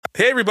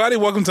Hey, everybody.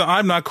 Welcome to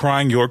I'm Not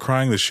Crying, You're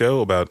Crying, the show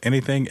about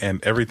anything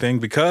and everything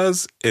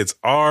because it's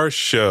our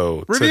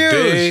show.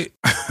 Reviews.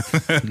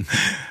 Today...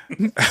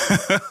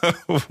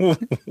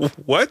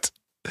 What?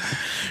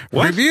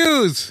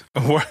 Reviews.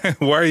 Why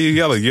are you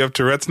yelling? You have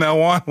Tourette's now,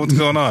 Juan? What's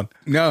going on?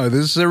 No,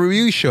 this is a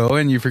review show,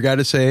 and you forgot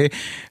to say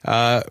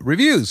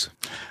reviews.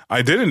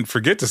 I didn't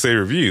forget to say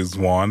reviews,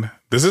 Juan.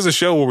 This is a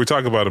show where we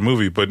talk about a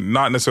movie, but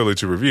not necessarily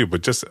to review,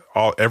 but just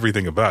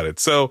everything about it.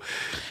 So,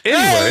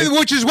 anyway.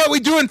 Which is what we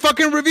do in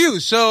fucking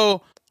reviews.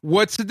 So,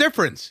 what's the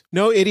difference?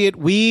 No, idiot.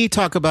 We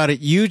talk about it.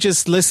 You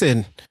just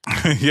listen.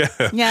 Yeah.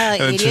 No,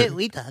 idiot.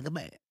 We talk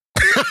about it.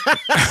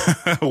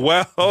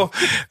 Well,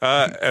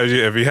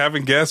 if you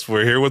haven't guessed,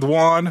 we're here with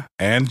Juan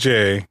and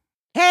Jay.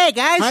 Hey,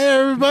 guys. Hi,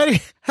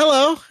 everybody.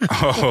 Hello.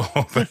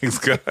 Oh, thanks,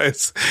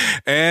 guys.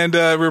 And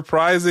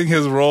reprising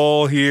his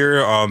role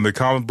here on the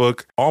comic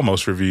book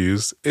Almost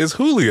Reviews is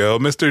Julio,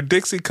 Mr.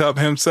 Dixie Cup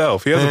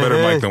himself. He has a better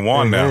mic than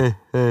Juan now.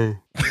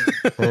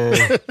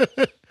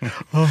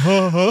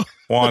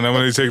 Juan, I'm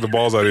going to take the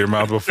balls out of your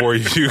mouth before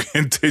you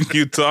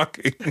continue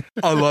talking.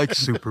 I like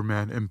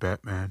Superman and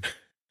Batman.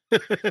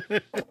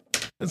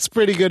 That's a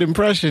pretty good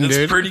impression, dude.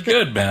 It's pretty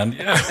good, man.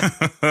 Yeah.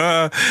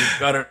 You've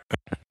got it.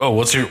 Oh,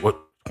 what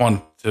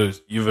one? So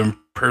you've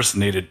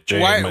impersonated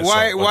Jay. Why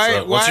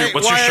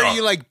What's are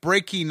you like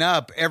breaking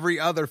up every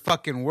other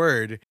fucking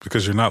word?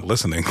 Because you're not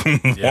listening.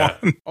 Yeah.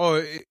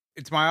 Oh,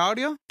 it's my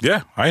audio?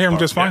 Yeah, I hear him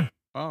just fine.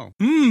 Oh.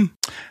 And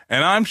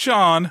I'm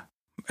Sean,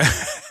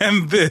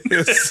 and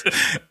this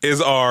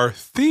is our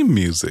theme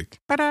music.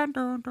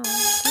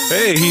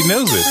 Hey, he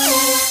knows it.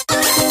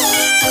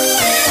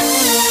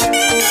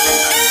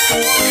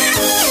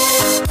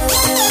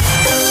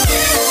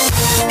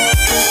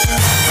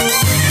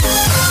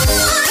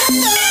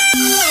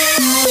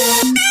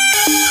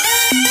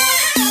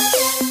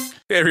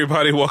 Hey,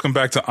 everybody. Welcome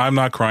back to I'm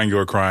Not Crying,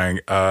 You're Crying,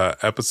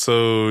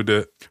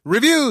 episode...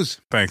 Reviews.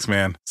 Thanks,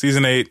 man.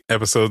 Season 8,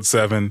 episode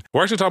 7.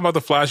 We're actually talking about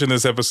The Flash in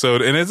this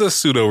episode, and it's a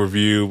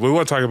pseudo-review. We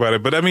want to talk about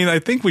it, but I mean, I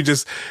think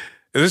there's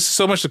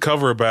so much to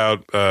cover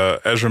about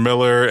Ezra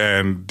Miller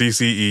and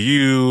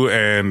DCEU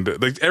and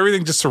like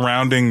everything just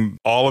surrounding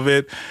all of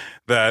it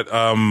that,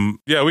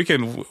 we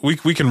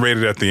can rate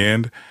it at the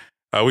end.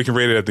 We can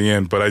rate it at the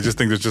end, but I just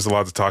think there's just a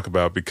lot to talk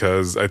about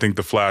because I think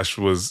The Flash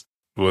was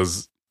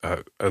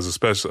as a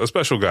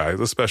special guy. So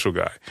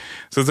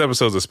this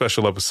episode's a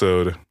special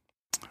episode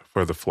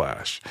for The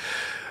Flash.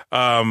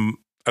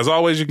 As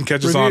always, you can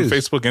catch us on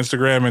Facebook,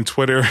 Instagram, and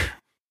Twitter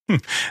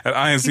at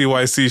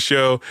INCYC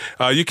Show.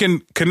 You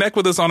can connect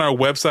with us on our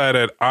website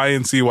at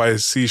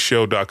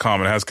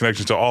INCYCshow.com. It has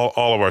connection to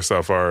all of our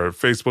stuff, our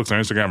Facebooks, our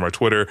Instagram, our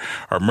Twitter,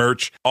 our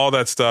merch, all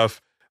that stuff.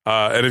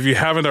 And if you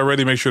haven't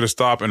already, make sure to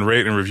stop and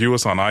rate and review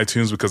us on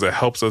iTunes because it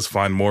helps us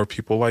find more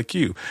people like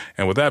you.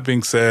 And with that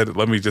being said,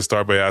 let me just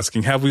start by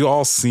asking, have we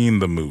all seen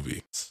the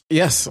movie?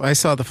 Yes, I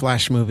saw the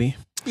Flash movie.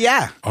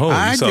 Yeah. Oh,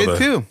 I did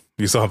too.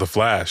 You saw the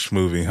Flash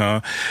movie,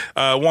 huh?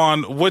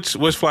 Juan, which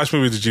Flash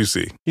movie did you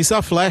see? You saw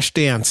Flash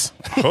Dance.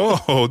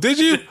 Oh, did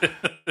you?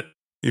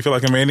 You feel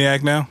like a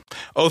maniac now?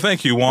 Oh,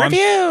 thank you, Juan.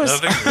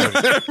 Reviews.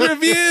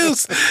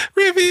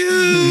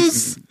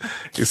 Reviews.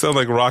 You sound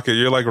like Rocket.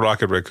 You're like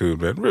Rocket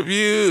Raccoon, man.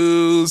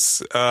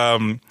 Reviews.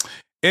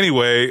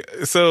 Anyway,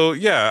 so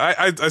yeah,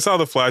 I saw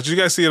the Flash. Did you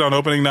guys see it on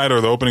opening night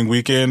or the opening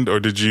weekend, or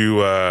did you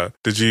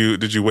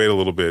wait a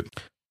little bit?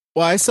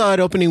 Well, I saw it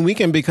opening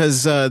weekend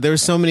because there were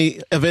so many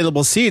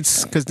available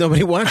seats because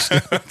nobody watched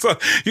it. So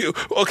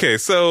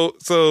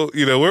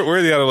we're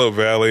in the Antelope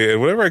Valley, and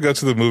whenever I go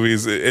to the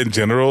movies in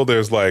general,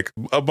 there's like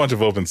a bunch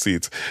of open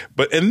seats.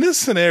 But in this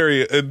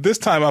scenario, at this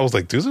time, I was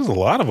like, dude, there's a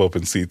lot of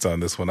open seats on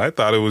this one. I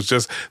thought it was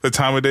just the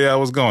time of day I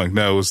was going.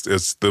 No,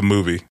 it's the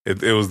movie.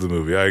 It was the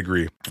movie. I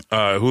agree.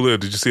 Julio,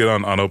 did you see it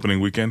on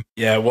opening weekend?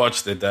 Yeah, I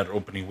watched it that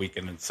opening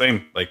weekend, and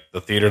same like the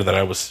theater that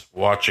I was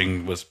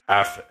watching was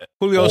half.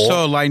 Julio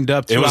also lined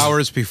up 2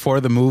 hours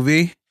before the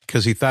movie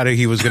because he thought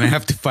he was going to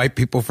have to fight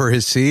people for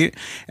his seat,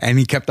 and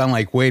he kept on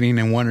like waiting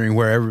and wondering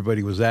where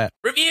everybody was at.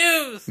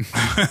 Reviews. Oh,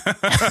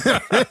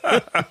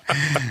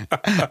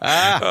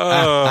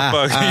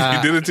 fuck.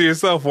 You did it to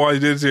yourself. Why you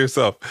did it to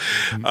yourself?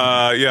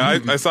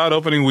 I saw it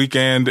opening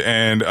weekend,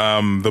 and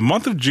the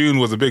month of June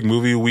was a big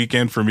movie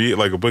weekend for me,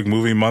 like a big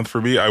movie month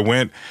for me. I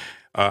went.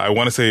 I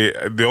want to say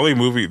the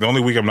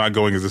only week I'm not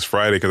going is this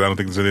Friday because I don't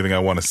think there's anything I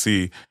want to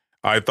see.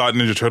 I thought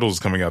Ninja Turtles was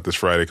coming out this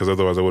Friday because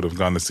otherwise I would have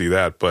gone to see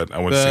that. But I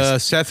went to see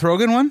Seth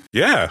Rogen one.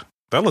 Yeah,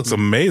 that looks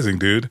amazing,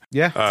 dude.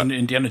 Yeah,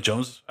 Indiana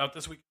Jones out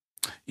this week.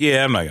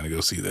 Yeah, I'm not gonna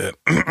go see that.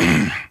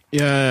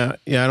 Yeah,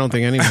 I don't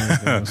think anyone.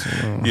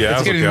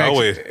 Yeah, I'll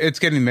wait. It's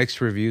getting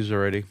mixed reviews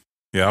already.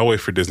 Yeah, I'll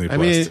wait for Disney Plus.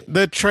 I mean,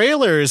 the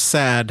trailer is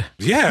sad.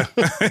 Yeah,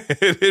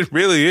 it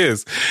really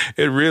is.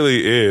 It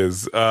really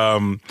is.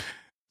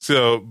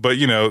 So, but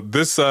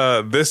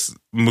this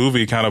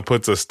movie kind of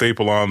puts a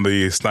staple on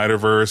the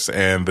Snyderverse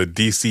and the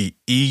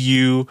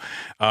DCEU.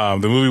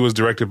 The movie was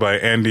directed by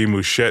Andy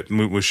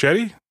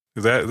Muschietti.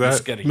 Is that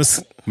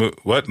Muschietti.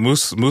 What?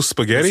 Moose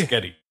Spaghetti?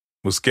 Muschietti.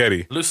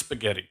 Muschietti. Loose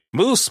spaghetti.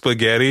 Moose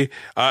Spaghetti.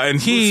 And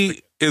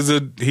he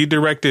he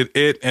directed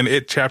It and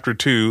It Chapter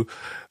 2.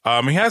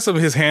 He has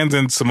his hands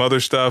in some other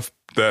stuff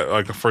that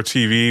like for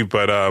TV,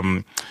 but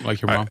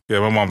like your mom.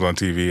 My mom's on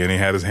TV, and he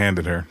had his hand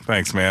in her.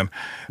 Thanks, man.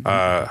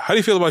 How do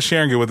you feel about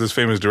sharing it with this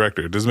famous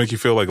director? Does it make you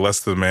feel like less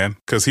than a man?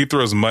 Because he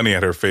throws money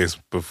at her face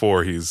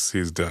before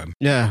he's done.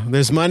 Yeah,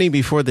 there's money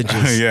before the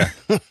juice. Yeah.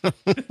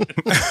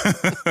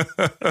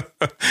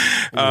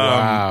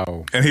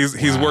 Wow. And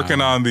he's working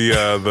on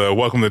the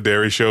Welcome to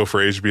Derry show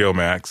for HBO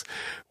Max,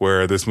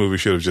 where this movie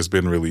should have just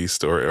been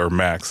released, or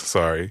Max,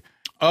 sorry.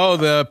 Oh,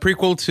 the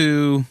prequel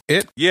to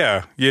It?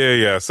 Yeah.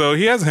 So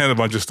he has a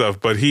bunch of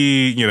stuff, but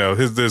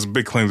there's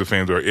big claims to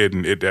fame are It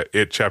and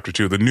It Chapter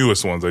 2, the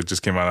newest ones that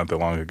just came out not that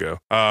long ago.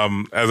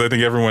 As I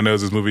think everyone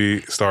knows, this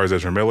movie stars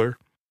Ezra Miller,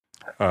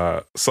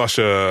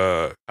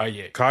 Sasha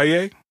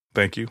Kaye,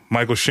 thank you,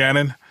 Michael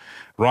Shannon,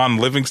 Ron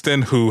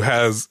Livingston,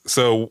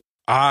 so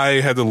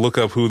I had to look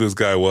up who this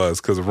guy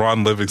was because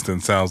Ron Livingston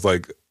sounds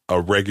like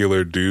a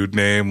regular dude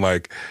name,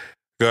 like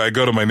I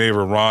go to my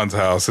neighbor Ron's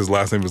house. His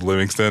last name is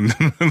Livingston,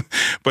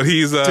 but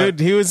he's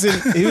dude. He was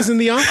in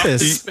the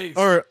Office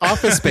or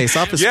Office Space.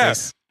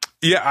 Space.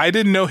 Yeah, I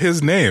didn't know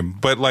his name,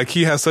 but like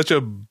he has such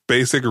a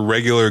basic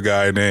regular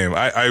guy name.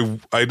 I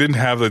didn't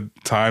have the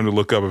time to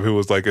look up if it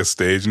was like a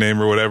stage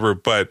name or whatever.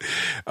 But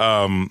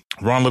Ron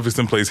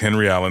Livingston plays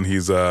Henry Allen. He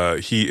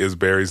is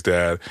Barry's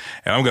dad,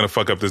 and I'm gonna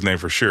fuck up this name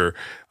for sure.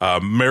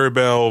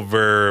 Maribel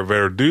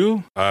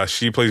Verdue.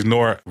 She plays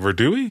Nora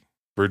Verdue.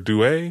 She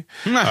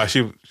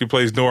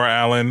plays Nora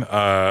Allen.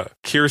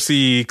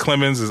 Kiersey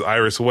Clemens is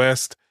Iris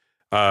West.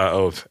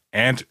 Aunt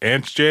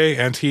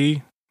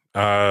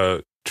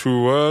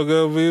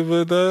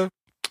Truaga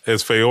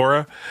is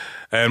Feora.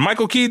 And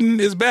Michael Keaton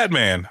is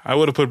Batman. I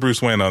would have put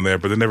Bruce Wayne on there,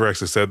 but they never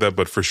actually said that.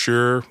 But for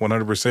sure,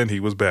 100%,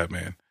 he was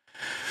Batman.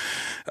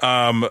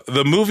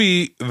 The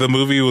movie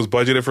was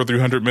budgeted for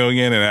 $300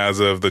 million, and as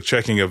of the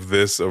checking of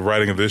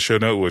writing of this show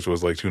note, which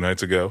was like 2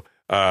 nights ago,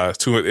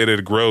 it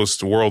had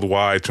grossed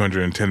worldwide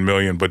 $210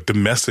 million, but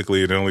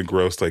domestically it only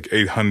grossed like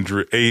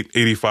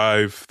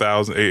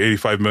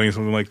 $85 million,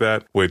 something like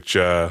that, which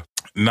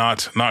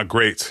not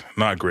great.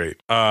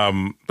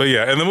 But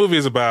yeah, and the movie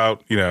is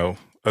about,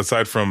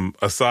 aside from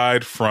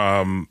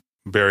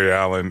Barry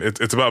Allen,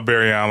 it's about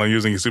Barry Allen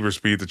using his super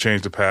speed to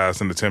change the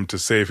past and attempt to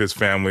save his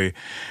family,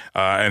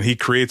 and he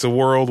creates a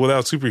world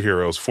without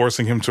superheroes,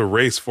 forcing him to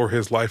race for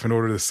his life in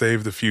order to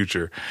save the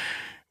future.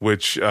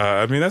 Which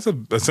that's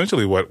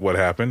essentially what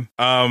happened.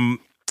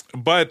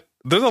 But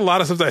there's a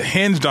lot of stuff that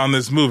hinged on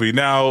this movie.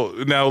 Now,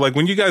 like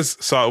when you guys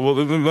saw, well,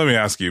 let me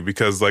ask you,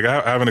 because like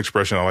I have an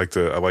expression I like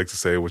to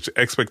say, which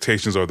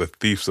expectations are the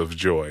thieves of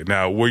joy.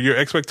 Now, were your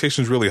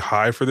expectations really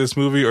high for this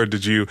movie, or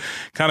did you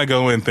kind of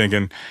go in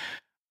thinking,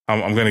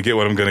 I'm going to get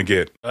what I'm going to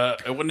get?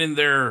 I went in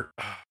there,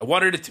 I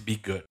wanted it to be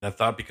good. I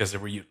thought because they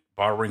were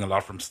borrowing a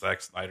lot from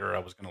Zack Snyder, I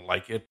was going to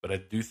like it, but I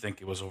do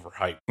think it was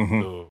overhyped.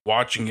 Mm-hmm. So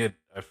watching it,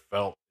 I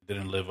felt it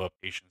didn't live up to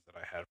patience that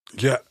I had.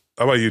 Yeah.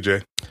 How about you,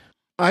 Jay?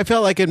 I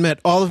felt like it met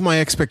all of my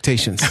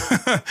expectations.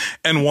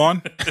 And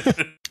Juan?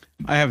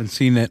 I haven't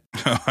seen it.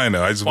 I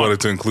know. I just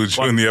wanted to include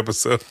you in the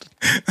episode.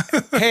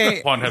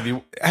 Hey, Juan, did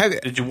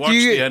you watch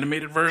the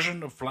animated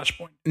version of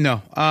Flashpoint?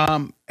 No.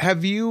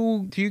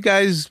 Do you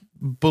guys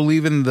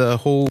believe in the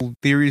whole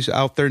theories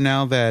out there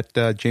now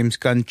that James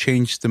Gunn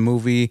changed the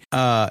movie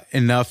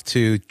enough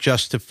to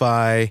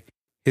justify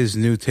his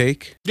new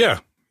take? Yeah.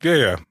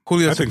 Julio,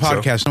 it's a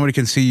podcast. So. Nobody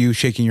can see you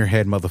shaking your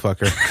head,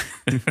 motherfucker.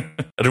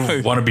 I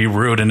don't want to be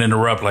rude and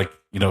interrupt like,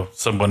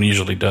 someone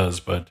usually does.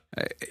 But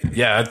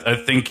yeah, I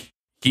think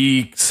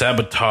he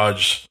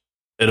sabotaged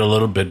it a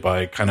little bit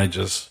by kind of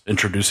just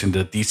introducing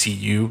the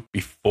DCU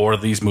before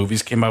these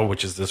movies came out,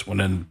 which is this one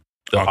and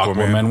the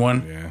Aquaman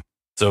one. Yeah.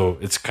 So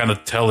it's kind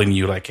of telling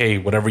you like, hey,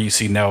 whatever you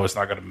see now is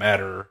not going to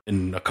matter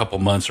in a couple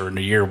months or in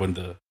a year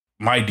when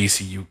my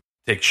DCU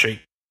takes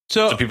shape.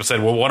 So people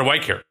said, well, what do I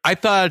care? I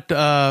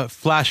thought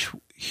Flash,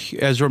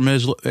 Ezra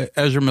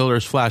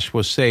Miller's Flash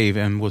was saved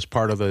and was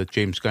part of the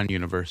James Gunn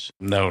universe.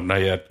 No,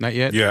 not yet. Not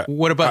yet? Yeah.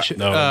 What about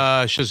no.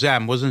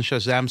 Shazam? Wasn't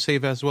Shazam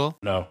saved as well?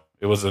 No,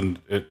 it wasn't.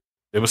 It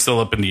was still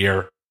up in the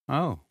air.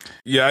 Oh.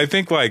 Yeah, I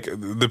think like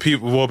the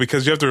people, well,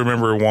 because you have to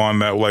remember, Juan,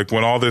 that like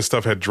when all this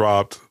stuff had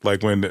dropped,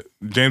 like when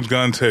James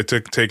Gunn had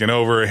taken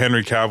over,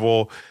 Henry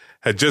Cavill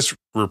had just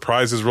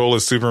reprised his role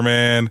as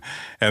Superman,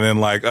 and then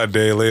like a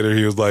day later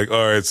he was like,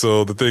 all right,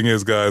 so the thing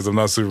is, guys, I'm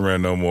not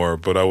Superman no more,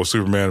 but I was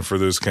Superman for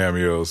this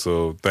cameo,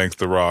 so thanks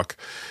The Rock.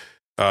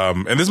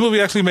 And this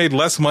movie actually made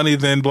less money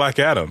than Black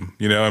Adam,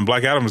 and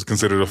Black Adam is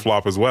considered a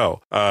flop as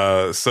well.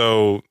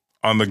 So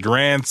on the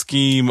grand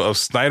scheme of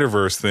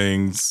Snyderverse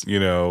things, this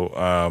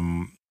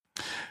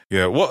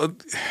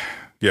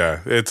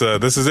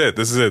is it.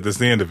 This is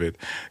the end of it.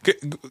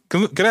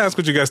 Can I ask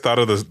what you guys thought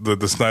of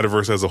the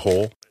Snyderverse as a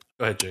whole?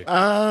 Go ahead, Jay.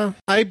 I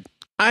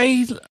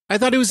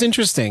thought it was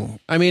interesting.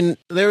 I mean,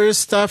 there's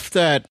stuff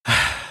that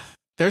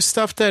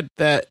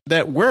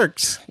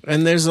worked,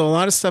 and there's a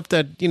lot of stuff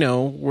that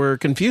were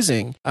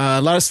confusing.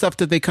 A lot of stuff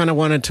that they kind of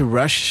wanted to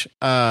rush.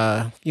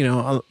 A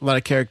lot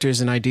of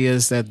characters and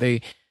ideas that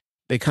they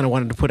kind of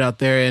wanted to put out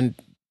there, and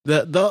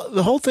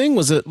the whole thing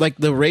was like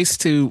the race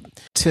to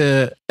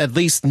at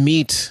least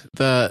meet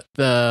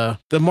the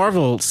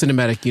Marvel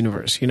Cinematic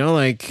Universe,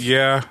 like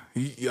Yeah.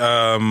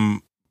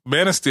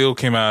 Man of Steel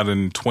came out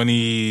in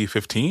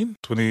 2015,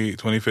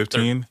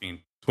 2013.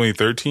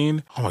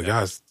 Oh my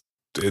gosh.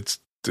 It's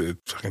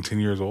fucking 10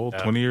 years old,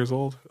 20 years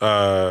old.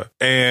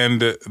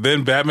 And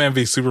then Batman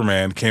v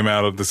Superman came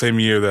out of the same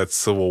year that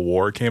Civil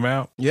War came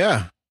out.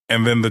 Yeah.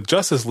 And then the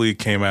Justice League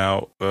came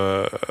out,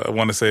 I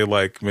want to say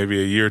like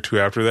maybe a year or two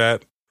after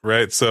that.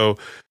 Right. So,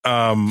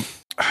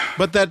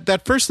 but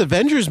that first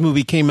Avengers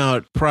movie came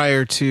out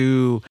prior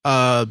to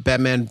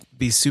Batman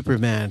v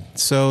Superman.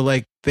 So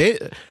like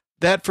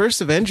that first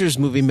Avengers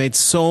movie made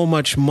so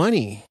much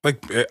money.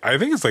 Like, I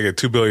think it's like a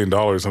 $2 billion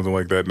or something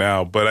like that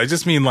now. But I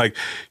just mean like,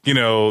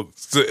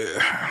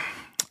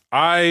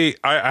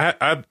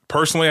 I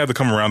personally have to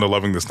come around to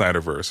loving the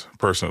Snyderverse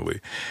personally.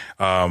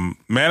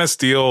 Man of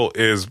Steel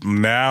is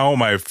now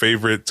my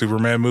favorite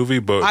Superman movie,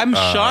 but I'm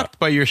shocked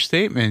by your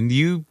statement.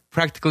 You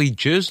practically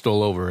jizzed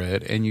all over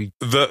it, and you.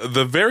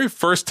 The very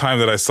first time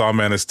that I saw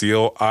Man of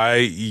Steel, I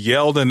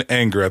yelled in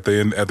anger at the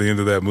end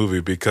of that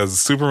movie because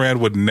Superman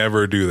would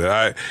never do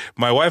that.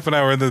 My wife and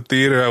I were in the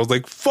theater. I was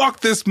like, "Fuck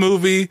this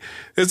movie!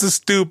 This is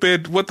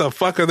stupid. What the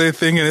fuck are they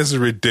thinking? This is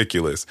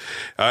ridiculous."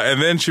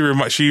 And then she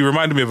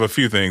reminded me of a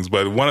few things,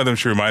 but one of them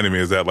she reminded me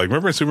is that, like,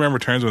 remember in Superman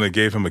Returns when they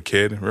gave him a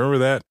kid? Remember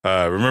that?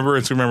 Remember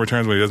in Superman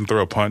Returns when he doesn't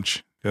throw a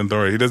punch? He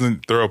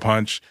doesn't throw a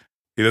punch.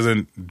 He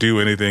doesn't do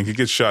anything. He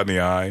gets shot in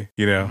the eye,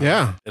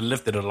 Yeah. It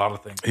lifted a lot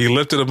of things. He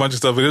lifted a bunch of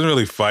stuff. He doesn't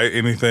really fight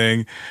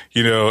anything,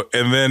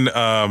 And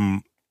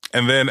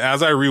then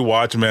as I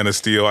rewatch Man of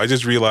Steel, I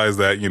just realized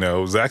that,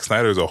 Zack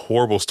Snyder is a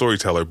horrible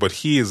storyteller, but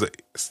he is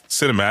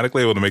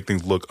cinematically able to make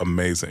things look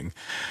amazing.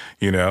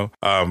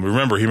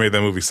 Remember he made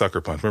that movie Sucker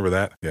Punch. Remember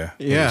that? Yeah.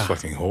 Yeah. It was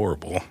fucking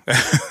horrible.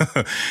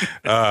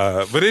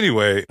 But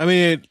anyway. I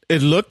mean,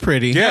 it looked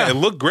pretty. Yeah, it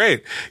looked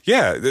great.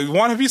 Yeah.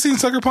 Juan, have you seen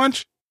Sucker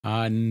Punch?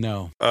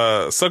 No.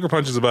 Sucker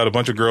Punch is about a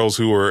bunch of girls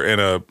who were in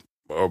a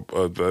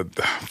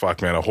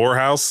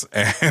whorehouse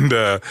and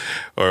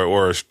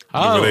where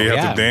they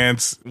have to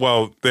dance.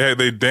 Well,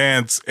 they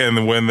dance,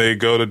 and when they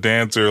go to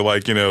dance or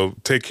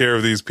take care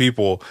of these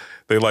people,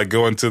 they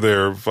go into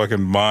their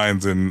fucking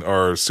minds and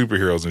are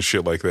superheroes and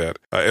shit like that.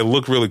 It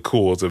looked really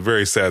cool. It's a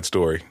very sad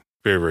story,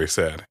 very, very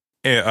sad.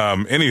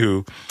 And,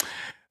 anywho.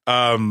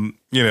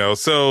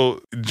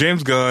 So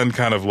James Gunn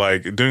kind of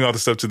doing all the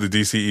stuff to the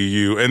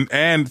DCEU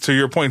and to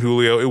your point,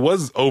 Julio, it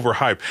was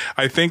overhyped.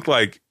 I think,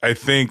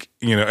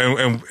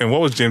 and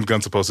what was James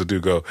Gunn supposed to do?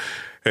 Go,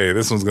 hey,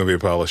 this one's going to be a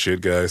pile of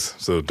shit, guys.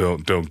 So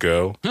don't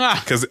go.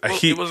 Because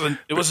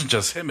it wasn't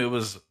just him. It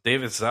was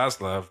David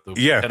Zaslav, the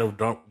head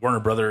of Warner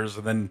Brothers.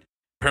 And then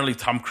apparently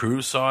Tom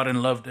Cruise saw it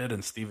and loved it.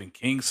 And Stephen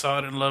King saw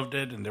it and loved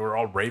it. And they were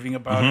all raving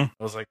about it.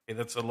 I was like, hey,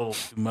 that's a little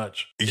too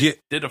much. It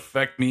did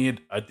affect me.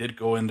 I did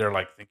go in there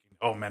thinking,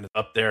 oh man, it's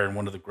up there in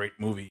one of the great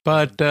movies.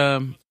 But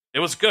it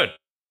was good,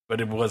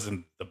 but it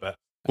wasn't the best.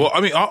 Well,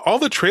 I mean, all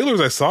the trailers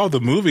I saw of the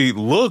movie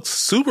looked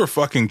super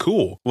fucking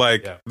cool.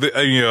 I've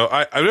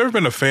never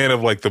been a fan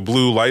of the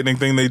blue lightning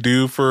thing they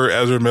do for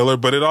Ezra Miller,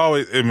 but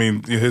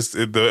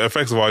the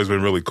effects have always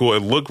been really cool.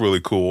 It looked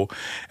really cool.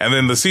 And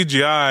then the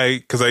CGI,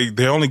 because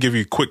they only give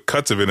you quick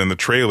cuts of it in the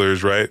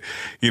trailers, right?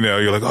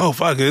 You're like, oh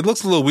fuck, it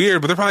looks a little weird,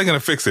 but they're probably going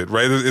to fix it,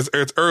 right?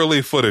 It's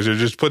early footage. They're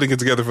just putting it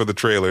together for the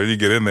trailer. And you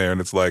get in there and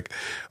it's like,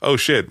 oh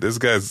shit, this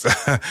guy's,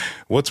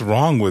 what's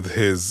wrong with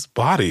his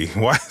body?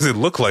 Why does it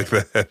look like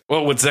that?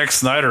 Well, with Zack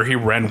Snyder, he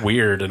ran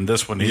weird, and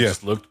this one he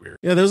just looked weird.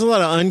 Yeah, there's a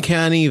lot of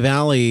uncanny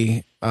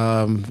valley.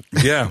 In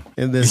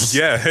this,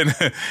 and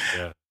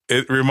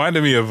it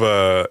reminded me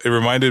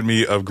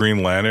of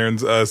Green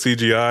Lantern's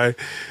CGI,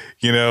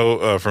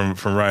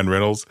 from Ryan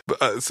Reynolds.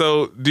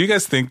 So, do you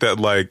guys think that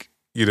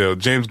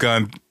James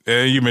Gunn?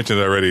 You mentioned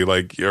it already,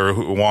 or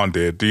Juan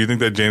did. Do you think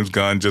that James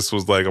Gunn just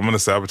was like, I'm going to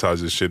sabotage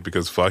this shit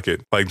because fuck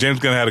it? James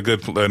Gunn had a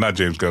good, not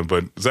James Gunn,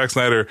 but Zack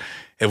Snyder.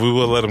 If we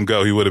would have let him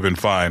go, he would have been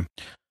fine.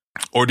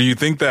 Or do you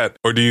think that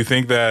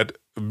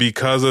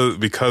because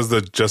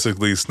the Justice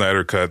League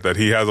Snyder cut, that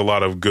he has a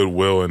lot of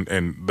goodwill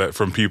and that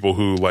from people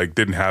who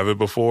didn't have it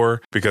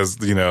before because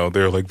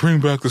they're like, bring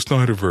back the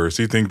Snyderverse?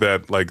 Do you think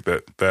that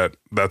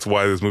that's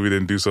why this movie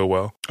didn't do so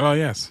well? Oh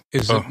yes.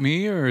 Is it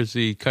me or is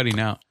he cutting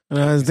out?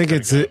 I think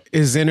it's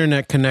his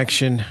internet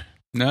connection.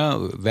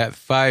 No, that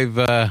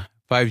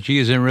 5G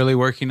isn't really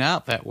working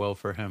out that well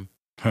for him.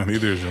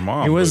 Neither is your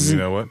mom. But you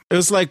know what? It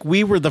was like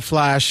we were the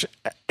Flash.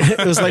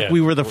 It was like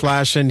we were the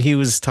Flash, and he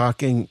was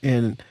talking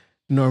in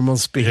normal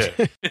speed.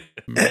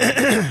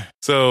 Yeah.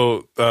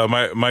 So,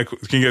 my,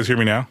 can you guys hear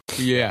me now?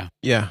 Yeah.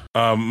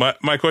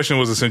 My question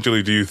was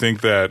essentially, do you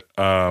think that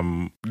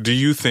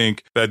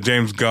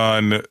James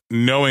Gunn,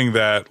 knowing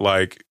that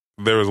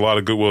there was a lot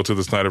of goodwill to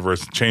the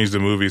Snyderverse, changed the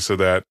movie so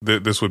that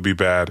this would be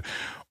bad,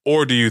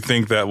 or do you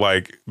think that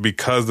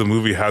because the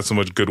movie had so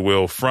much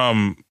goodwill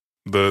from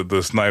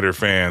the Snyder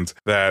fans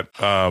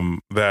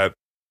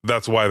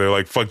that's why they're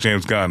like, fuck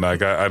James Gunn,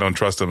 I don't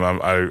trust him,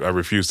 I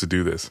refuse to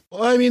do this?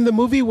 Well, I mean, the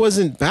movie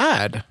wasn't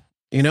bad.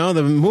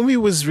 The movie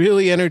was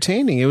really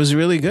entertaining. It was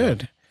really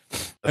good.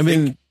 I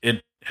think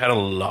it had a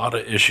lot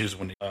of issues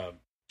when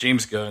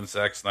James Gunn,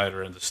 Zack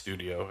Snyder in the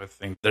studio. I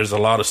think there's a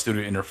lot of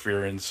studio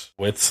interference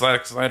with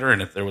Zack Snyder,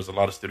 and if there was a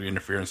lot of studio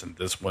interference in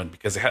this one,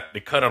 because they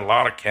cut a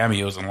lot of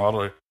cameos and a lot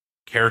of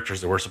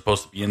characters that were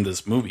supposed to be in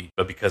this movie,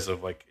 but because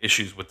of like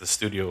issues with the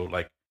studio,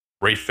 like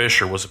Ray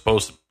Fisher was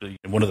supposed to be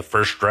in one of the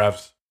first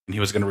drafts, and he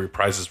was going to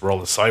reprise his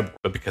role as Cyborg,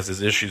 but because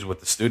his issues with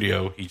the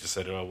studio, he just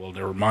said, "Oh well,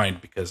 never mind,"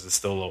 because it's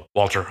still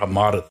Walter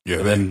Hamada. Yeah,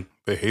 and then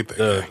they hate that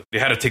guy. They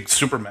had to take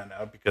Superman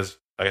out because,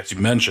 as you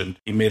mentioned,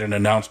 he made an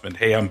announcement,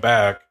 "Hey, I'm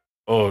back."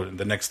 Oh, and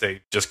the next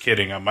day, just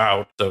kidding, I'm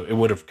out. So it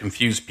would have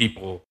confused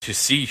people to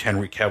see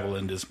Henry Cavill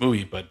in this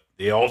movie, but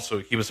he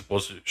was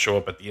supposed to show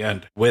up at the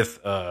end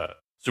with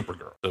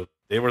Supergirl. So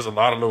there was a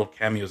lot of little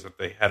cameos that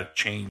they had to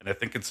change, and I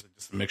think it's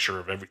just a mixture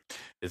of everything.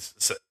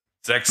 It's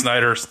Zack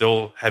Snyder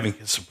still having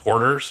his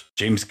supporters,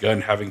 James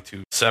Gunn having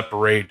to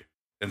separate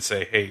and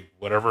say, hey,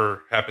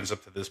 whatever happens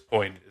up to this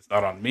point, it's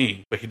not on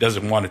me, but he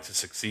doesn't want it to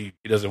succeed.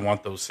 He doesn't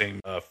want those same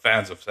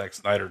fans of Zack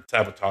Snyder to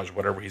sabotage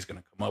whatever he's going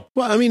to come up with.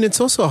 Well, I mean, it's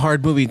also a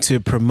hard movie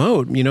to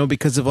promote,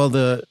 because of all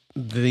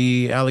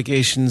the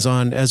allegations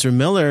on Ezra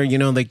Miller,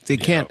 like they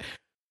can't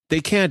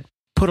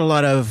put a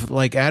lot of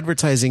like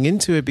advertising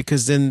into it,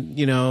 because then,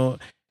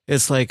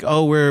 it's like,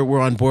 oh, we're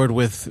on board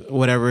with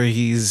whatever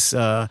he's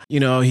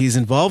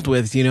involved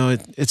with.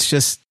 It's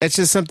just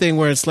something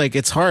where it's like,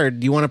 it's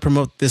hard. You want to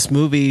promote this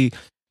movie,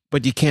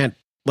 but you can't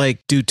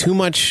like do too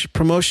much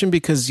promotion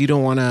because you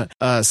don't want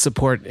to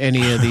support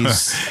any of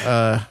these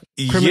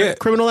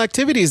criminal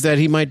activities that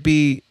he might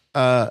be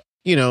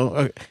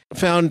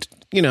found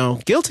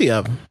guilty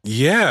of.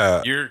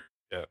 Yeah.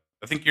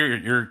 I think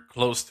you're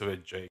close to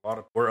it, Jake.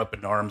 We're up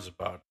in arms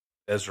about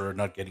Ezra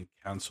not getting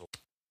canceled.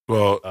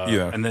 Well,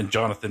 and then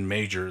Jonathan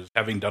Majors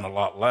having done a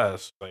lot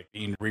less, like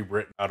being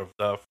rewritten out of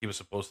stuff he was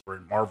supposed to be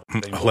in Marvel.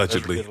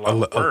 Allegedly.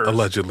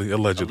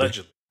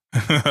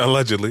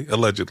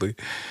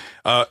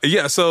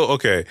 Yeah. So,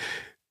 okay.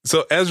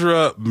 So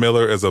Ezra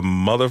Miller is a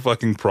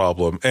motherfucking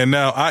problem. And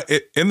now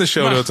in the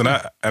show notes, and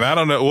I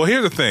don't know. Well,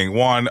 here's the thing,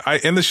 Juan,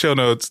 in the show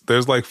notes,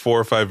 there's like 4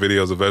 or 5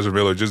 videos of Ezra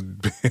Miller just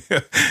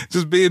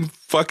being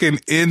fucking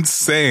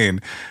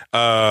insane.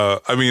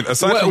 I mean,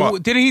 aside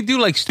from didn't he do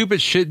like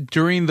stupid shit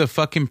during the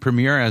fucking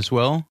premiere as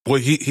well? Well,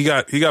 he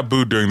got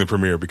booed during the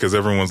premiere because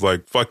everyone's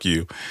like, fuck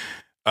you.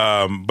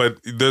 But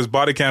there's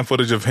body cam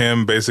footage of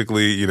him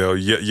basically,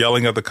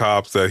 yelling at the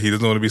cops that he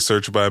doesn't want to be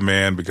searched by a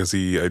man because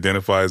he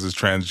identifies as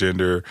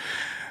transgender.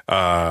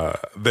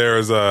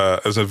 There's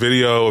a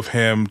video of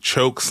him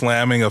choke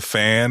slamming a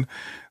fan.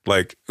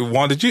 Like,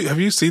 Juan, have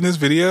you seen this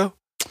video?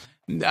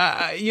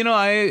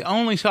 I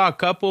only saw a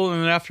couple,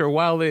 and after a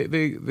while,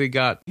 they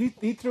got.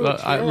 He threw a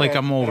chair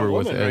I'm over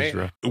with woman,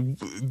 Ezra.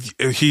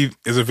 Right? He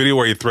is a video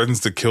where he threatens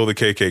to kill the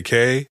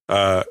KKK.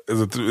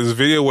 There's a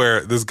video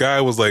where this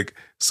guy was like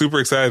super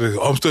excited.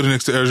 Oh, I'm standing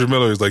next to Ezra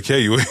Miller. He's like,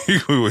 hey,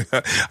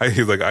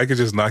 he's like, I could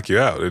just knock you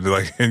out,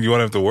 and you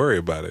won't have to worry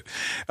about it.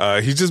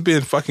 He's just being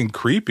fucking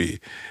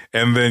creepy.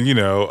 And then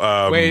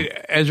wait,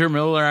 Ezra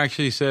Miller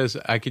actually says,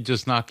 I could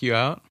just knock you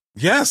out.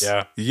 Yes.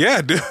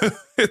 Yeah, dude.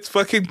 It's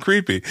fucking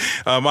creepy.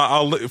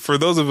 For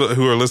those of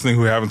who are listening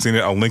who haven't seen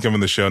it, I'll link them in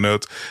the show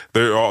notes.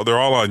 They're all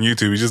on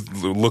YouTube. You just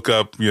look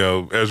up,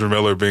 Ezra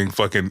Miller being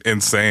fucking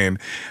insane.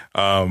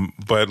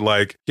 But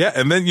like, yeah.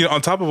 And then,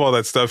 on top of all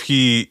that stuff,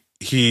 he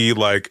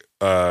has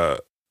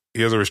a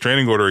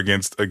restraining order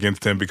against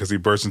him because he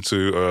burst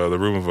into the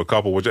room of a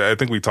couple, which I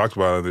think we talked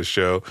about on this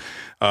show.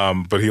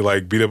 But he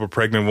like beat up a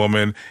pregnant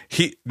woman.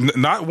 He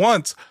not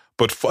once,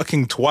 but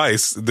fucking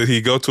twice did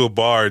he go to a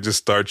bar and just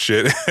start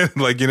shit.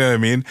 Like, you know what I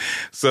mean?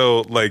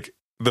 So like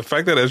the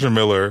fact that Ezra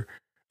Miller,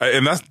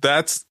 and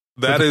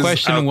the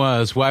question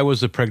was, why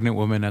was the pregnant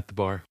woman at the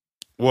bar?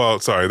 Well,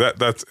 sorry,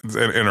 that's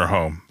in her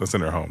home. That's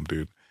in her home,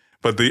 dude.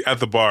 But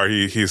at the bar,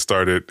 he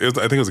started, I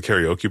think it was a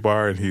karaoke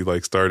bar, and he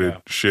like started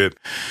shit.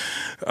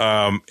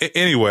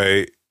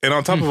 Anyway, and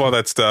on top of all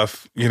that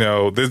stuff,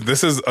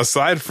 this is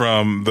aside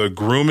from the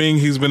grooming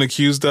he's been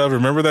accused of.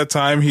 Remember that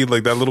time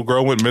that little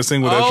girl went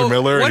missing with Ezra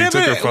Miller and he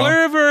took her phone?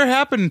 Whatever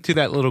happened to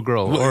that little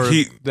girl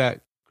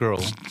that girl?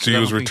 She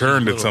was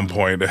returned at some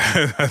point.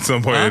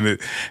 And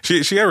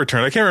she got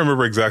returned. I can't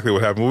remember exactly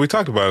what happened. But we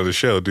talked about it on the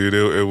show, dude.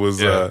 It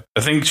was. I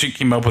think she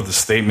came up with a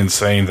statement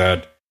saying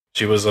that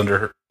she was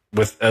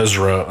with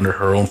Ezra under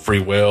her own free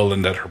will,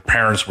 and that her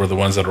parents were the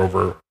ones that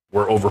were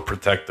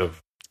overprotective.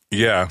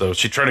 Yeah. So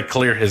she tried to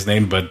clear his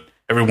name, but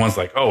everyone's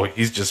like, "Oh,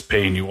 he's just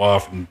paying you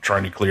off and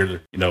trying to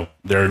clear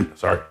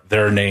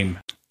their name."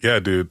 Yeah,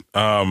 dude.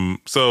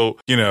 So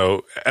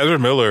Ezra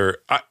Miller,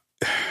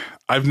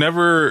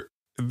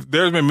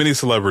 there's been many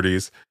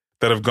celebrities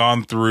that have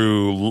gone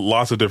through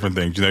lots of different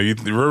things. You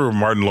remember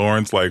Martin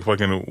Lawrence like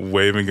fucking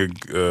waving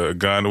a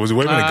gun? Was he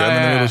waving a gun in the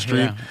middle of the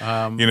street?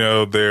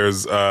 Yeah.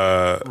 There's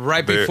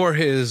before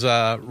his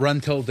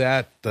run till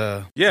that.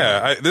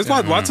 There's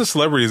lots of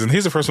celebrities, and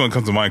he's the first one that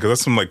comes to mind because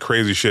that's some like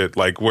crazy shit,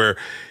 like where.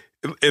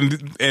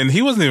 And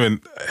he wasn't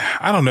even,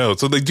 I don't know.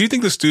 So like, do you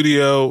think the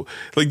studio,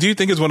 like, do you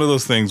think it's one of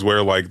those things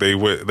where like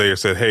they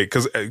said, hey,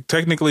 because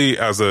technically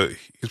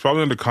he's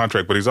probably under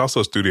contract, but he's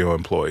also a studio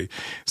employee.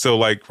 So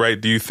like, right,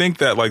 do you think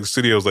that like the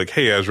studio's like,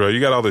 hey, Ezra, you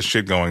got all this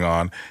shit going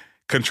on.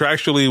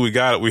 Contractually,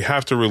 we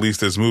have to release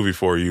this movie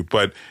for you,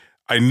 but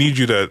I need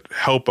you to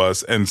help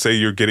us and say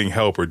you're getting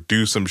help or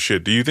do some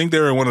shit. Do you think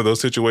they're in one of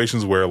those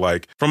situations where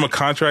like from a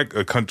contract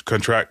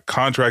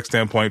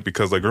standpoint,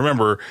 because like,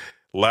 remember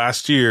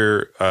last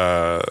year,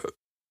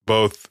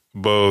 both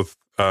Gal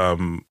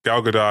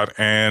Gadot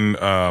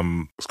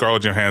and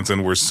Scarlett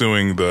Johansson were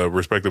suing the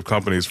respective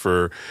companies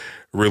for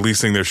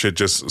releasing their shit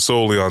just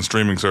solely on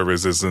streaming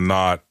services and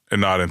not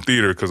in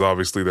theater, because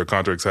obviously their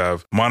contracts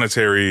have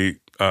monetary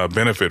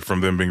benefit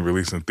from them being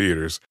released in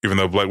theaters, even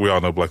though we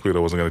all know Black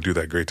Widow wasn't going to do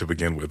that great to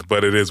begin with,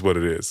 but it is what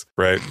it is,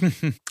 right?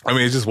 I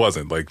mean, it just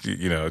wasn't like,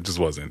 it just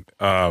wasn't.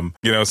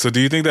 So do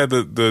you think that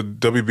the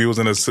WB was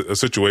in a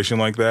situation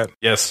like that?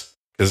 Yes,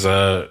 because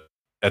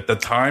at the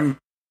time,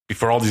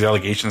 before all these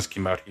allegations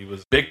came out, he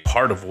was a big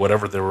part of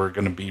whatever they were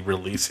going to be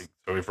releasing.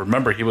 So if you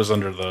remember, he was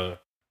under the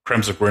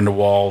Crimes of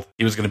Grindelwald.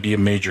 He was going to be a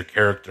major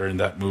character in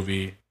that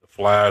movie.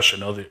 Flash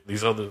and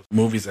these other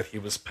movies that he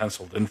was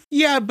penciled in for.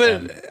 Yeah,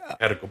 but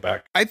had to go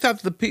back. I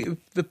thought the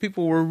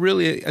people were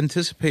really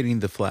anticipating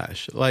the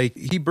Flash. Like,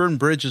 he burned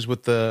bridges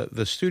with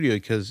the studio,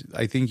 because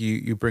I think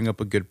you bring up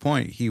a good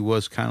point. He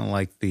was kind of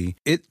like the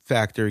it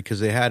factor,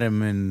 because they had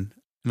him in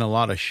a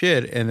lot of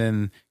shit, and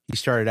then he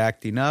started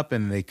acting up,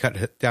 and they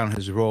cut down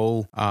his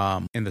role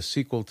in the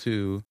sequel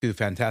to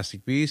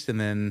Fantastic Beast, and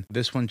then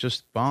this one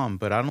just bombed.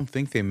 But I don't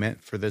think they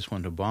meant for this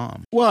one to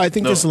bomb. Well, I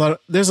think there's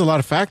a lot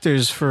of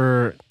factors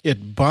for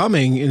it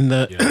bombing in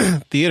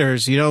the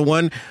theaters.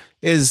 One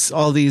is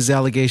all these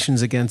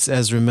allegations against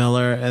Ezra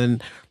Miller,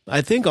 and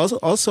I think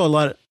also a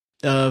lot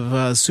of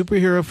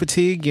superhero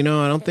fatigue. I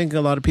don't think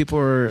a lot of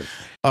people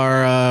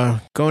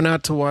are going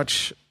out to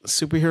watch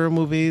superhero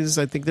movies.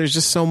 I think there's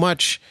just so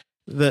much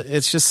that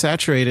it's just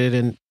saturated,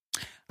 and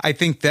I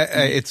think that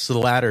it's the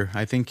latter.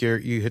 I think you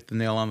hit the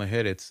nail on the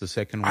head. It's the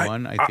second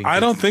one. I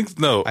don't think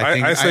no.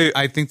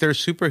 I think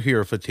there's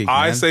superhero fatigue.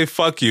 I man. say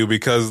fuck you,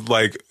 because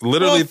like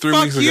literally 3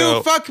 weeks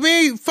ago, fuck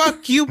me,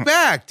 fuck you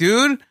back,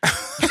 dude.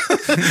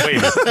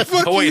 wait.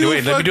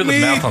 Let me do the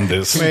math on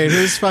this. Wait,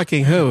 who's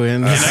fucking who?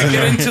 Can I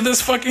get into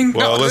this fucking?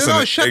 Well,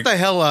 listen. Shut the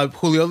hell up,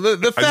 Julio.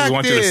 The fact I just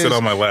want you to sit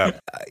on my lap.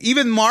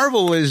 Even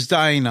Marvel is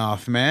dying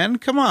off, man.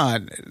 Come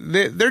on,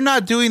 they're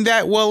not doing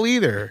that well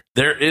either.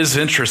 There is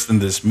interest in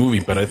this movie,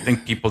 but I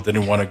think people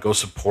didn't want to go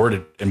support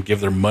it and give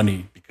their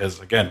money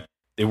because, again,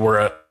 they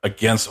were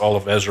against all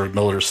of Ezra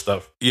Miller's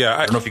stuff. Yeah,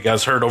 I don't know if you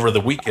guys heard over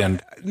the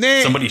weekend.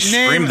 Somebody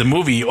streamed the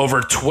movie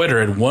over Twitter,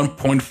 and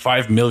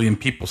 1.5 million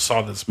people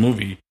saw this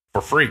movie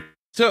for free.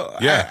 So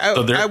yeah,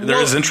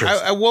 there is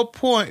interest. At what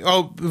point?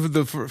 Oh,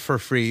 for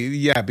free,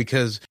 yeah.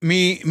 Because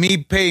me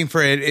paying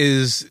for it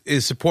is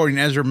supporting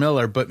Ezra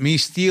Miller, but me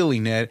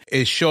stealing it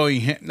is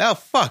showing him. Now,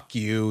 fuck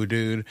you,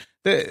 dude.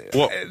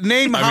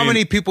 Name how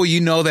many people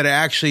you know that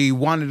actually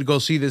wanted to go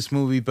see this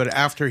movie, but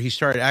after he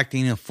started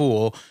acting a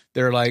fool,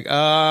 they're like,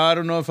 I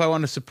don't know if I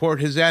want to support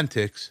his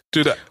antics.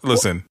 Dude,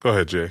 listen. Go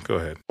ahead, Jay. Go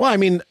ahead. Well, I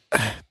mean,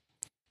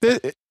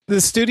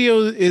 the studio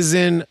is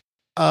in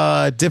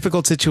a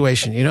difficult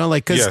situation,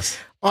 because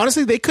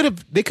honestly, they could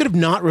have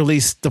not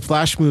released the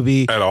Flash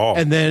movie at all,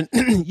 and then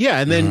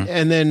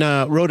then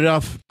wrote it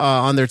off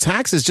on their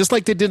taxes, just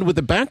like they did with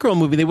the Batgirl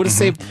movie. They would have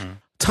saved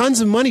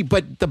tons of money,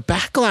 but the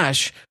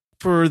backlash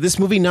for this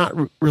movie not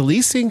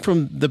releasing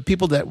from the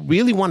people that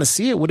really want to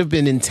see it would have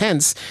been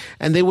intense,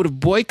 and they would have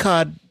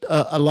boycotted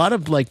a lot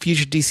of like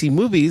future DC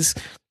movies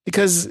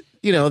because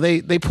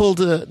they pulled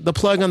the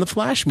plug on the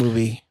Flash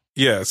movie.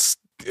 Yes,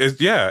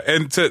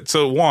 and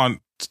so Juan,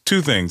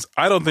 two things.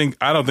 I don't think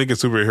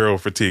it's superhero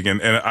fatigue,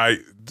 and I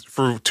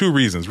for two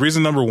reasons.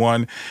 Reason number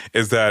one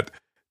is that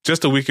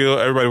just a week ago,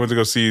 everybody went to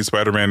go see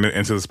Spider-Man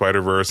Into the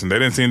Spider-Verse, and they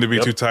didn't seem to be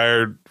too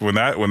tired when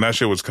that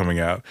shit was coming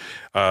out.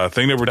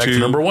 Thing number two,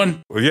 number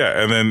one,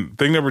 and then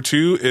thing number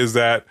two is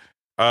that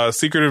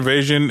Secret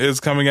Invasion is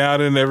coming out,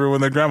 and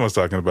everyone, their grandma's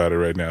talking about it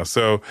right now.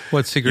 So,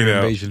 what's Secret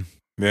Invasion?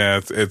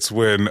 Yeah, it's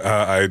when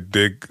I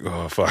dig.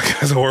 Oh fuck,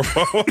 that's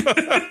horrible.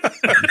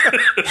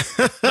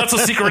 Not so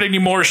secret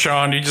anymore,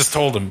 Sean. You just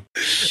told him.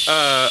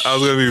 I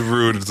was gonna be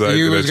rude. So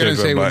you was gonna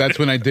say, well, that's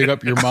when I dig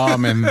up your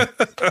mom and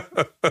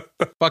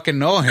fucking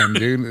know him,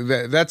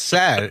 dude. That's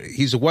sad.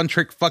 He's a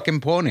one-trick fucking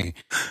pony.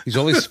 He's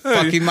always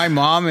fucking my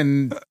mom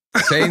and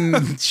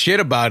saying shit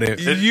about it.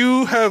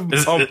 You have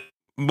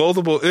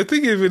multiple. I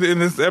think even in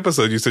this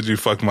episode, you said you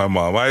fucked my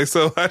mom. I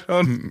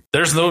don't.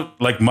 There's no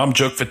like mom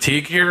joke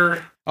fatigue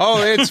here.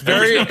 Oh, it's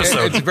very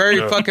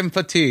fucking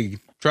fatigue.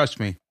 Trust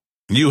me.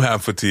 You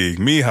have fatigue.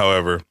 Me,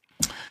 however.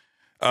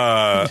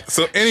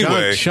 So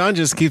anyway, Sean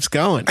just keeps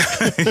going.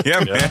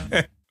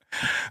 Yeah,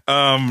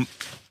 man.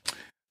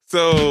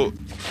 So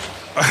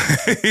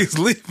he's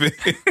leaving.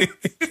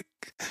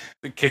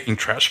 Kicking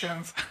trash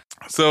cans.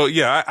 So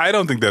yeah, I do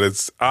not think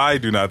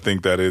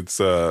that it's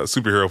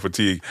superhero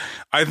fatigue.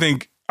 I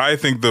think I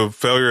think the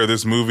failure of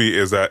this movie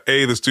is that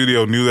the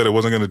studio knew that it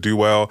wasn't going to do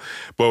well,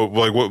 but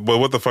like,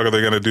 what the fuck are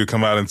they going to do?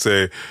 Come out and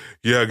say,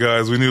 yeah,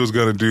 guys, we knew it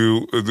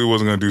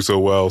wasn't going to do so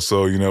well.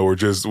 So, we're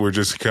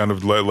just kind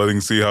of letting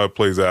see how it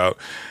plays out.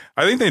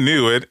 I think they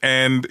knew it.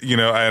 And,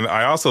 and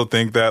I also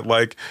think that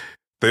like,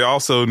 they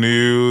also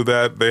knew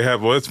that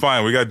it's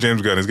fine. We got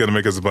James Gunn. He's going to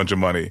make us a bunch of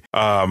money.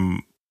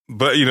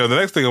 But, the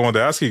next thing I wanted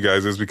to ask you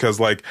guys is because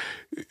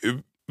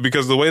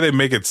the way they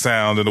make it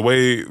sound and the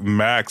way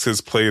Max has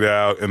played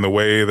out and the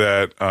way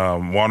that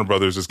Warner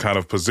Brothers is kind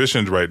of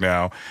positioned right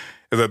now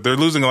is that they're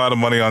losing a lot of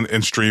money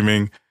in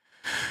streaming.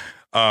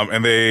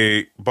 And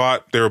they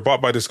were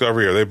bought by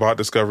Discovery, or they bought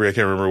Discovery. I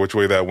can't remember which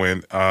way that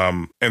went.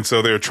 And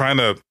so they're trying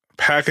to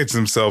package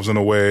themselves in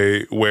a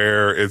way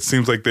where it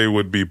seems like they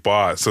would be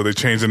bought. So they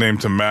changed the name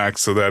to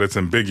Max so that it's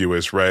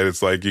ambiguous, right?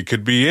 It's like it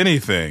could be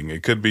anything.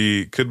 It could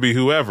be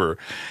whoever.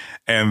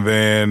 And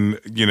then,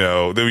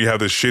 then we have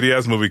this shitty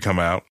ass movie come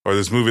out, or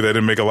this movie that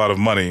didn't make a lot of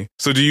money.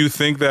 So do you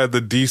think that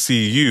the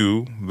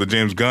DCU, the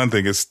James Gunn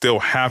thing, is still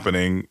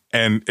happening?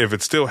 And if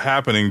it's still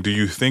happening, do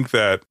you think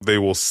that they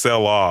will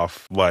sell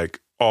off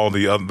like all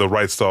the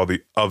rights to all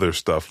the other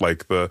stuff,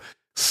 like the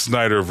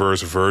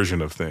Snyderverse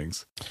version of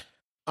things?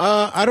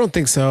 I don't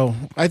think so.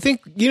 I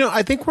think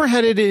we're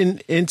headed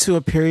into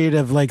a period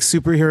of like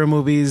superhero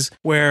movies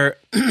where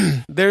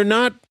they're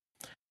not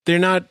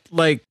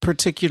like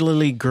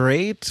particularly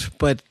great,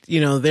 but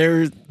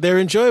they're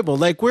enjoyable.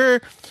 Like we're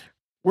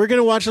going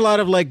to watch a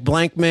lot of like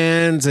Blank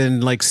Mans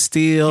and like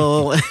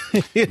Steel.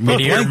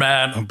 Meteor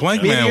Man.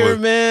 Meteor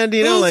Man.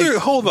 like,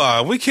 hold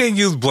on. We can't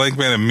use Blank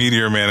Man and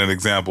Meteor Man in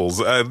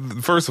examples.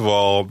 First of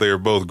all, they're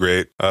both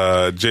great.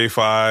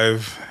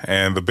 J5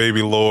 and the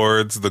Baby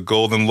Lords, the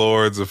Golden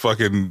Lords, the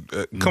fucking,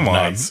 come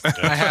on.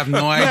 I have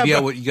no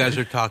idea what you guys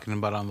are talking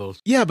about on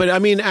those. Yeah, but I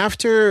mean,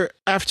 after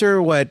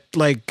what,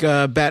 like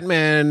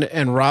Batman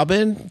and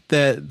Robin,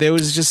 that there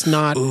was just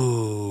not a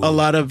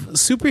lot of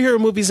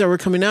superhero movies that were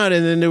coming out,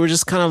 and then there were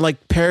just kind of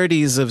like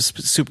parodies of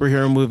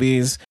superhero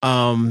movies,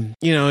 in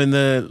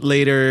the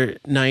later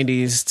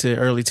 90s to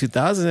early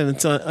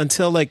 2000s,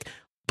 until like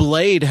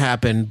Blade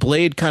happened.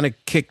 Blade kind of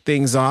kicked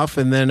things off,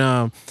 and then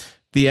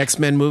the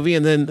X-Men movie,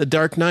 and then the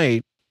Dark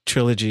Knight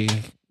trilogy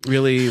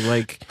really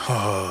like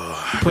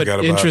put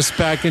interest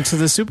back into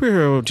the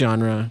superhero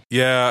genre.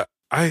 Yeah,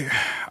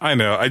 I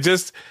know. I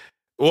guess,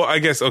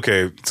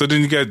 okay. So do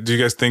you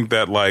guys think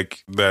that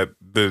like that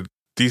the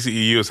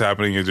DCEU is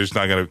happening and just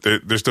not going to,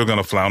 they're still going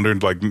to flounder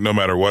like no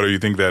matter what? Or you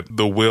think that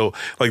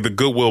the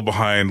goodwill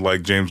behind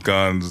like James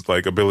Gunn's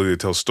like ability to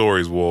tell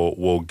stories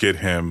will get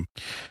him?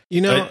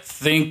 I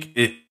think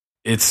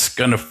it's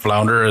going to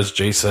flounder, as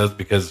Jay says,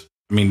 because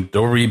I mean,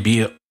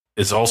 WB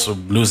is also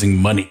losing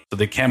money. So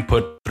they can't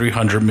put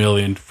 300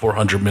 million,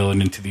 400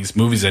 million into these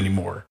movies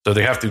anymore. So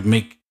they have to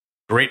make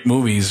great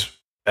movies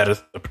at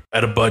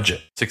a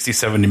budget, 60,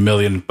 70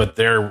 million, but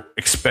they're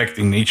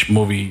expecting each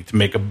movie to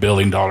make $1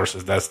 billion. So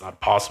that's not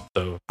possible.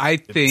 So I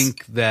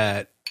think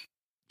that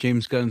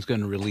James Gunn's going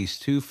to release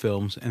 2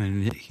 films and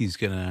then he's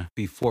going to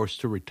be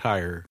forced to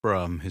retire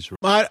from his.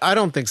 I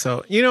don't think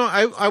so.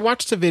 I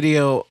watched a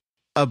video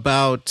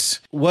about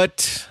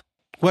what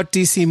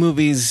DC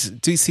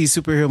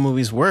superhero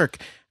movies work.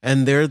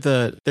 And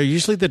they're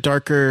usually the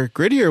darker,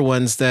 grittier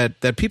ones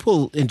that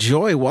people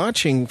enjoy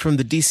watching from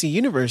the DC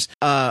universe.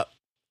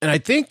 And I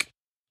think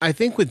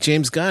with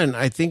James Gunn,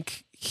 I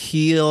think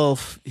he'll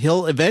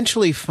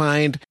eventually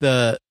find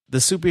the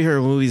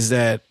superhero movies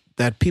that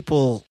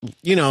people,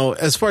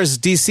 as far as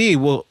DC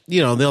will,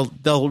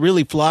 they'll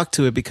really flock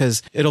to it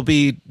because it'll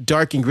be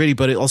dark and gritty,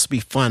 but it'll also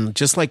be fun.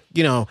 Just like,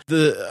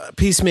 the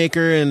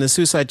Peacemaker and the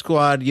Suicide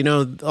Squad,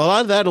 a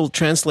lot of that will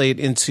translate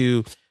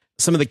into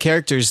some of the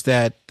characters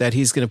that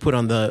he's going to put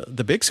on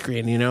the big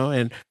screen,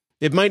 and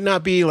it might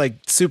not be like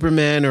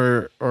Superman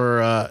or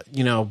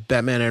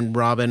Batman and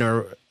Robin,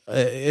 or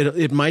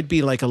it might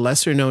be like a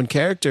lesser known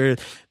character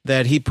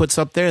that he puts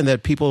up there and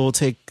that people will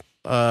take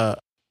a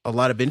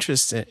lot of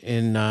interest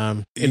in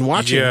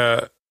watching.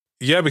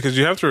 Yeah, because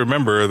you have to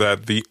remember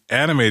that the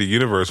animated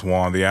universe,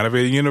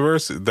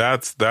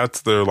 that's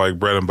their like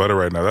bread and butter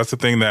right now. That's the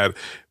thing that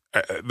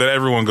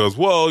everyone goes,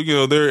 well,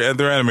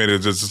 their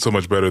animated is just so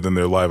much better than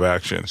their live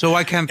action. So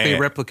why can't they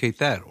replicate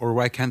that, or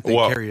why can't they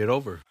carry it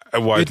over?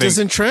 It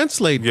doesn't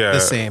translate the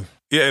same.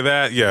 Yeah,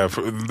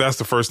 that's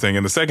the first thing.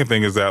 And the second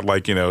thing is that,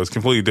 like, it's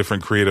completely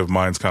different creative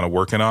minds kind of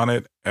working on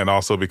it. And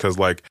also because,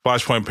 like,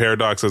 Flashpoint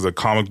Paradox as a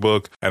comic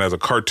book and as a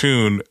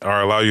cartoon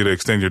allow you to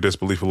extend your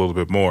disbelief a little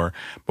bit more.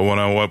 But when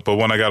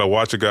I got to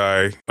watch a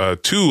guy,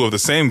 2 of the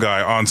same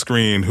guy on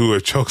screen who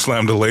had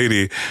chokeslammed a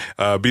lady,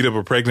 beat up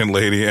a pregnant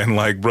lady, and,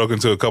 like, broke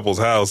into a couple's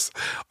house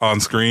on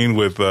screen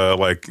with,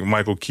 like,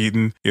 Michael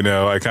Keaton,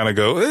 I kind of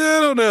go, I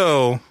don't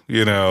know,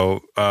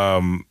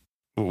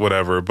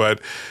 whatever.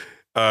 But,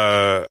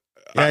 yeah,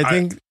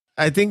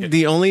 I think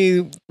the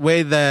only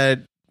way that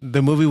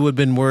the movie would have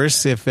been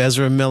worse if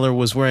Ezra Miller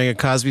was wearing a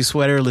Cosby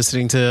sweater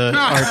listening to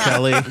R.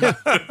 Kelly.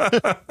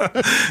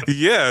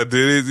 Yeah,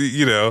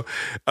 dude,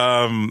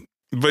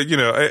 but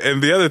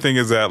and the other thing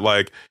is that,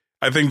 like,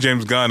 I think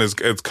James Gunn is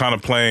kind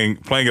of playing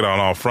it on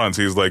all fronts.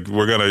 He's like,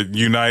 we're going to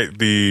unite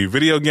the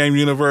video game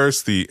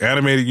universe, the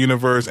animated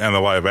universe, and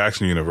the live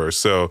action universe.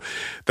 So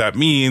that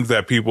means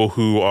that people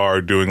who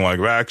are doing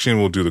live action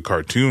will do the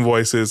cartoon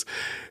voices.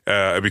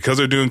 Because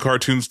they're doing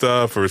cartoon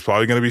stuff, or it's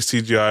probably going to be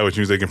CGI, which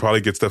means they can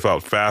probably get stuff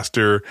out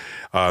faster.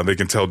 They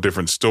can tell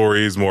different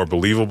stories, more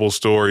believable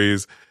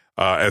stories.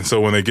 And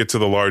so when they get to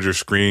the larger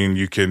screen,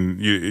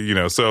 you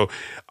know, so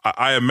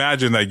I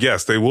imagine that,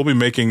 yes, they will be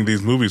making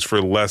these movies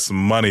for less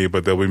money,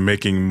 but they'll be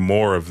making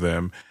more of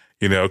them,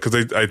 you know,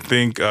 because I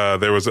think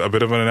there was a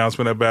bit of an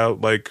announcement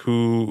about like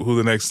who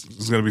the next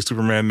is going to be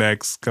Superman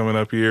next coming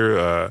up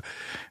here.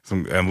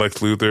 And Lex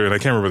Luthor, and I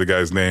can't remember the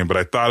guy's name, but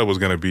I thought it was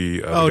going to be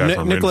the guy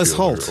from Nicholas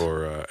Renfield Hoult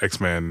or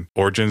X-Men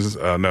Origins.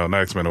 No, not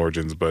X-Men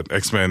Origins, but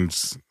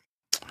X-Men's.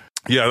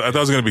 Yeah, I thought it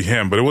was going to be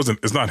him, but it wasn't.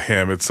 It's not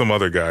him. It's some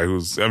other guy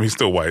who's. I mean, he's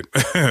still white,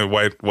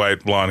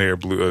 white, blonde hair,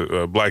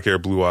 blue, black hair,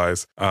 blue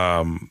eyes.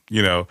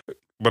 You know,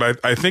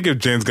 but I think if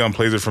James Gunn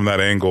plays it from that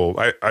angle,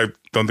 I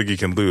don't think he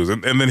can lose,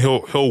 and then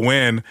he'll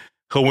win.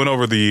 He'll win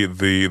over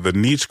the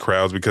niche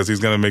crowds because he's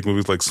going to make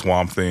movies like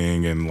Swamp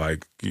Thing and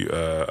like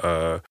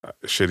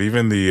shit.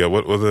 Even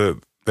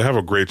the they have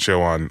a great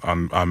show on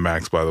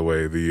Max, by the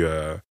way.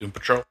 The Doom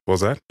Patrol. What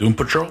was that? Doom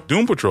Patrol.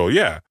 Doom Patrol.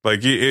 Yeah,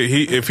 like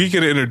he if he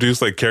could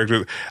introduce like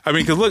characters. I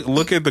mean, because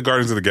look at the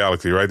Guardians of the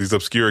Galaxy, right? These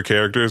obscure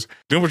characters.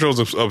 Doom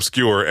Patrol's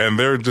obscure, and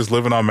they're just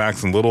living on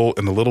Max in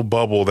a little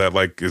bubble that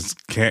like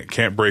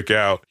can't break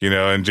out, you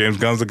know. And James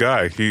Gunn's the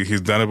guy.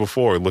 He's done it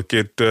before. Look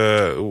at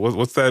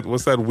what's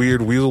that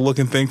weird weasel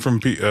looking thing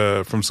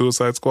from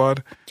Suicide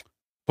Squad.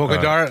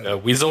 Polka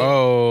dot. Weasel.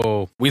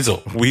 Oh,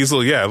 Weasel.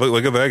 Yeah,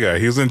 look at that guy.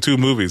 He was in 2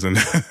 movies and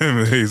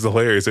he's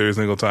hilarious every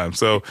single time.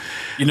 So,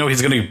 you know,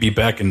 he's going to be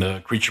back in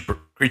the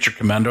Creature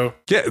Commando.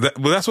 Yeah,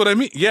 that's what I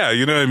mean. Yeah,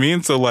 you know what I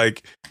mean. So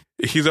like,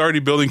 he's already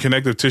building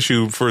connective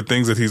tissue for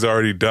things that he's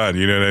already done.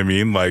 You know what I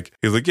mean? Like,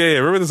 he's like, yeah,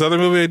 remember this other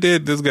movie I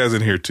did? This guy's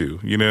in here too.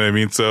 You know what I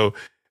mean? So,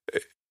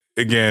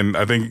 again,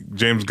 I think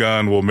James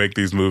Gunn will make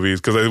these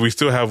movies because we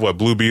still have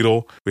Blue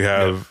Beetle. We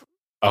have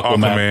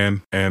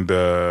Aquaman, and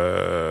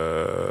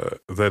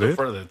is that it?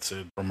 That's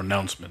it from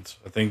announcements.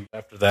 I think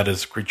after that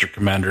is Creature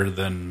Commander,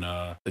 then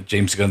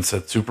James Gunn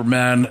said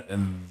Superman,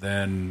 and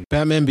then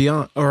Batman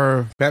Beyond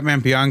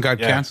got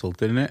canceled,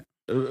 didn't it?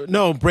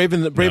 No, Brave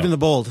and the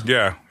Bold.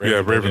 Yeah,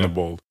 Brave and the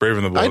Bold. Brave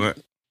and the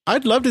Bold.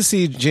 I'd love to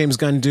see James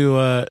Gunn do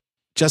a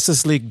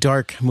Justice League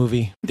Dark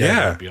movie.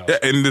 Yeah. Awesome.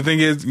 And the thing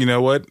is, you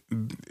know what?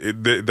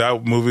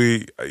 That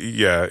movie,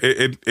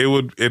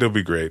 it'll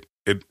be great.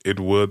 It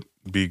would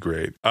be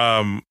great.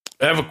 I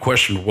have a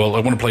question. Well, I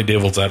want to play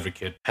devil's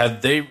advocate.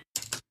 Had they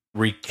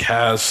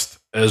recast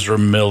Ezra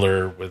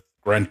Miller with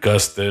Grant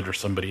Gustin or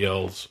somebody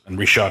else and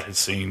reshot his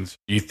scenes,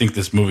 do you think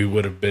this movie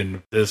would have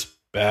been this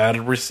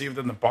bad received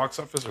in the box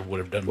office, or would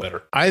have done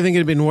better? I think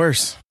it'd been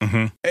worse.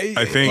 Mm-hmm.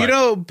 I think, you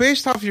know,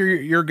 based off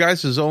your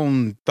guys'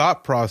 own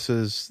thought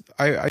process,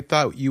 I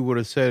thought you would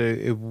have said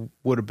it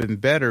would have been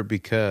better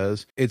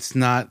because it's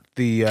not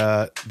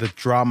the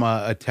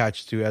drama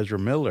attached to Ezra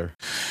Miller.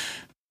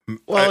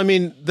 Well, I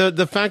mean,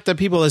 the fact that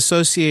people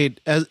associate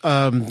Grant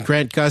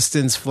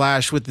Gustin's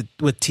Flash with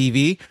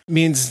TV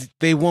means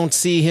they won't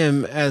see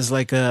him as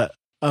like a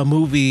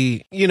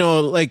movie. You know,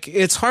 like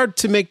it's hard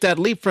to make that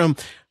leap from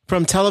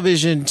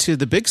television to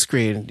the big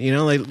screen. You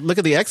know, like look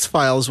at the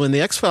X-Files. When the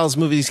X-Files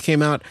movies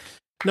came out,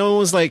 no one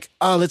was like,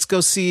 "Oh, let's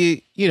go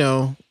see," you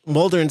know,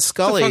 Mulder and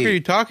Scully. What the fuck are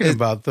you talking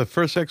about? The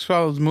first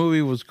X-Files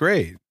movie was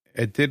great.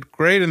 It did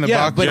great in the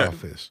box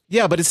office.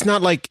 Yeah, but it's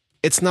not like,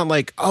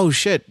 oh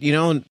shit, you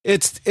know,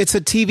 it's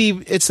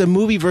a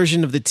movie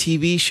version of the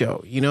TV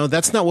show. You know,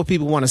 that's not what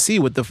people want to see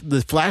with the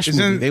Flash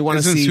movie. They want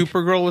to see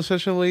Supergirl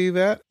essentially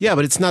that. Yeah,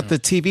 but it's not the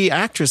TV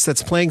actress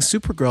that's playing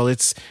Supergirl.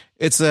 It's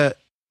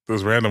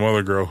this random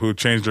other girl who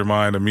changed her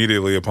mind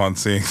immediately upon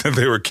seeing that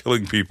they were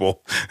killing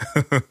people.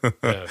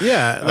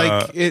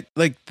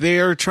 Like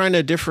they're trying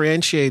to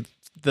differentiate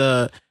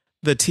the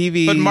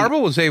TV. But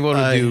Marvel was able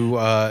to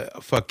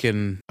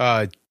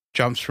do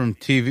jumps from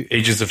TV.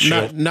 Agents of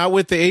S.H.I.E.L.D. Not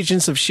with the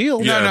Agents of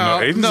S.H.I.E.L.D. Yeah,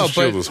 Agents of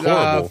S.H.I.E.L.D. was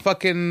horrible.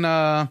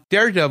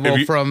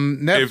 Daredevil from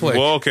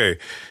Netflix.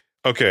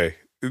 Okay.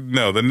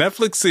 No, the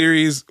Netflix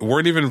series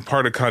weren't even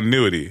part of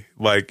continuity.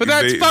 Like, but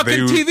that's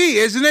fucking TV,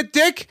 isn't it,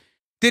 Dick?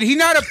 Did he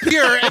not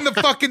appear in the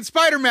fucking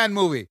Spider-Man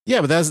movie?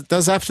 Yeah, but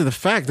that's after the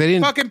fact. They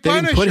didn't fucking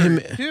Punisher put him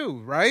too,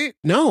 right?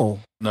 No,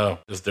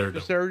 just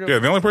Daredevil. Yeah,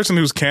 the only person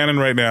who's canon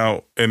right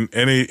now in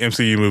any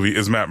MCU movie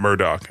is Matt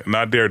Murdock,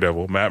 not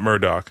Daredevil. Matt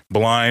Murdock,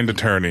 blind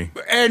attorney,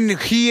 and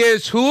he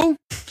is who?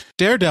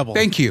 Daredevil.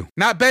 Thank you.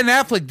 Not Ben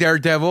Affleck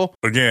Daredevil.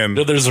 Again,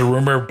 there's a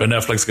rumor Ben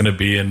Affleck's going to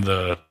be in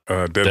the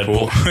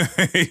Deadpool.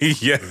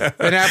 Yeah,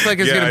 Ben Affleck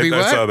is going to be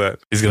what? I saw that.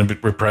 He's going to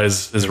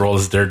reprise his role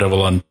as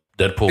Daredevil on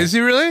Deadpool. Is he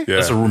really? Yeah.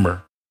 That's a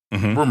rumor.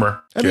 Mm-hmm.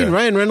 Rumor. I mean,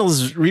 Ryan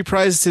Reynolds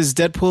reprised his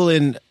Deadpool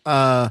in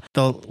the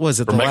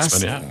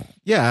last? X-Men,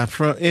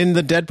 in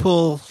the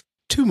Deadpool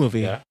 2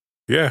 movie.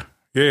 Yeah,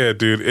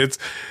 dude. It's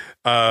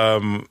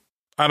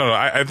I I don't know.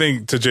 I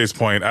think to Jay's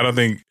point, I don't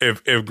think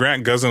if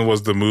Grant Gustin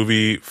was the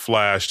movie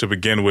Flash to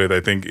begin with, I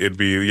think it'd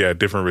be a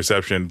different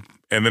reception.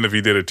 And then if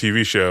he did a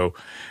TV show,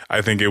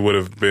 I think it would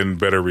have been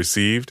better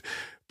received.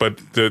 But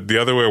the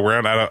other way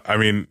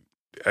around,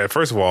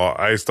 first of all,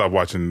 I stopped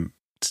watching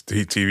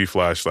TV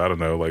Flash. I don't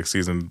know, like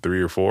season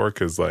 3 or 4,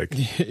 because like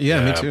me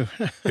too.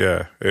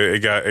 yeah,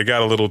 it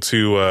got a little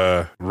too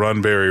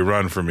run Barry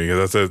run for me.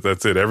 That's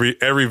it.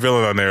 Every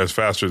villain on there is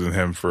faster than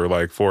him for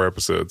like 4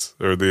 episodes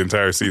or the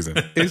entire season.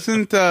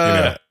 Isn't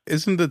the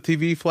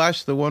TV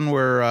Flash the one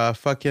where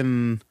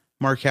fucking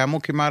Mark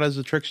Hamill came out as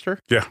a trickster?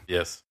 Yeah.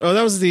 Yes. Oh,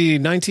 that was the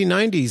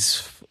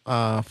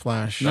 1990s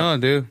Flash. No,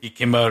 dude. He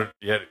came out.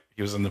 Yeah,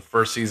 he was in the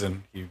first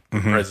season. He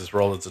reprised his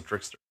role as a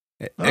trickster.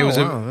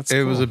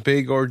 It was a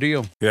big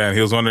ordeal. Yeah, and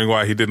he was wondering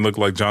why he didn't look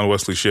like John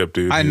Wesley Shipp,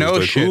 dude. I know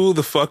shit. Who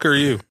the fuck are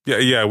you?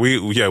 Yeah,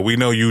 we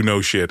know you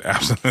know shit.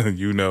 Absolutely,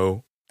 you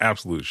know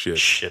absolute shit.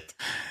 Shit.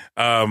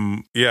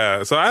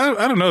 Yeah. So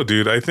I don't know,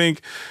 dude. I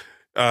think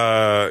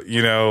at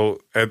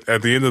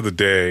the end of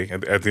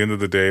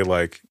the day,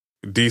 like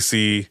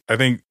DC, I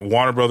think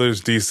Warner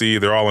Brothers, DC,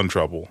 they're all in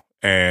trouble.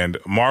 And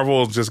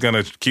Marvel's just going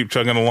to keep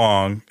chugging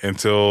along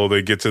until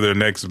they get to their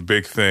next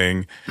big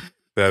thing.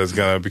 That is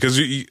gonna, because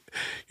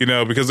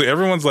because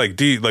everyone's like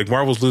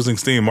Marvel's losing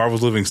steam,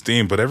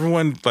 but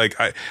everyone, like,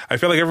 I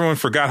feel like everyone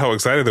forgot how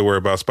excited they were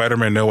about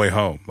Spider-Man No Way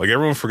Home. Like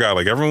everyone forgot,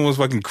 like everyone was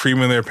fucking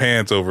creaming their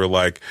pants over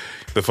like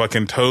the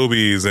fucking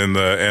Tobys and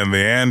the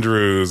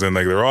Andrews, and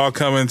like they're all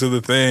coming to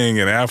the thing,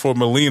 and Alfred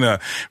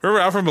Molina.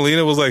 Remember Alfred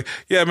Molina was like,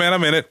 yeah man,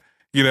 I'm in it.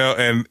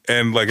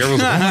 And like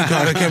everyone's like, oh my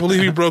God, I can't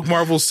believe he broke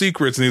Marvel's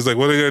secrets. And he's like,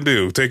 what are they gonna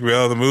do? Take me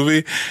out of the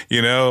movie?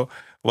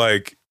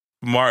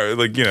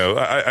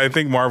 I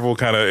think Marvel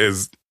kind of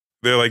is.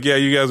 They're like, yeah,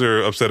 you guys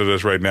are upset at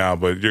us right now,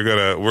 but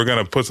we're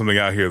gonna put something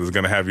out here that's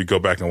gonna have you go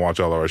back and watch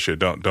all of our shit.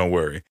 Don't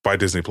worry. By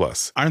Disney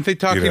Plus. Aren't they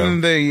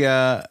talking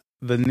the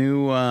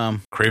new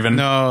Craven?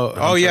 No.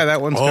 Oh yeah,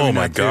 that one's coming out. Oh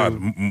my God,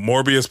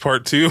 Morbius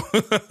Part 2.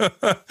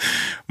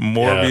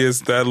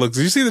 Morbius. Yeah. That looks.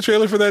 Did you see the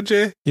trailer for that,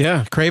 Jay?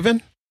 Yeah,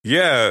 Craven.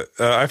 Yeah,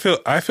 I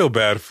feel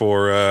bad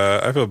for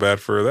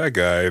that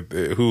guy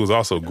who was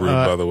also Groot,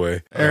 by the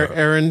way.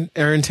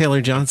 Aaron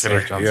Taylor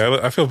Johnson. Yeah,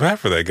 I feel bad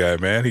for that guy,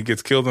 man. He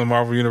gets killed in the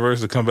Marvel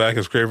Universe to come back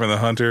as Kraven the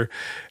Hunter,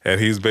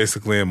 and he's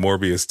basically in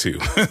Morbius too.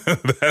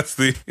 That's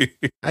the.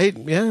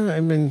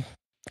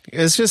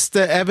 It's just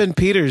that Evan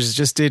Peters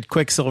just did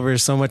Quicksilver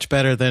so much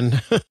better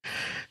than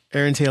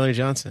Aaron Taylor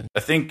Johnson. I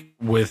think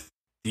with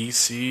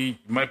DC, you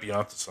might be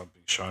onto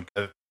something, Sean.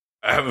 I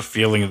have a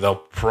feeling they'll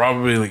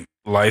probably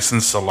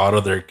license a lot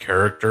of their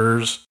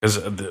characters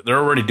because they're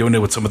already doing it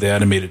with some of the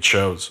animated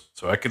shows.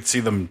 So I could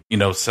see them,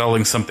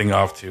 selling something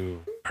off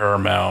to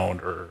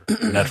Paramount or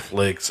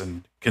Netflix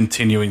and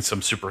continuing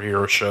some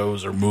superhero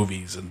shows or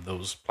movies in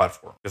those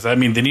platforms. Because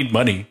they need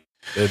money.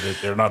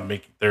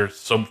 They're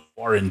so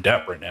far in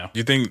debt right now.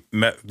 You think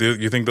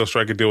they'll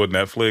strike a deal with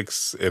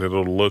Netflix and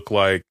it'll look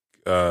like,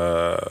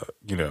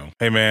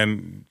 hey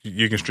man,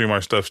 you can stream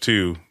our stuff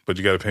too, but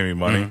you got to pay me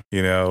money.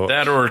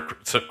 That, or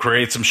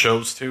create some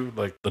shows too,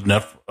 like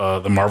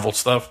the Marvel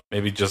stuff.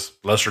 Maybe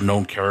just lesser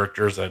known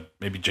characters that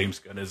maybe James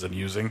Gunn isn't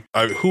using.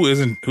 Who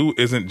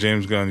isn't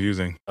James Gunn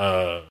using?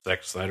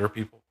 Zack Snyder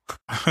people.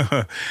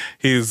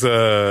 He's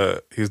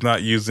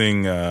not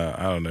using.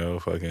 I don't know.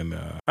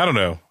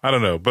 I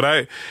don't know.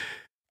 But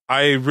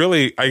I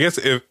guess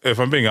if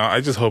I'm being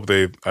honest, I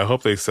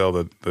hope they sell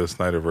the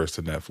Snyderverse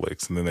to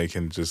Netflix, and then they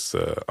can just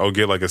I'll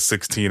get like a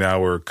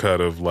 16-hour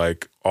cut of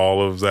like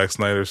all of Zack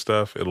Snyder's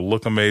stuff. It'll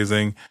look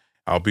amazing.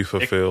 I'll be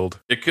fulfilled.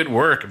 It could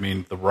work.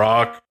 The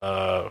Rock,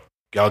 Gal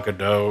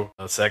Gadot,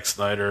 Zack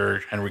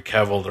Snyder, Henry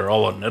Cavill, they're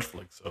all on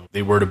Netflix. So if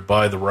they were to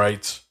buy the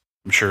rights,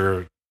 I'm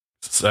sure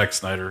Zack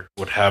Snyder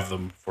would have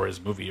them for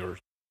his movie or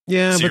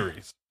series.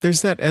 But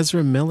there's that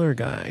Ezra Miller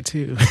guy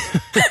too.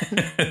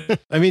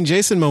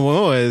 Jason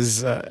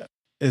Momoa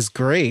is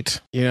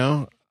great.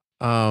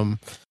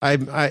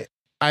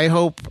 I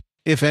hope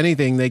if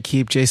anything they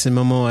keep Jason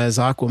Momoa as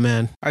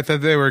Aquaman. I thought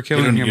they were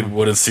killing him. You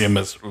wouldn't see him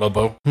as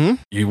Lobo.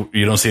 You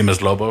don't see him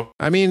as Lobo.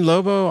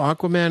 Lobo,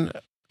 Aquaman.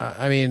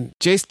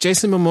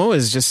 Jason Momoa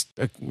is just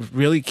a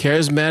really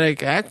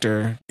charismatic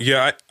actor.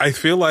 Yeah, I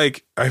feel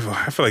like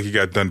he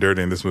got done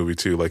dirty in this movie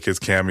too. Like his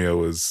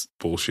cameo is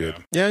bullshit.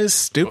 Yeah, it's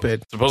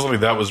stupid. Supposedly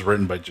that was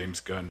written by James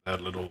Gunn.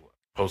 That little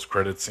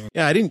post-credit scene.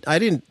 Yeah, I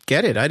didn't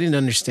get it. I didn't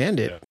understand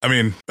it.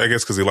 Yeah. I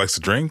guess because he likes to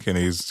drink and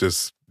he's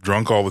just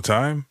drunk all the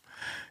time.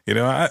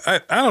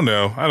 I don't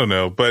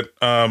know. But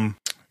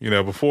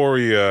before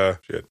we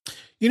shit.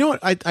 You know what?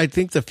 I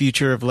think the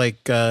future of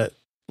like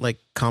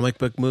comic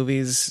book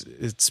movies,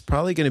 it's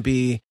probably going to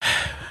be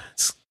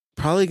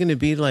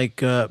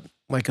like a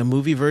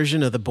movie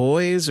version of The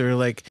Boys, or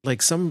like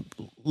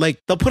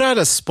they'll put out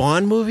a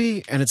Spawn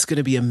movie and it's going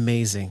to be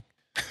amazing.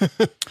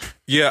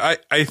 Yeah,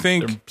 I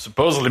think they're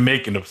supposedly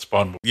making a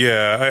Spawn movie.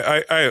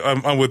 Yeah,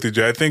 I'm with you,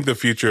 Jay. I think the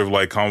future of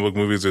like comic book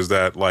movies is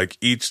that like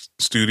each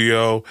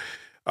studio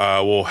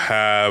will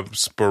have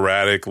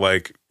sporadic,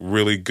 like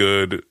really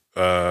good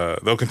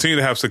they'll continue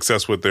to have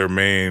success with their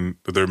main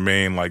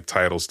like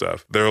title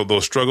stuff.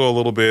 They'll struggle a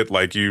little bit.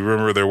 Like you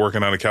remember, they're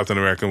working on a Captain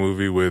America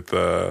movie with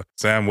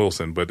Sam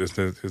Wilson, but his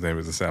name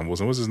isn't Sam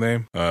Wilson. What's his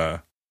name?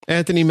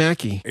 Anthony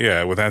Mackie.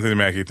 Yeah, with Anthony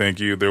Mackie. Thank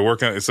you. They're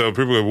working. So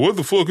people are like, what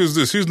the fuck is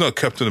this? He's not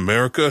Captain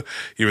America,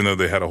 even though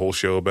they had a whole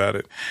show about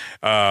it.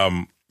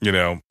 You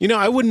know,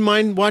 I wouldn't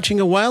mind watching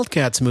a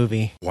Wildcats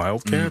movie.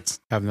 Wildcats?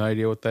 I have no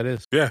idea what that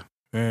is. Yeah.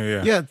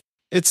 Yeah,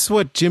 it's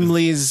what Jim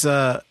Lee's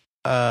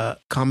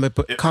comic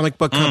book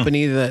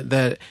company that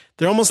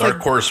they're almost Dark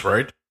like Horse,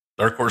 right?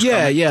 Dark Horse.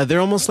 Yeah, comic? yeah, they're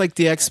almost like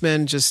the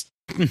X-Men, just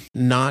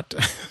not.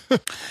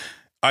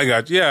 I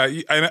got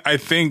I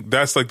think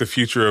that's like the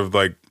future of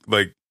the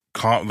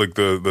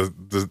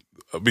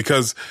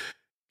because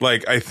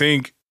like I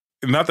think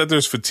not that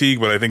there's fatigue,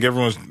 but I think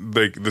everyone's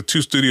like the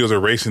two studios are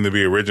racing to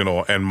be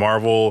original, and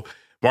Marvel's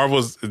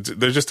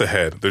they're just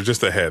ahead. They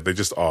just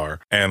are.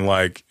 And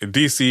like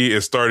DC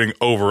is starting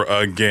over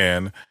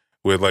again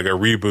with like a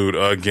reboot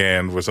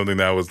again with something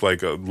that was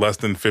like less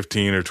than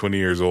 15 or 20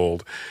 years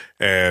old.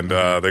 And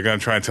they're going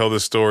to try and tell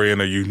this story in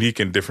a unique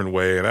and different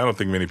way. And I don't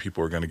think many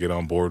people are going to get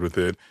on board with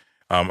it.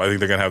 I think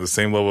they're going to have the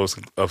same level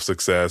of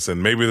success.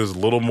 And maybe there's a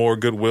little more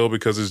goodwill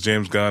because it's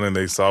James Gunn and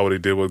they saw what he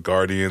did with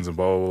Guardians and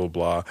blah, blah, blah,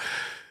 blah.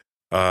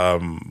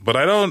 But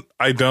I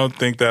don't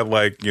think that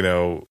like, you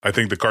know, I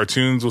think the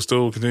cartoons will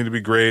still continue to be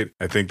great.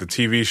 I think the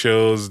TV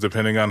shows,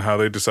 depending on how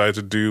they decide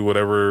to do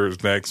whatever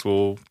is next,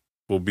 will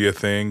be a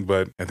thing.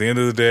 But at the end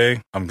of the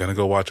day, I'm going to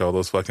go watch all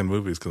those fucking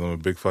movies because I'm a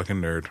big fucking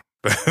nerd.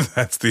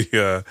 That's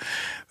the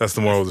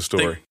moral of the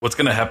story. What's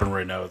going to happen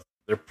right now is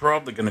they're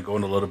probably going to go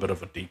in a little bit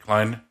of a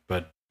decline,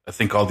 but I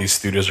think all these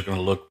studios are going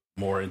to look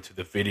more into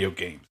the video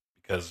games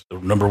because the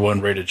number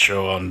one rated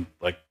show on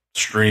like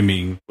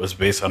streaming was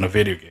based on a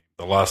video game,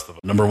 The Last of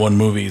Us. Number one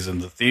movies in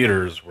the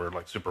theaters were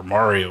like Super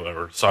Mario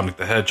or Sonic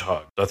the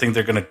Hedgehog. So I think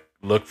they're going to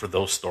look for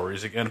those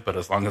stories again, but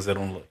as long as they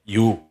don't let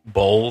you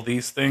bowl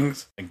these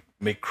things and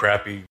make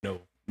crappy,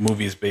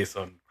 movies based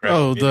on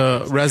crappy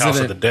the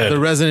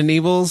Resident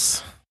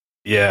Evils.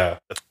 Yeah,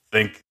 I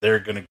think they're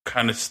going to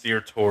kind of steer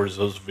towards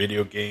those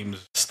video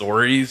games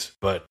stories,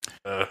 but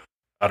I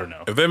don't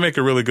know. If they make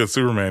a really good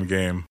Superman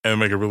game and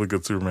make a really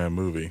good Superman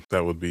movie,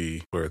 that would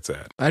be where it's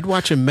at. I'd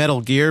watch a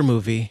Metal Gear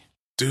movie.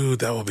 Dude,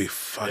 that would be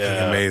fucking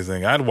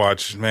amazing. I'd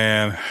watch,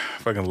 man. I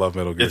fucking love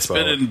Metal Gear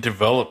Solid. It's been in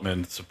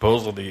development.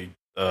 Supposedly,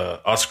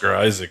 Oscar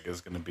Isaac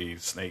is going to be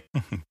Snake.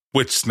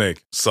 Which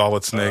Snake?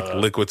 Solid Snake?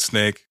 Liquid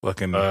Snake?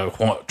 Fucking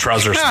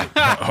Trouser Snake.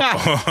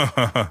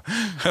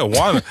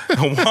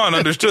 Juan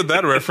understood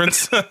that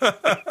reference.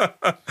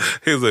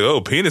 He was like, "Oh,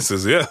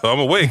 penises. Yeah, I'm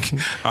awake.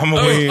 I'm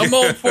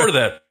all for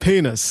that.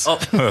 Penis.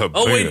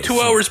 I'll wait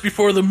 2 hours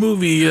before the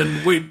movie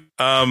and wait.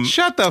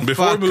 Shut the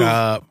fuck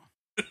up.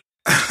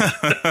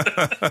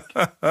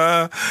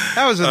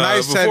 That was a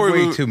nice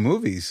segue to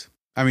movies.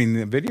 I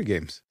mean, video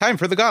games. Time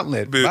for the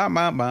gauntlet.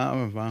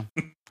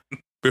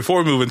 Before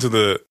we move into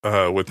the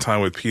with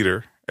Time with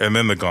Peter and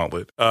then the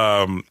gauntlet,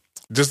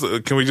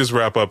 can we just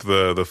wrap up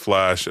the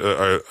Flash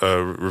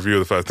review of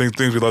the Flash?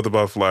 Things we loved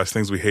about Flash,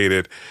 things we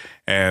hated,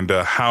 and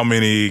how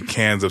many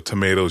cans of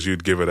tomatoes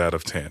you'd give it out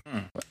of 10?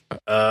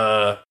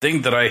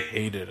 Thing that I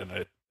hated, and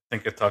I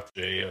think I talked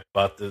to Jay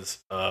about this.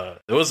 There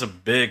was a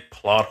big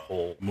plot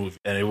hole movie,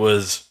 and it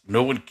was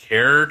no one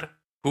cared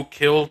who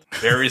killed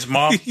Barry's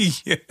mom.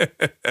 Yeah.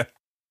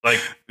 Like,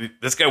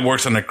 this guy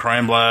works in a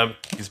crime lab.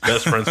 He's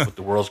best friends with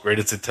the world's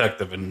greatest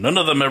detective, and none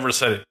of them ever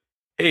said,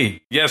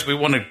 hey, yes, we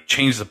want to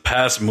change the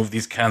past and move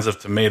these cans of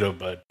tomato,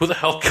 but who the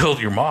hell killed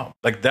your mom?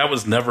 Like, that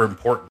was never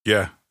important.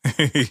 Yeah.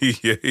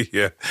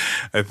 yeah.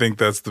 I think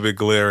that's the big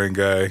glaring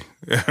guy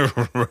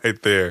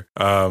right there.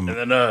 And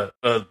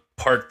then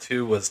part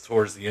 2 was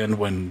towards the end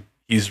when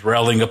he's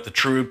rallying up the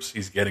troops.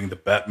 He's getting the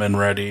Batman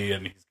ready,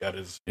 and he's got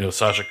his,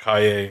 Sasha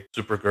Kaye,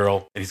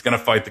 Supergirl, and he's going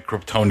to fight the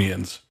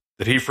Kryptonians.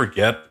 Did he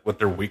forget what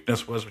their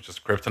weakness was, which is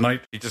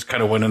kryptonite? He just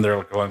kind of went in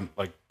there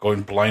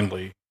going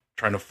blindly,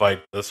 trying to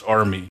fight this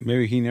army.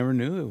 Maybe he never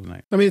knew it was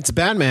night. I mean, it's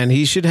Batman.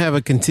 He should have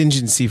a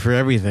contingency for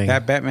everything.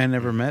 That Batman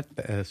never met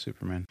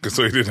Superman.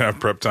 So he didn't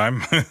have prep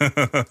time?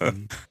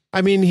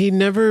 I mean, he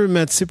never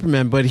met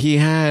Superman, but he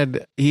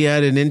had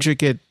an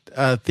intricate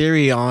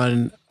theory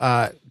on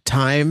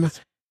time.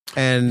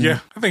 And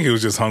yeah, I think he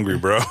was just hungry,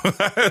 bro.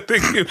 I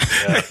think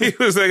he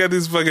was like, I got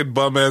this fucking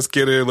bum ass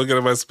kid here looking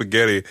at my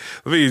spaghetti.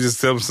 Let me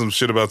just tell him some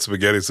shit about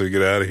spaghetti so he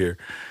get out of here.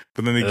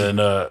 But then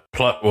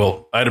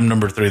item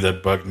number 3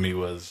 that bugged me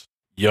was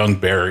young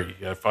Barry.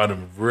 I found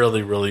him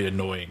really, really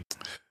annoying.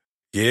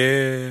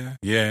 Yeah.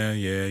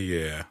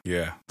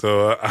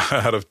 So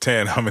out of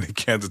 10, how many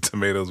cans of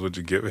tomatoes would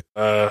you give it?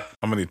 How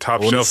many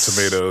top shelf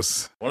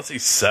tomatoes? I want to say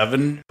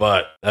 7,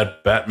 but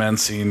that Batman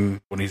scene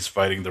when he's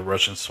fighting the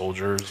Russian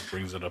soldiers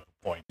brings it up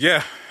a point.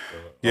 Yeah.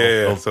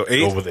 So 8.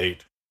 Go with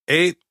 8.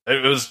 8.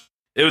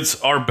 It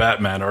was our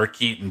Batman, our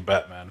Keaton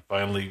Batman,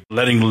 finally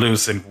letting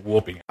loose and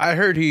whooping. I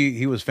heard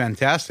he was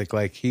fantastic.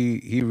 Like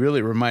he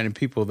really reminded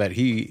people that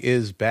he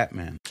is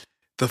Batman.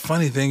 the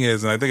funny thing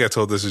is, and I think I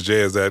told this to Jay,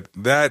 is that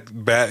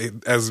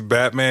as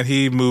Batman,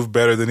 he moved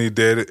better than he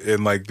did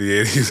in like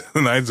the 80s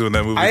and 90s when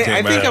that movie came out.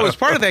 I think I was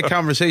part of that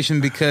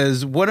conversation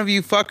because one of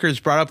you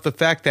fuckers brought up the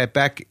fact that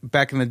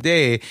back in the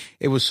day,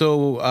 it was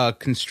so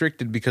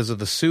constricted because of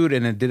the suit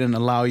and it didn't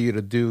allow you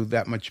to do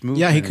that much movement.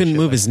 Yeah, he couldn't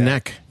move his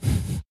neck.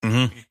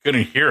 Mm-hmm. He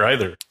couldn't hear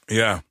either.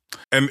 Yeah.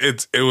 And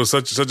it was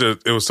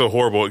so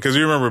horrible because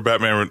you remember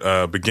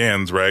Batman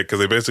Begins, right? Because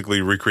they basically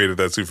recreated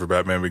that suit for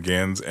Batman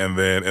Begins, and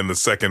then in the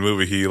second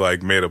movie, he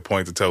like made a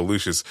point to tell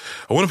Lucius,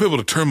 "I want to be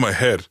able to turn my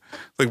head."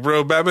 Like,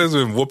 bro, Batman's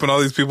been whooping all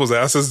these people's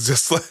asses,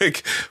 just like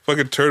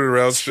fucking turn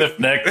around, stiff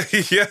neck.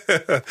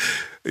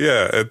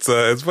 Yeah, it's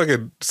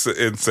fucking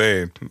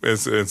insane.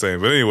 It's insane.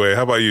 But anyway,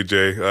 how about you,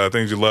 Jay?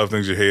 Things you love,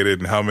 things you hated,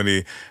 and how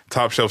many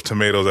top shelf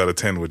tomatoes out of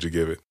 10 would you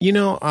give it?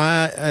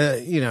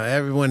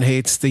 Everyone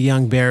hates the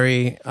young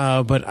Barry,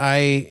 but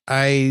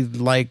I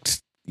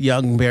liked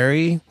young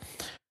Barry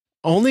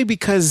only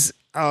because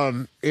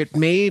it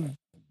made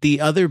the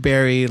other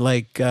Barry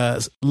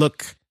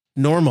look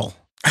normal,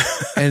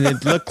 and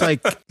it looked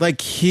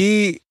like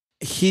he.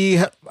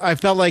 I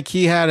felt like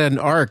he had an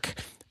arc.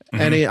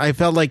 And I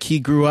felt like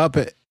he grew up,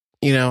 I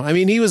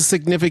mean, he was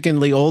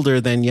significantly older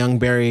than young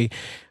Barry,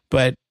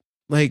 but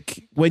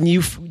like when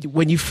you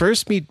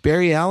first meet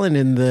Barry Allen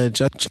in the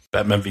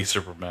Batman v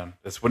Superman,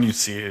 that's when you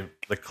see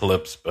the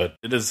clips, but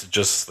it is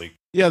Justice League.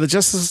 Yeah, the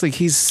Justice League,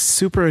 he's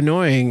super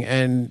annoying,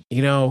 and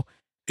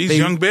he's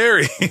young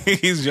Barry.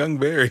 He's young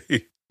Barry.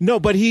 No,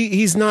 but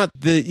he's not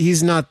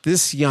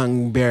this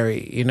young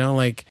Barry,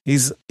 like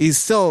he's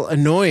still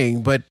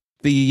annoying, but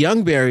the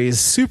young Barry is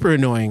super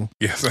annoying.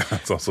 Yes,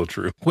 that's also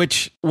true.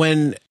 Which,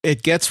 when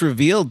it gets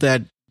revealed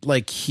that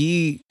like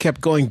he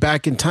kept going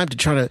back in time to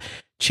try to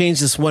change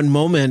this one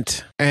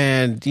moment,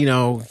 and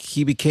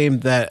he became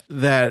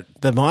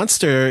the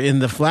monster in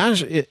the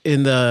Flash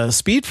in the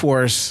Speed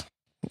Force.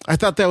 I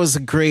thought that was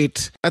a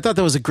great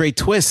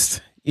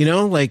twist.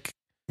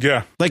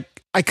 Yeah,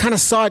 like I kind of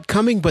saw it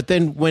coming, but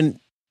then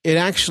when it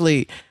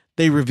actually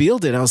they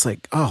revealed it, I was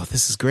like, oh,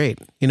 this is great.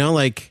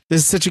 This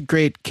is such a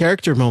great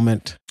character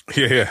moment.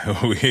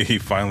 Yeah. He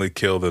finally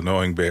killed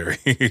annoying Barry.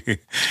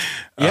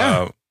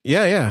 Yeah.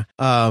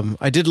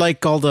 I did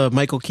like all the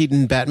Michael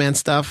Keaton Batman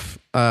stuff.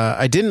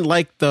 I didn't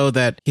like though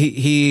that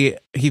he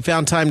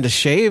found time to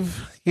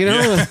shave.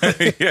 Yeah.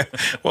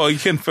 Well, you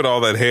can't fit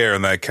all that hair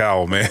in that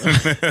cowl, man.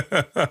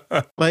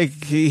 Like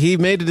he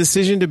made a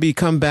decision to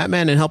become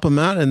Batman and help him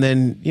out, and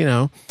then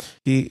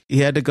he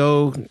had to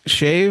go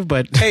shave.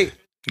 But hey,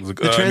 the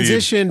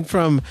transition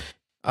from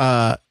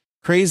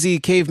crazy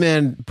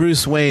caveman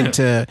Bruce Wayne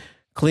to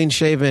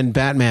clean-shaven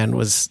Batman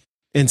was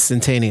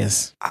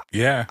instantaneous.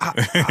 Yeah.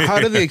 How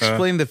do they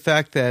explain the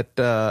fact that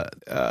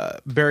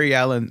Barry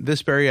Allen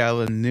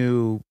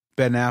knew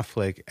Ben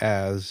Affleck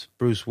as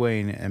Bruce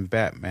Wayne and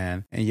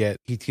Batman, and yet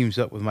he teams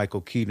up with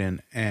Michael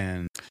Keaton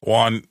and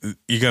Juan?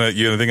 You're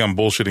gonna think I'm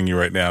bullshitting you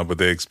right now, but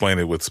they explain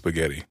it with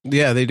spaghetti.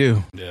 Yeah, they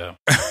do. Yeah.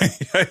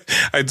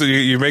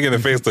 You're making the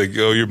face like,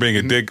 oh, you're being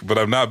a dick, but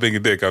I'm not being a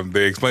dick.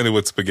 They explain it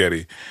with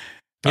spaghetti.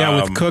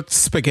 Yeah, with cooked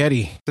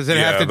spaghetti. Does it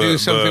have to do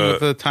something with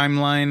the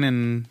timeline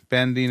and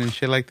bending and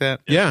shit like that?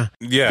 Yeah.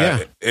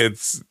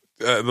 It's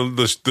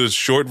the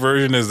short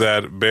version is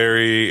that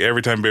Barry,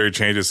 every time Barry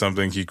changes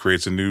something, he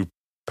creates a new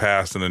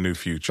past and a new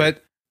future.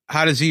 But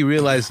how does he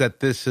realize that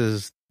this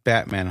is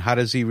Batman? How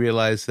does he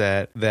realize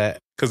that?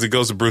 Because he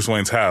goes to Bruce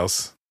Wayne's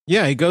house.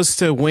 Yeah, he goes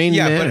to Wayne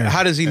Manor. But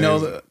how does he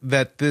know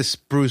that this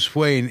Bruce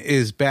Wayne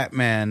is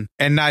Batman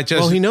and not just?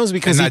 Well, he knows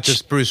because not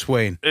just Bruce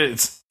Wayne.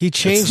 He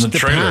changed the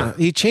past.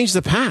 He changed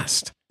the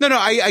past. No,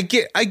 I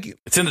get.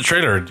 It's in the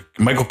trailer.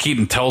 Michael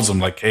Keaton tells him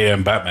like, "Hey,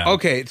 I'm Batman."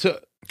 Okay, so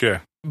yeah,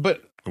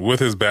 but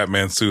with his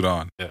Batman suit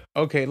on. Yeah.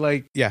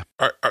 Okay, yeah.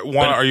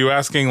 Are you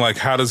asking like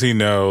how does he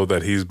know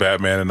that he's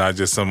Batman and not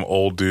just some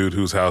old dude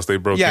whose house they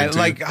broke into? Yeah,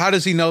 like how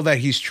does he know that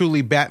he's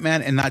truly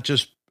Batman and not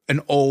just an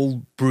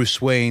old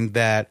Bruce Wayne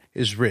that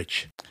is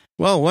rich?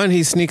 Well, one,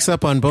 he sneaks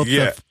up on both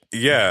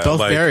both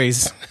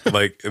Barrys.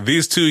 Like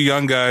these two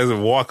young guys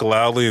walk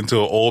loudly into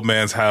an old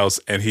man's house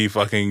and he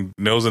fucking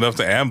knows enough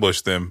to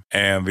ambush them.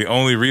 And the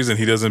only reason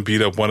he doesn't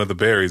beat up one of the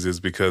Barrys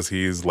is because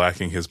he's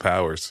lacking his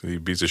powers. He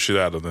beats the shit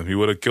out of them. He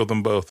would have killed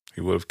them both.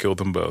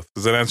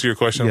 Does that answer your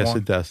question? Yes, Juan?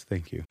 It does.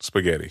 Thank you.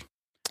 Spaghetti.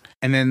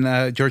 And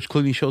then George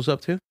Clooney shows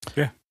up too?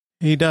 Yeah.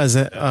 He does.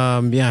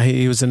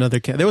 He was another.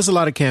 There was a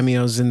lot of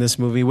cameos in this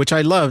movie, which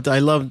I loved. I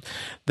loved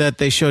that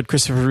they showed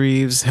Christopher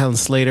Reeves, Helen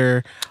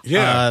Slater.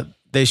 Yeah.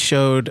 They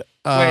showed.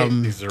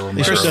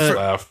 Christopher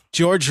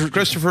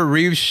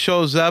Reeves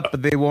shows up,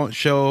 but they won't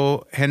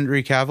show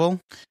Henry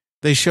Cavill.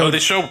 They show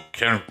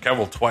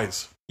Cavill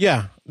twice.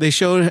 Yeah, they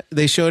showed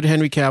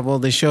Henry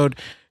Cavill. They showed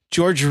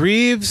George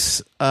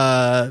Reeves.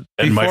 And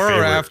before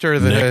or after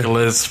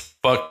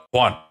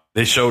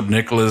They showed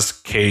Nicolas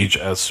Cage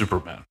as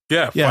Superman.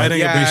 Fighting I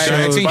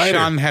think spider.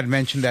 Sean had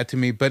mentioned that to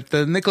me. But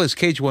the Nicolas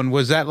Cage one,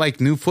 was that like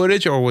new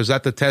footage or was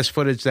that the test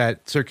footage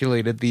that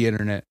circulated the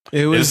internet?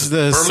 It was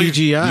the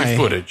CGI new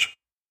footage.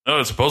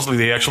 No, supposedly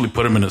they actually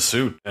put him in a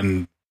suit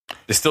and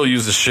they still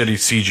use the shitty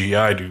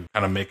CGI to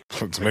kind of make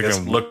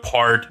him look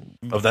part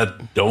of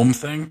that dome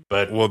thing.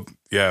 But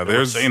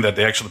they're saying that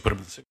they actually put him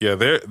in the suit. Yeah,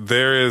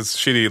 there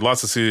is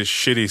lots of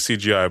shitty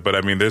CGI, but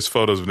I mean, there's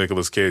photos of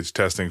Nicolas Cage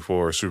testing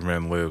for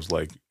Superman Lives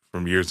like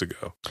from years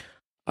ago.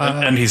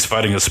 And he's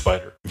fighting a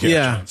spider.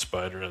 Yeah. Giant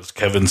spider, as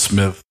Kevin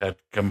Smith had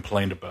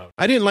complained about.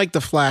 I didn't like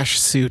the Flash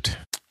suit.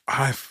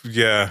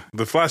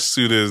 The Flash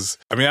suit is,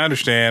 I mean, I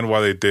understand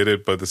why they did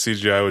it, but the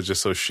CGI was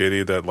just so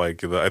shitty that,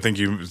 like, I think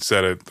you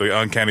said it, the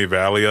uncanny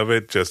valley of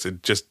it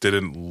just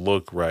didn't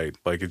look right.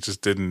 Like, it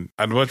just didn't.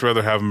 I'd much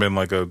rather have them been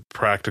like a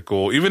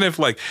practical, even if,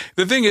 like,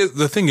 the thing is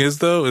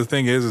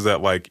that,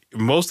 like,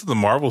 most of the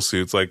Marvel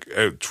suits, like,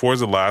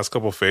 towards the last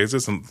couple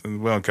phases, and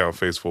we don't count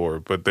phase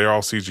 4, but they're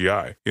all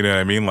CGI. You know what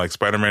I mean? Like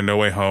Spider-Man No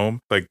Way Home,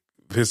 like,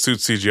 his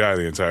suit's CGI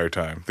the entire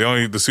time.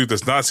 The suit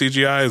that's not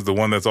CGI is the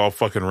one that's all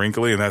fucking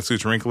wrinkly, and that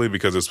suit's wrinkly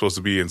because it's supposed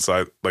to be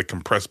inside, like,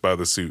 compressed by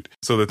the suit.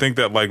 So to think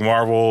that, like,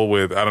 Marvel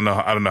with I don't know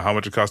how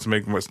much it cost to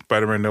make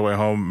Spider-Man No Way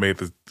Home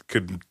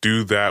could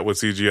do that with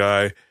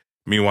CGI.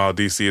 Meanwhile,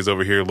 DC is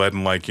over here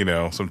letting, like, you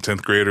know, some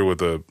 10th grader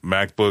with a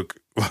MacBook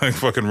like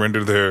fucking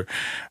render their,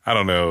 I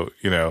don't know,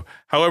 you know.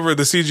 However,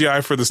 the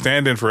CGI for the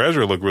stand-in for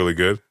Ezra looked really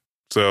good.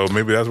 So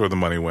maybe that's where the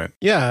money went.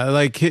 Yeah,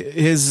 like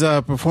his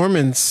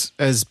performance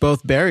as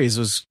both Barrys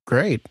was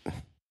great.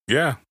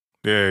 Yeah.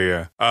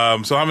 So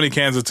how many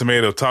cans of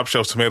top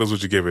shelf tomatoes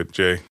would you give it,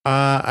 Jay?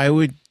 I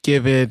would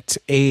give it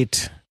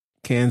 8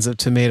 cans of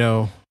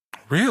tomato.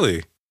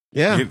 Really?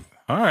 Yeah.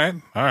 All right.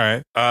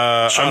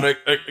 Sean,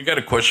 I got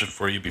a question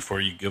for you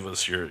before you give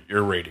us your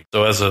rating.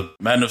 So as a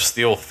Man of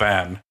Steel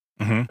fan,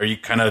 are you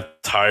kind of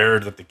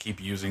tired that they keep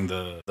using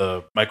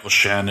the Michael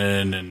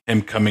Shannon and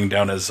him coming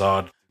down as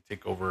Zod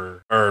take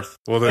over Earth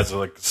as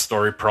like a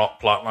story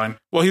plot line?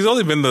 Well, he's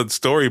only been the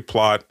story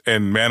plot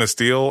in Man of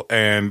Steel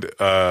and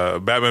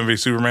Batman v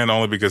Superman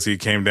only because he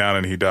came down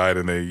and he died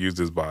and they used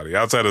his body.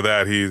 Outside of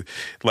that,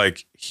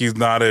 he's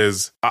not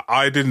as,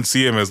 I didn't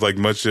see him as like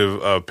much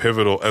of a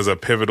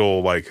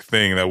pivotal like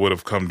thing that would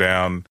have come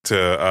down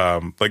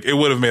to like, it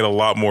would have made a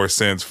lot more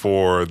sense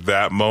for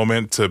that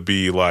moment to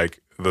be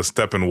like the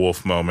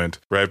Steppenwolf moment,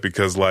 right?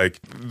 Because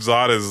like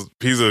Zod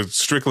he's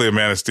strictly a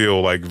Man of Steel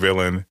like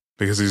villain,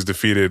 because he's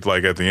defeated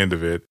like at the end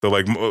of it. So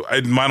like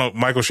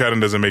Michael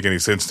Shannon doesn't make any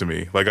sense to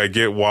me. Like I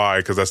get why,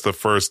 because that's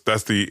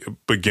the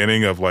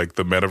beginning of like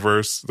the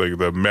metaverse, like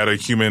the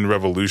meta-human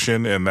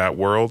revolution in that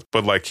world.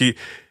 But like they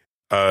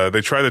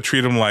try to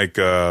treat him like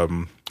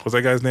what's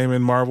that guy's name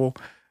in Marvel?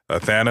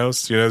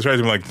 Thanos. You know, they try to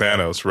treat him like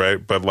Thanos, right?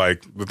 But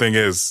like the thing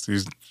is,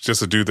 he's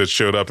just a dude that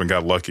showed up and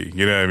got lucky.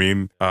 You know what I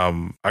mean?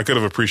 I could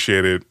have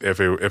appreciated if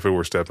it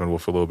were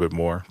Steppenwolf a little bit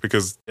more,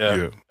 because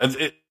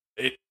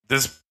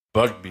this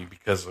bugged me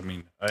because, I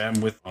mean, I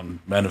am on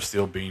Man of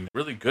Steel being a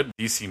really good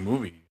DC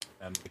movie,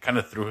 and they kind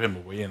of threw him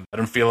away, and I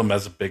didn't feel him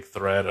as a big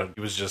threat.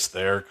 He was just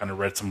there, kind of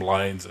read some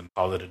lines and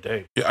called it a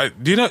day. Yeah,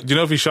 do you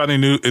know if he shot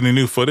any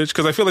new footage?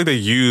 Because I feel like they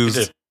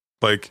used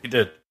he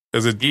did.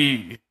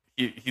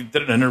 He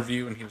did an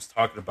interview and he was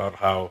talking about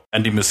how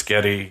Andy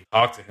Muschietti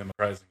talked to him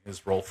reprising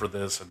his role for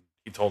this, and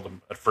he told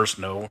him at first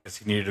no, because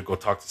he needed to go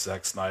talk to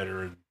Zack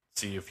Snyder and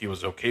see if he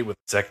was okay with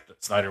it. Zack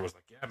Snyder was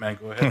like, "Yeah, man,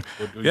 go ahead,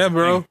 go do your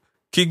bro." thing.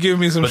 Keep giving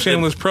me some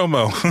shameless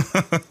promo.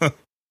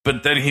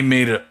 But then he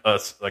made a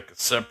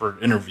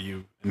separate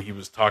interview, and he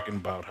was talking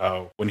about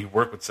how when he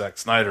worked with Zack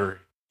Snyder,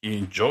 he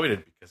enjoyed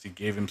it because he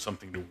gave him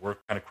something to work,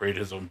 kind of create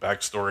his own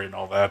backstory and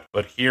all that.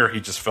 But here, he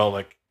just felt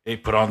like, hey,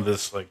 put on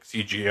this like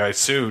CGI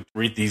suit,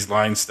 read these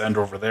lines, stand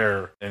over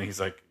there, and he's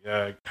like,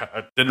 yeah,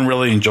 I didn't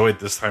really enjoy it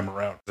this time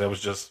around. That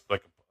was just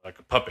like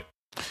a puppet.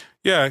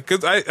 Yeah,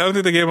 because I don't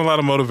think they gave him a lot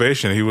of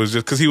motivation. He was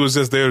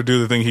just there to do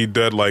the thing he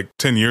did like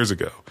 10 years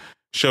ago.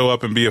 Show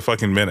up and be a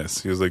fucking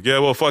menace. He was like, yeah,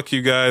 well, fuck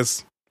you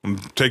guys. I'm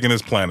taking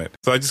this planet.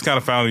 So I just kind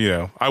of found,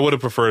 I would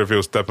have preferred if it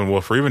was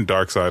Steppenwolf or even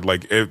Darkseid.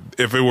 Like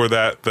if it were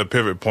the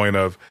pivot point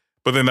of,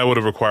 but then that would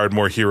have required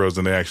more heroes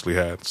than they actually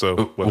had.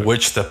 So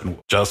which Steppenwolf?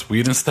 Joss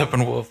Whedon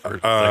Steppenwolf or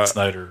Zack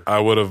Snyder? I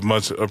would have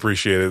much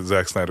appreciated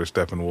Zack Snyder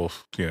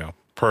Steppenwolf,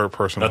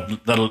 personal.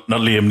 Not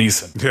Liam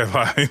Neeson. Yeah,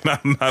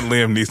 not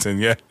Liam Neeson,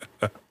 yeah.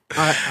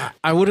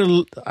 I would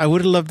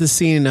have loved to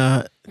see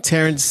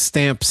Terrence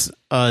Stamp's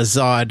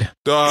Zod.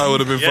 Oh, it would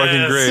have been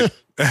fucking great.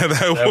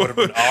 That would have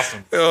been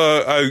awesome.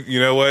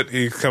 You know what?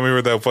 He's coming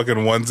with that fucking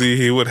onesie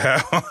he would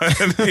have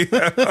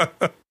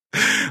on.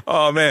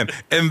 Oh man!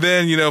 And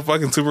then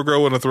fucking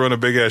Supergirl would have thrown a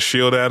big ass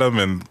shield at him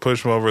and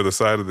push him over the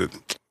side of the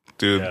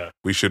dude. Yeah.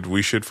 We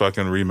should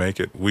fucking remake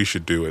it. We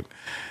should do it.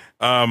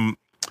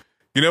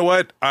 You know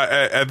what? When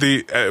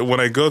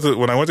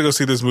I went to go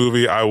see this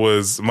movie,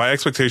 my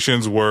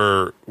expectations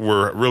were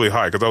really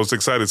high because I was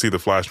excited to see the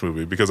Flash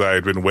movie because I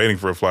had been waiting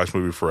for a Flash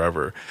movie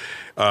forever.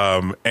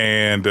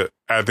 And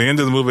at the end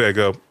of the movie, I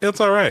go, it's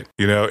all right.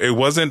 It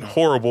wasn't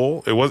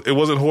horrible. It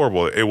wasn't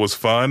horrible. It was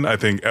fun. I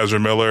think Ezra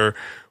Miller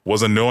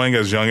was annoying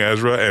as young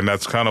Ezra, and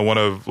that's kind of one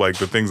of like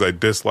the things I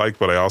disliked,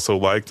 but I also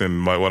liked.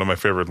 And one of my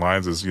favorite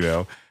lines is,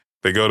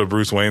 they go to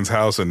Bruce Wayne's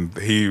house and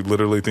he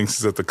literally thinks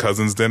he's at the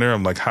cousin's dinner.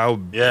 I'm like, how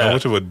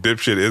much of a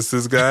dipshit is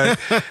this guy?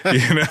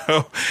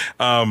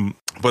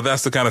 But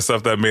that's the kind of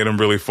stuff that made him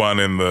really fun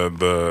in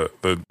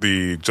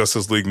the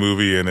Justice League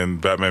movie and in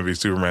Batman v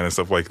Superman and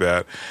stuff like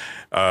that.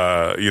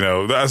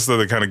 That's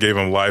the kind of gave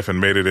him life and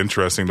made it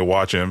interesting to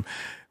watch him.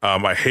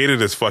 I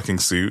hated his fucking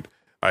suit.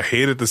 I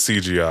hated the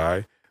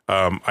CGI.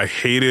 I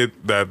hated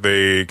that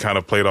they kind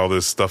of played all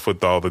this stuff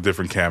with all the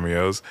different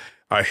cameos.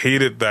 I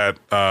hated that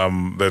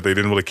that they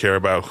didn't really care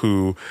about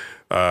who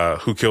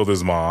killed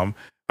his mom.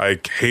 I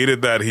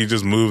hated that he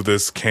just moved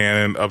this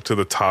cannon up to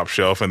the top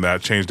shelf and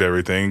that changed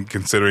everything,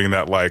 considering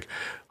that, like,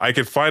 I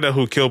could find out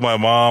who killed my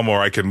mom or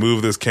I could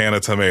move this can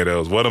of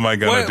tomatoes. What am I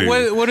going to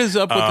do? What is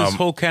up with this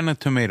whole can of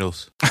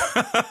tomatoes?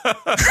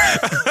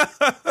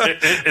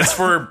 It's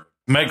for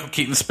Michael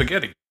Keaton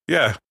spaghetti.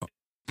 Yeah.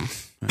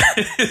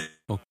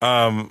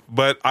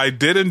 But I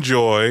did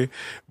enjoy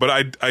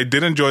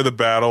the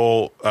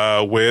battle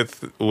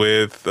with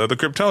the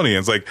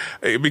Kryptonians, like,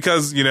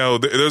 because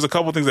there's a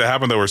couple things that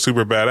happened that were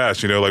super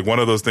badass. Like one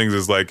of those things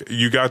is like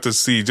you got to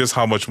see just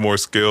how much more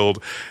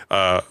skilled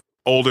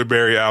older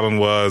Barry Allen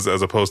was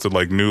as opposed to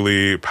like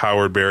newly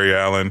powered Barry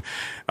Allen.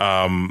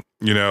 I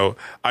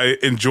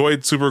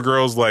enjoyed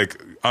Supergirl's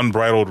like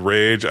unbridled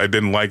rage. I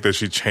didn't like that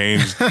she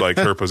changed like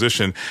her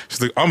position.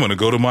 She's like, I'm gonna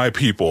go to my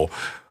people.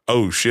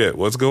 Oh shit,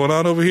 what's going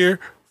on over here?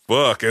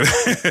 Fuck. And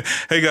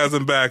hey guys,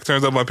 I'm back.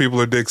 Turns out my people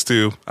are dicks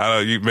too. I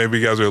don't know, maybe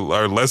you guys are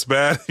less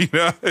bad,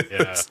 Yeah.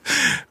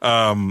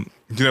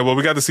 But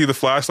we got to see the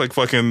Flash like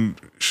fucking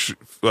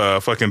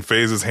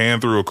phase his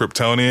hand through a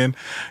Kryptonian.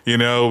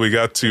 We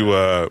got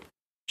to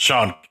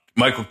Sean,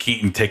 Michael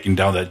Keaton taking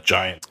down that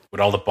giant with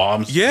all the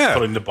bombs. Yeah.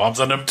 Putting the bombs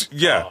on him.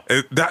 Yeah.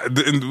 Not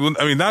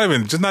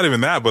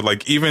even that, but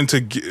like even to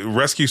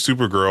rescue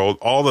Supergirl,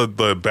 all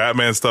the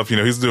Batman stuff,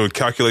 he's doing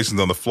calculations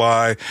on the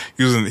fly,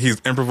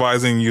 he's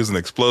improvising, using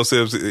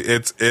explosives.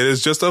 It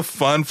is just a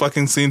fun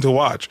fucking scene to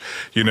watch.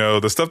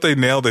 The stuff they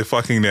nailed, they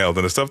fucking nailed.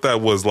 And the stuff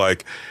that was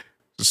like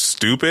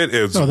stupid,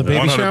 it was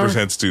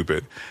 100%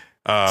 stupid.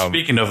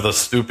 Speaking of the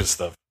stupid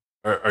stuff,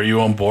 are you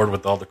on board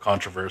with all the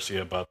controversy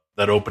about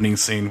that opening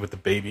scene with the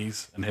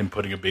babies and him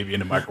putting a baby in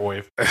the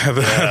microwave?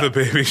 The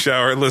baby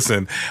shower.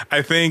 Listen,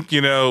 I think, we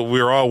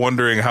were all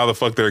wondering how the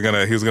fuck he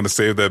was going to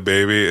save that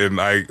baby.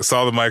 And I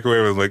saw the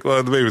microwave and was like,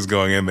 well, the baby's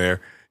going in there.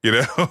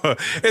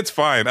 It's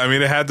fine. I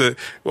mean, it had to,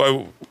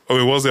 what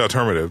was the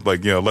alternative?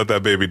 Like, let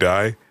that baby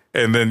die.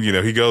 And then,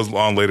 he goes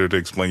on later to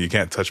explain you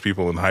can't touch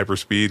people in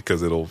hyperspeed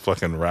because it'll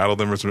fucking rattle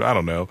them or something. I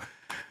don't know.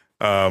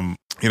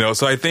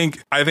 So I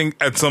think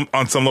on some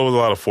level, there's a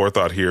lot of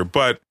forethought here,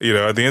 but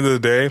at the end of the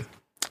day,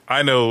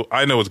 I know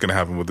what's going to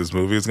happen with this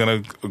movie. It's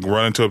going to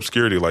run into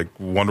obscurity like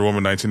Wonder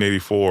Woman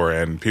 1984,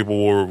 and people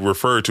will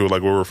refer to it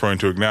like we're referring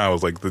to it now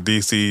as like the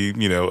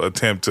DC,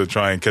 attempt to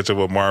try and catch up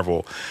with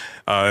Marvel.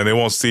 And they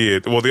won't see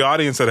it. Well, the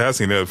audience that has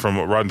seen it from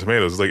Rotten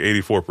Tomatoes is like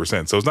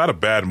 84%. So it's not a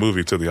bad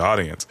movie to the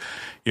audience,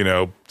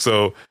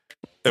 so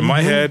in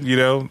my head,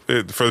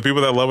 for the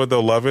people that love it,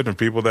 they'll love it. And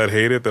people that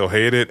hate it, they'll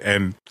hate it.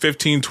 And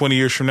 15, 20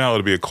 years from now,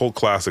 it'll be a cult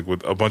classic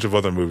with a bunch of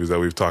other movies that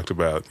we've talked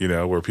about,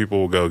 where people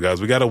will go, guys,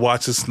 we got to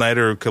watch the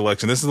Snyder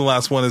collection. This is the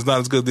last one. It's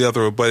not as good as the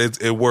other, but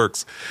it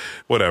works,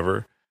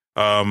 whatever.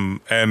 And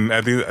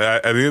at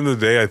the end of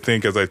the day, I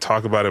think as I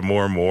talk about it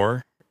more and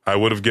more, I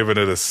would have given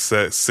it a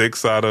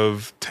 6 out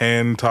of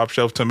 10 top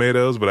shelf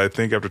tomatoes. But I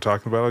think after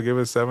talking about it, I'll give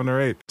it 7 or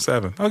 8.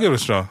 7. I'll give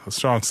it a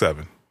strong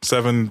 7.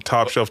 7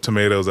 top shelf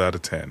tomatoes out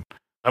of 10.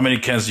 How many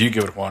cans do you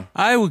give it, Juan?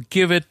 I would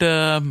give it 2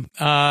 cans.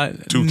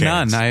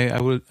 none.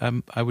 I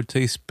would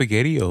say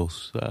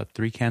SpaghettiOs.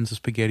 3 cans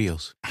of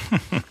SpaghettiOs.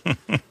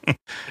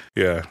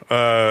 Yeah.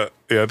 I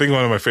think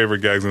one of my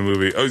favorite gags in the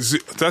movie.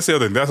 That's the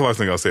other thing. That's the last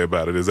thing I'll say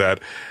about it is that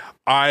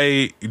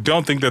I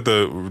don't think that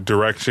the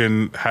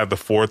direction had the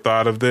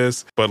forethought of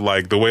this, but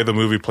like the way the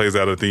movie plays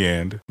out at the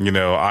end,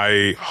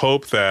 I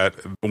hope that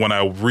when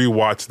I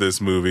rewatch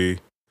this movie,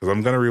 because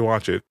I'm going to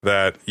rewatch it,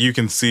 that you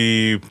can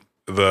see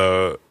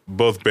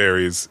both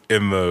Barrys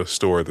in the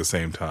store at the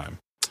same time.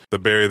 The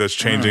Barry that's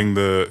changing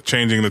the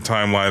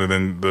timeline, and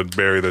then the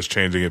Barry that's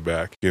changing it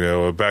back.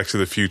 A Back to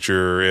the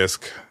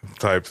Future-esque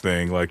type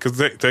thing. Like, because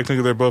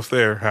technically they're both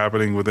there,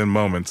 happening within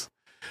moments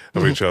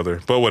of each other.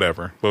 But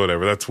whatever.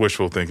 That's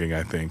wishful thinking.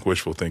 I think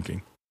wishful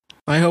thinking.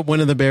 I hope one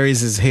of the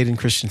Barrys is Hayden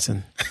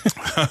Christensen.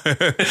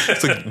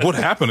 It's like, what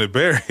happened to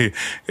Barry?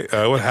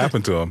 What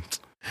happened to him?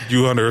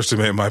 You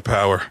underestimate my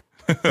power.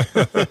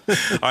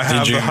 I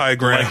have the high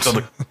ground.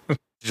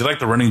 Did you like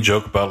the running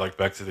joke about like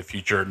Back to the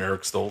Future and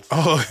Eric Stoltz?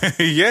 Oh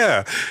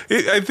yeah,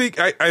 I think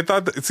I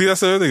thought. See,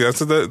 that's the other thing.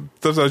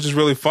 That was just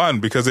really fun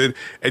because it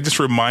just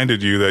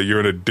reminded you that you're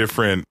in a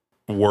different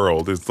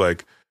world. It's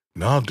like,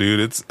 no, dude,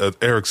 it's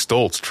Eric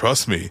Stoltz.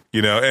 Trust me,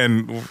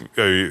 And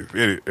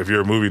if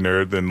you're a movie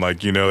nerd, then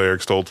like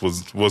Eric Stoltz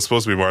was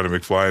supposed to be Marty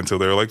McFly until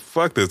they were like,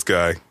 fuck this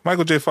guy,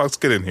 Michael J. Fox,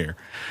 get in here,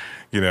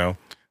 So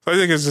I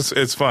think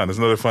it's fun. It's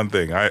another fun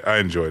thing. I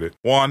enjoyed it.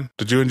 Juan,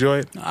 did you enjoy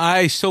it?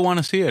 I still want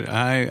to see it.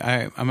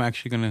 I'm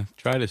actually going to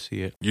try to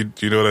see it. You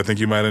know what I think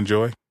you might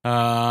enjoy?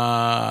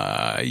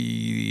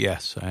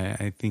 Yes,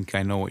 I think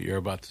I know what you're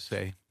about to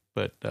say,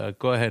 but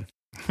go ahead.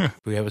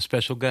 We have a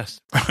special guest.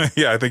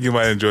 Yeah, I think you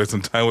might enjoy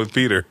some time with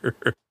Peter.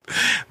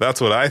 That's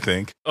what I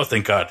think. Oh,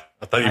 thank God.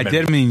 I thought you meant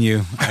did mean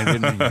you. I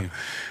did mean you.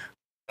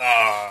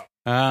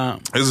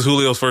 This is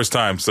Julio's first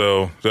time,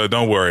 so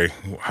don't worry.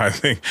 I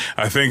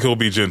think he'll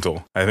be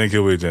gentle.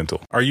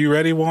 Are you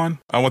ready, Juan?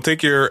 I want to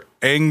take your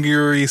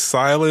angry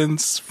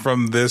silence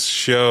from this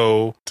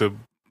show to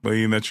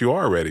mean that you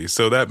are ready.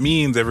 So that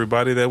means,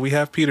 everybody, that we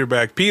have Peter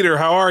back. Peter,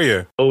 how are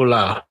you?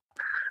 Hola.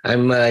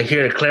 I'm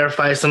here to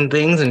clarify some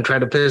things and try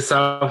to piss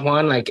off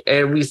Juan like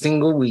every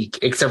single week,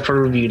 except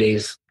for review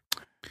days.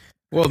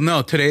 Well,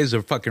 no, today is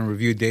a fucking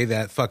review day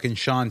that fucking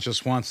Sean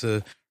just wants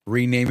to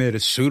rename it a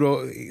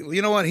pseudo.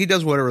 You know what? He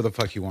does whatever the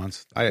fuck he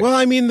wants. Well,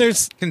 I mean,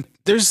 there's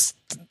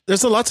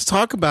a lot to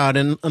talk about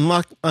and a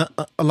lot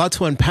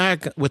to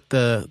unpack with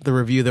the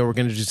review that we're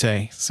going to do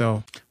today.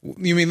 So,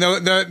 you mean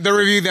the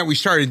review that we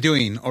started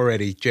doing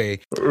already, Jay?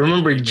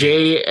 Remember,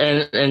 Jay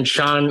and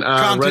Sean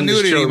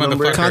continuity, run the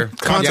show, motherfucker.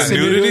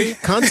 Continuity.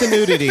 constant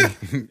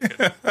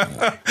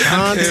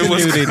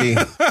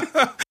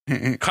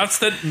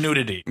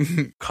nudity.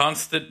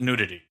 Constant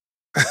nudity.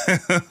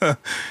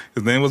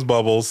 His name was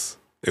Bubbles.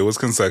 It was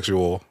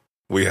consensual.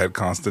 We had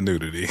constant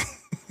nudity.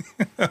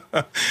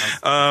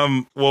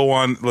 Well,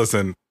 Juan,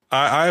 listen,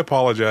 I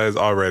apologize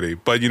already,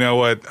 but you know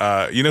what?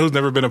 You know who's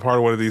never been a part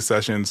of one of these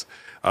sessions?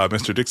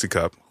 Mr. Dixie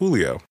Cup,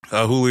 Julio.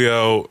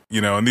 Julio,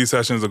 in these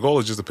sessions, the goal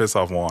is just to piss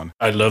off Juan.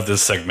 I love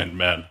this segment,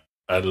 man.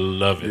 I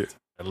love it.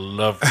 I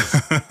love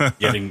this.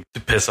 Getting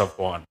to piss off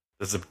Juan.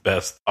 This is the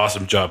best.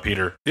 Awesome job,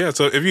 Peter. Yeah,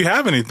 so if you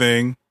have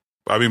anything,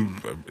 I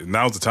mean,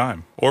 now's the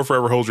time. Or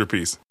forever hold your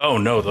peace. Oh,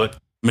 no, the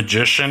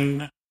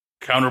magician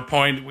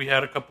counterpoint we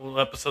had a couple of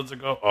episodes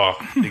ago. Oh,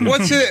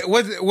 what's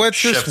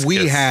this we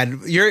kiss.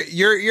 had?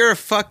 You're a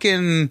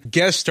fucking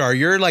guest star.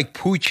 You're like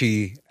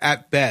Poochie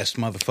at best,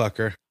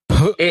 motherfucker.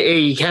 Hey,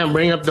 you can't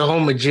bring up the whole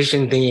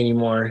magician thing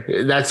anymore.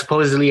 That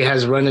supposedly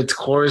has run its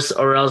course,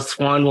 or else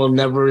Juan will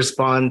never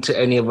respond to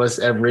any of us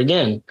ever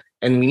again.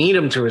 And we need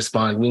him to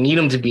respond. We need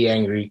him to be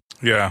angry.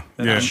 Yeah,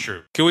 that's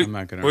true. Can we?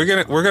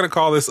 We're gonna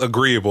call this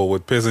agreeable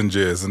with piss and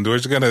jizz, and we're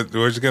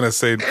just gonna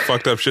say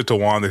fucked up shit to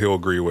Juan that he'll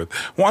agree with.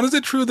 Juan, is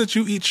it true that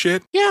you eat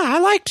shit? Yeah, I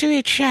like to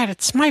eat shit.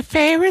 It's my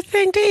favorite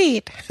thing to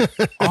eat.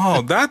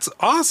 Oh, that's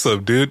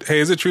awesome, dude. Hey,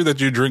 is it true that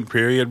you drink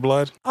period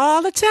blood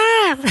all the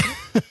time?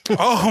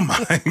 Oh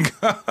my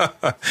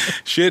god,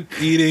 shit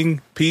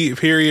eating,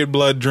 period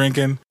blood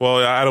drinking.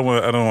 Well, I don't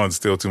want to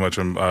steal too much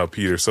from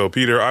Peter. So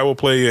Peter, I will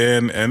play you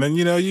in, and then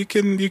you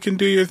can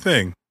do your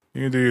thing.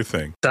 You can do your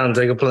thing. Sounds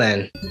like a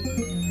plan. And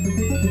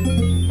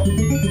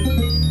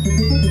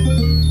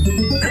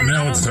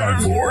now it's time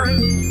for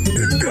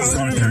It Does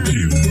Not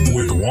Compute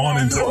with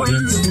Juan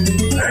Intelligence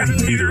and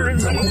Peter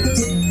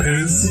Intelligence.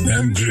 Piss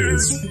and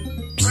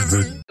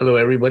Jizz. Hello,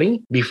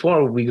 everybody.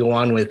 Before we go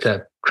on with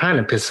trying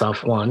to piss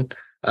off Juan,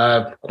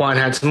 Juan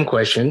had some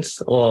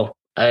questions. Well,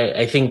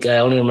 I think I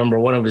only remember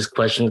one of his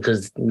questions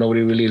because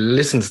nobody really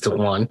listens to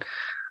Juan.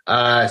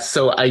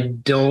 So I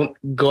don't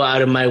go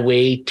out of my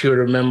way to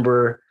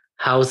remember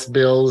House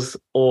bills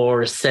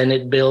or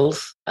Senate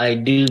bills. I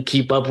do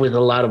keep up with a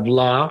lot of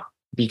law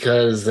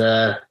because,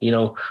 our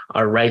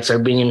rights are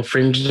being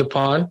infringed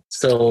upon.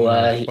 So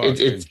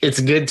it's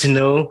good to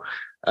know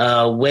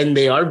when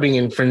they are being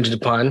infringed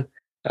upon,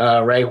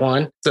 right,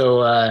 Juan?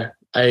 So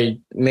I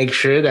make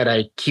sure that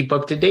I keep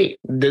up to date.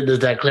 Does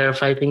that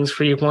clarify things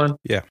for you, Juan?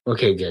 Yeah.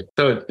 Okay, good.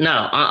 So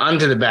now on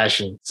to the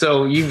bashing.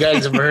 So you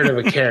guys have heard of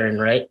a Karen,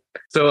 right?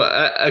 So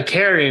a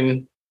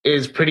Karen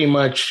is pretty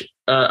much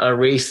a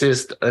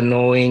racist,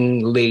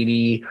 annoying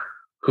lady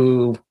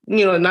who,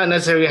 not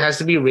necessarily has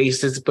to be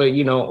racist, but,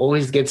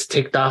 always gets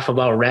ticked off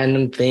about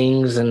random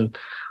things and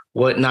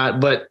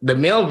whatnot. But the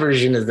male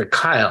version is the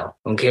Kyle,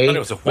 okay? I thought it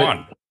was a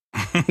Juan.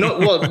 No,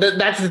 well,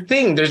 that's the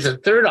thing. There's a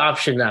third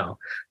option now.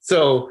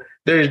 So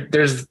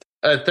there's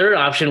a third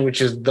option, which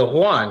is the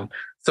Juan.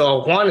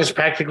 So Juan is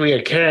practically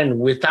a Karen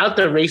without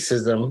the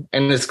racism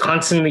and is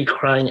constantly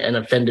crying and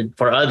offended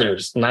for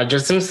others, not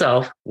just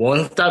himself,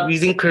 won't stop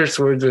using curse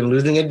words when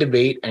losing a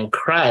debate, and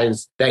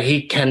cries that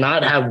he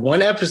cannot have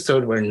one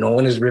episode where no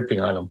one is ripping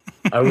on him.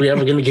 Are we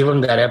ever going to give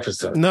him that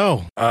episode?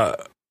 No.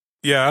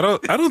 Yeah,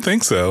 I don't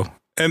think so.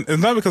 And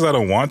it's not because I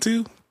don't want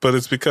to, but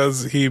it's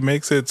because he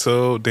makes it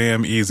so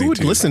damn easy. Who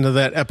would listen to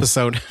that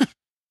episode?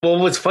 Well,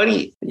 what's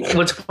funny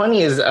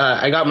is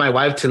I got my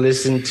wife to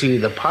listen to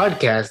the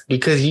podcast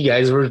because you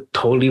guys were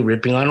totally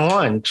ripping on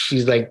Juan.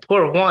 She's like,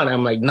 poor Juan.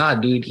 I'm like, nah,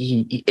 dude,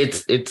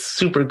 it's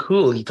super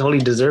cool. He totally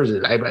deserves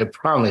it. I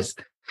promise.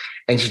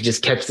 And she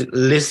just kept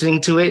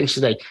listening to it. And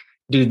she's like,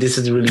 dude, this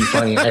is really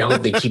funny. I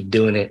hope they keep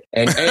doing it.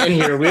 And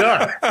here we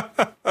are.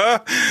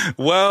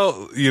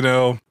 Well,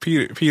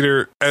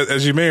 Peter,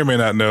 as you may or may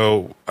not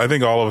know, I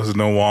think all of us have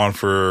known Juan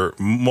for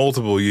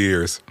multiple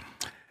years.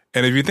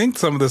 And if you think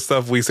some of the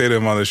stuff we say to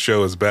him on the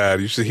show is bad,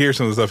 you should hear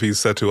some of the stuff he's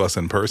said to us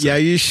in person. Yeah,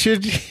 you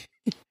should.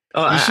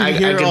 Oh, you should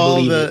hear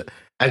all the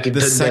I could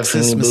the definitely sexist,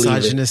 believe it.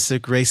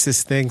 misogynistic,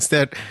 racist things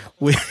that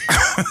we've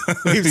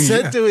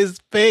said to his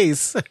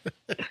face.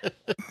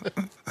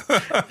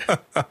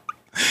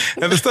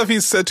 And the stuff he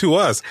said to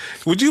us.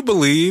 Would you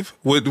believe,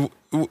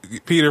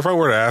 Peter, if I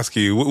were to ask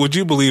you, would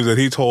you believe that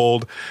he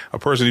told a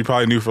person he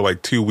probably knew for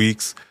like 2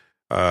 weeks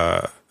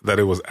that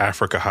it was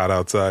Africa hot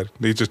outside?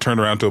 He just turned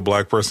around to a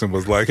black person and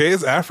was like, hey,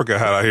 it's Africa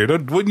hot out here.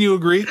 Wouldn't you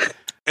agree?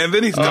 And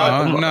then he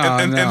stopped,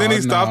 and then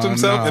he stopped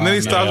himself, and then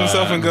he stopped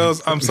himself and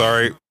goes, I'm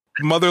sorry,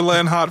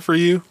 motherland hot for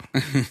you?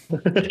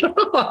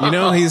 You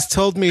know, he's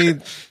told me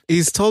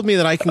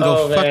that I can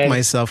go fuck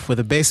myself with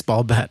a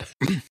baseball bat.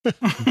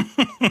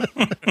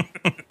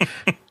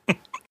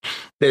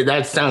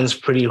 That sounds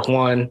pretty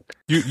Juan.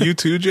 You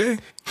too, Jay?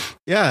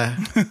 Yeah.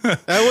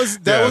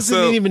 That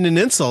wasn't even an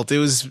insult. It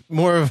was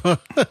more of a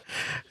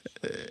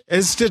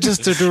it's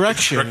just a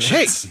direction.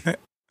 Hey,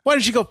 why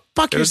don't you go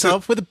fuck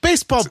yourself with a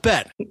baseball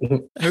bat?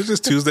 It was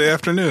just Tuesday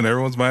afternoon.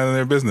 Everyone's minding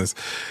their business.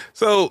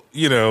 So,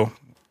 you know,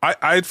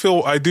 I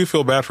do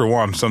feel bad for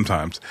Juan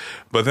sometimes,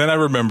 but then I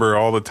remember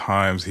all the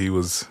times he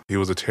was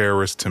a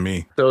terrorist to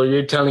me. So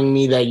you're telling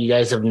me that you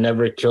guys have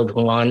never killed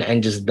Juan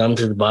and just dumped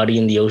his body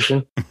in the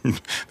ocean?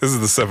 This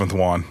is the 7th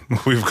Juan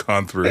we've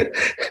gone through.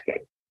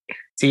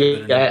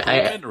 See, you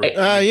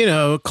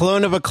know,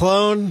 clone of a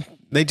clone.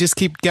 They just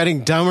keep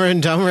getting dumber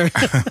and dumber.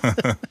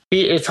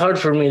 It's hard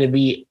for me to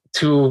be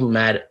too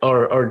mad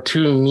or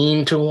too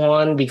mean to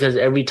Juan, because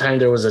every time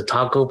there was a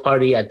taco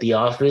party at the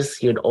office,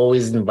 he would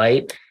always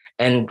invite.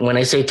 And when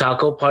I say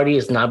taco party,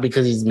 it's not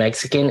because he's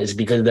Mexican. It's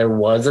because there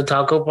was a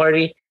taco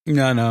party.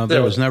 No,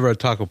 there was never a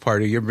taco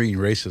party. You're being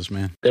racist,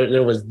 man.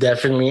 There was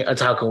definitely a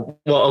taco.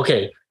 Well,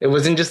 okay. It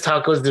wasn't just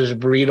tacos. There's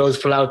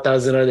burritos,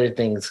 flautas, and other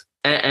things.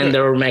 And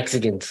there were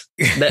Mexicans.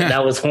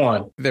 That was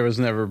Juan. There was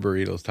never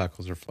burritos,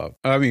 tacos, or flautas.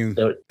 I mean,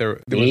 there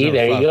was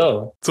there you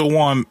go. So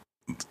Juan,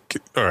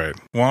 all right.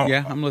 Juan,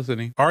 yeah, I'm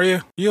listening. Are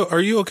you? Are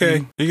you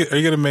okay? Are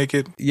you gonna make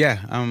it? Yeah,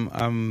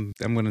 I'm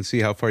gonna see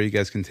how far you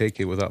guys can take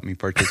it without me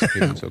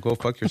participating. So go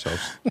fuck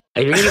yourselves.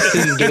 I think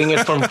he's getting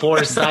it from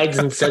 4 sides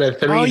instead of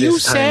 3 Are you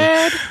this time.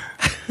 sad?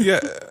 Yeah.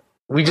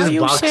 We just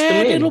boxed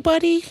him in. little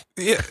buddy?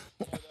 Yeah.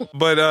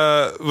 But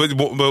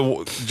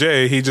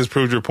Jay, he just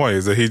proved your point.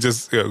 Is that he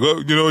just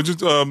you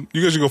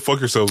guys should go fuck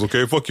yourselves,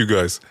 okay? Fuck you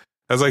guys.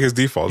 That's like his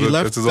default. You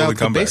left That's his only out the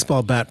comeback.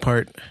 baseball bat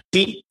part.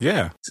 See,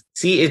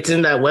 it's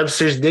in that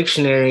Webster's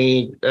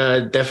dictionary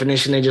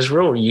definition they just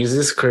wrote.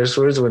 Uses curse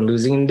words when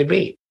losing in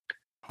debate.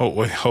 Oh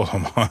wait, hold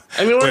on. I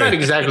mean, we're not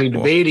exactly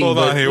debating. Hold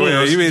on here.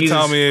 Wait, you mean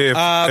tell me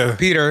if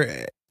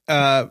Peter?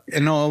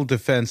 In all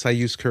defense, I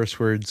use curse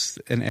words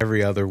in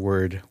every other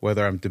word,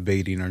 whether I'm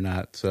debating or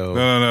not. So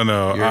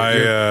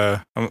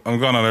no. I'm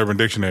going on Urban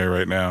Dictionary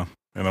right now,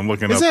 and I'm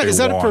looking up. Is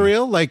that for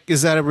real? Like,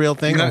 is that a real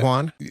thing,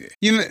 Juan?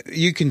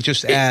 You can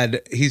just add.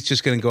 He's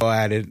just going to go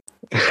at it.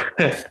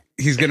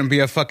 He's going to be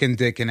a fucking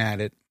dick and add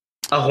it.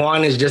 A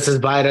Juan is just as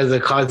bad as a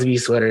Cosby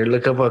sweater.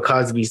 Look up a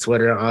Cosby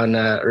sweater on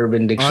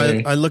Urban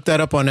Dictionary. I looked that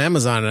up on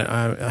Amazon.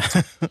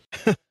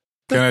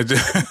 Can I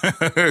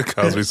just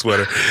Cosby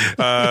sweater?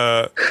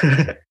 I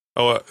have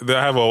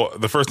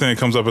the first thing that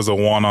comes up is a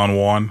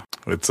one-on-one.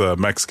 It's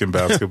Mexican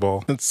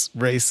basketball. It's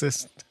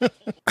racist.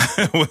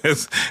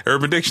 It's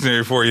Urban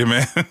Dictionary for you,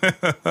 man.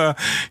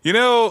 You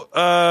know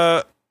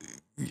what?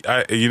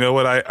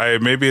 I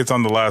maybe it's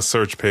on the last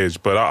search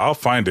page, but I'll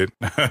find it.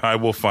 I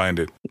will find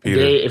it. Peter.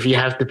 If you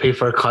have to pay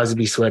for a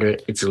Cosby sweater,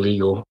 it's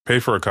illegal. Pay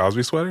for a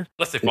Cosby sweater?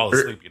 Unless they fall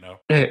asleep, you know.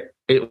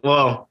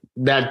 Well,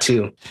 that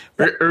too.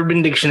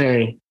 Urban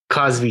Dictionary.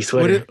 Cosby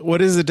sweater.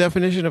 What is the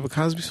definition of a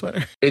Cosby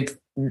sweater? I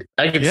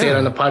could say it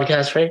on the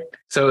podcast, right?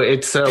 So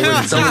it's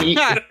when somebody.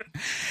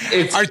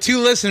 Our 2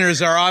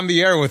 listeners are on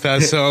the air with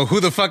us. So who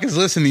the fuck is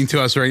listening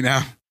to us right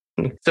now?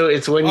 So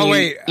it's when.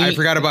 I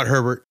forgot about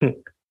Herbert. So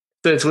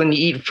it's when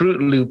you eat Fruit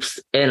Loops,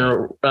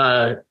 and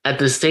at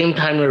the same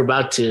time you're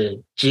about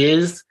to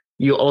jizz,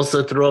 you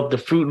also throw up the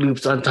Fruit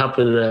Loops on top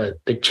of the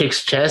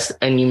chick's chest,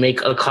 and you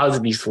make a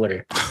Cosby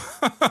sweater.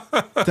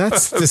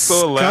 That's disgusting.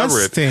 So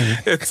elaborate.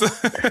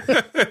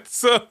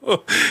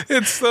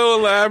 It's so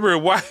elaborate.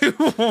 Why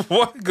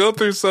go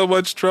through so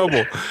much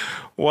trouble?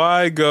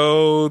 Why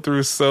go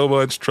through so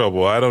much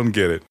trouble? I don't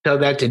get it. Tell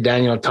that to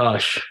Daniel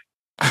Tosh.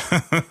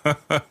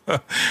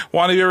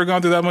 Juan, have you ever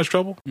gone through that much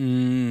trouble?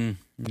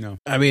 No.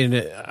 I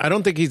mean, I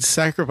don't think he'd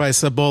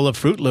sacrifice a bowl of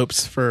Fruit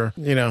Loops for,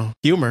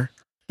 humor.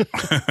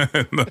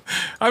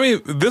 I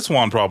mean, this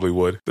Juan probably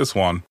would. This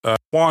Juan.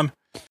 Juan,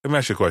 let me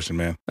ask you a question,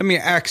 man. Let me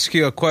ask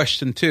you a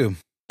question, too.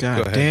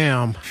 God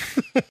damn.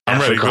 I'm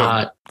ready.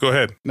 Go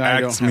ahead. No,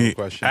 I don't have a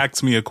question.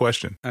 Ask me a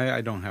question.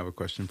 I don't have a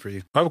question for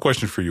you. I have a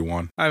question for you,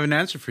 Juan. I have an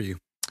answer for you.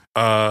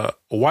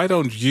 Why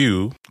don't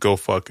you go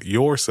fuck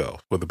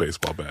yourself with a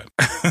baseball bat?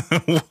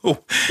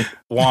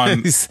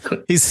 Juan.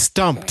 He's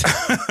stumped.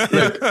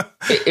 Look,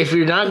 if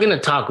you're not going to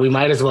talk, we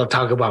might as well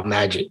talk about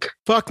magic.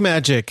 Fuck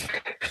magic.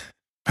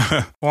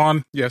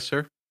 Juan. Yes,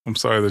 sir. I'm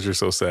sorry that you're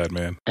so sad,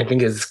 man. I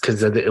think it's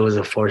because it was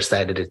a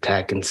 4-sided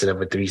attack instead of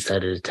a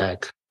 3-sided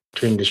attack.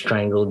 Turned this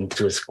triangle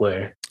into a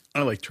square.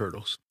 I like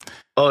turtles.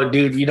 Oh,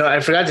 dude, I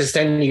forgot to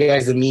send you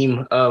guys a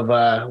meme of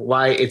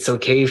why it's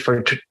okay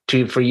for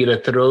you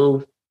to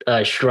throw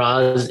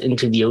straws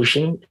into the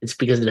ocean. It's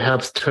because it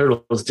helps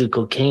turtles do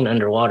cocaine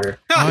underwater.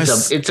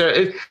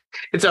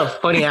 It's a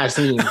funny ass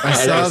meme. I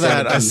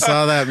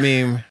saw that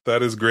meme.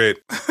 That is great.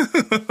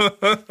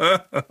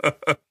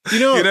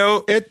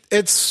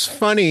 It's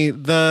funny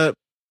the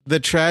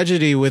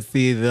tragedy with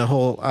the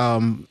whole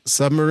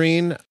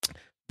submarine.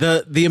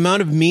 The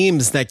amount of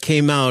memes that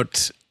came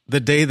out the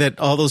day that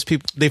all those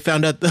people, they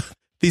found out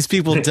these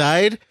people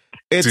died.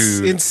 It's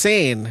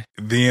insane.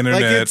 The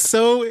internet. Like, it's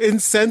so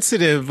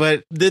insensitive,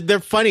 but they're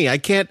funny. I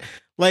can't,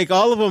 like,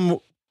 all of them,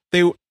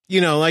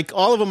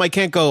 all of them I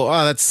can't go,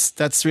 oh,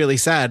 that's really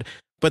sad.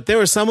 But there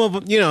were some of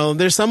them,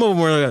 there's some of them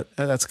where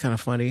that's kind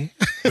of funny.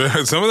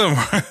 Some of them,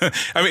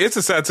 I mean, it's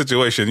a sad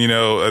situation.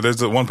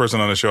 There's one person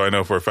on the show I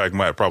know for a fact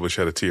might probably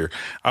shed a tear.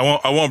 I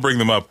won't bring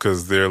them up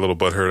because they're a little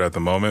butthurt at the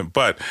moment.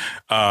 But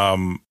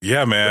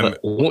yeah, man.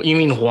 You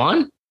mean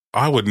Juan?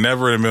 I would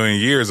never in a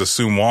million years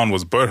assume Juan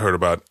was butthurt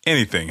about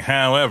anything.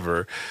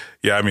 However,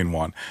 yeah, I mean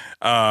Juan.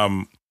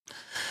 Yeah,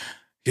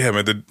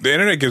 man, the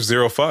internet gives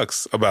zero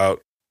fucks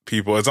about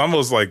people. It's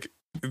almost like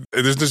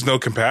there's just no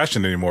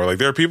compassion anymore. Like,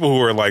 there are people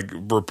who are like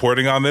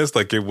reporting on this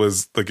like it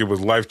was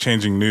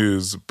life-changing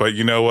news. But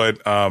you know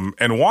what?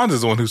 And Juan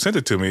is the one who sent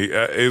it to me.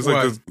 It's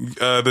like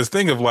this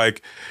thing of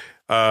like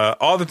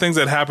all the things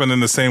that happened in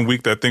the same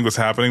week that thing was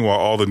happening while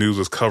all the news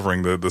was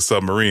covering the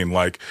submarine.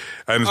 Like,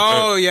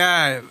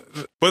 yeah.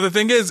 But the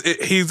thing is,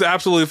 he's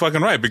absolutely fucking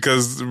right,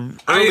 because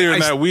earlier in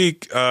that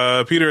week,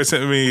 Peter had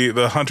sent me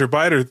the Hunter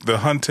Biden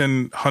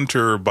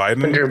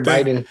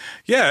thing.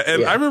 Yeah,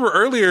 and I remember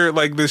earlier,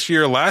 like last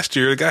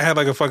year, the guy had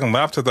like a fucking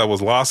laptop that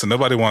was lost and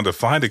nobody wanted to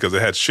find it because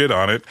it had shit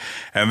on it.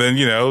 And then,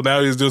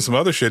 now he's doing some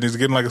other shit. And he's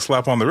getting like a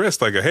slap on the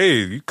wrist, like, hey,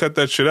 you cut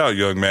that shit out,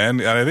 young man.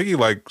 And I think he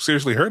like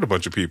seriously hurt a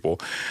bunch of people.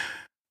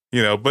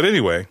 But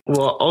anyway.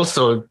 Well,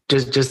 also,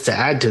 just to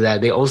add to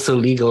that, they also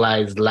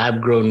legalized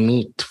lab-grown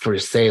meat for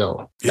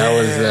sale. Yeah. That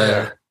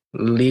was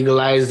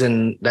legalized,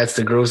 and that's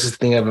the grossest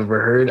thing I've ever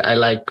heard. I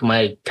like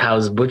my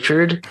cows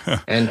butchered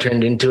and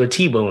turned into a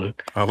T-bone.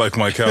 I like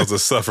my cows to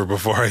suffer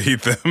before I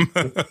eat them.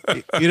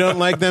 You don't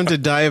like them to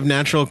die of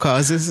natural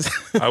causes?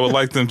 I would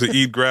like them to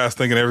eat grass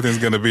thinking everything's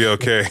going to be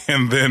okay,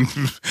 and then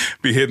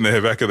be hit in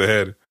the back of the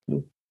head.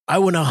 I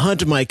want to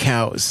hunt my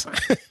cows.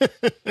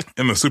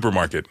 In the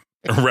supermarket.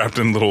 Wrapped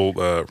in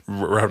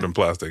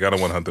plastic. I don't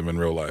want to hunt them in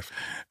real life.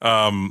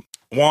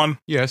 Juan,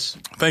 yes.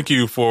 Thank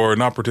you for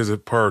not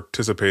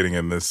participating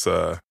in this.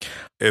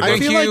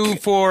 Thank you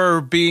for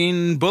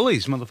being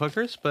bullies,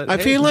 motherfuckers. But I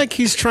feel like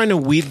he's trying to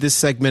weed this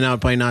segment out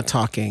by not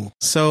talking.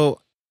 So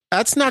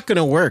that's not going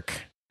to work,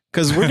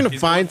 because we're going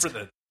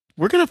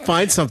to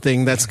find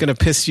something that's going to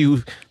piss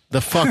you the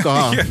fuck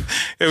off.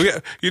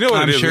 You know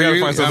what it is?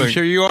 I'm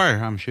sure you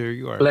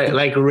are.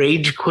 Like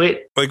rage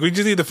quit. Like, we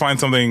just need to find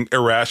something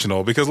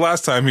irrational, because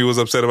last time he was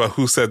upset about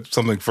who said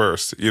something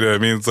first. You know what I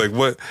mean? It's like,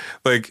 what?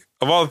 Like,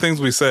 of all the things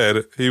we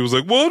said, he was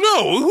like, well,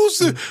 no, who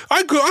said?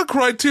 I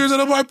cried tears out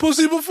of my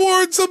pussy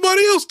before and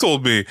somebody else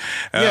told me.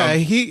 Yeah,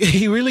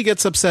 he really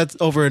gets upset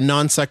over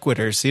non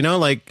sequiturs,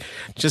 like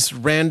just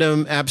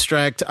random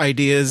abstract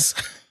ideas.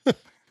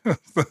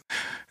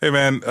 Hey,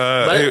 man.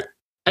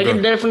 I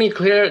can definitely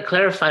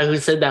clarify who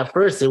said that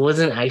first. It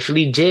wasn't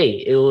actually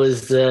Jay. It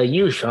was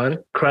you, Sean,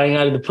 crying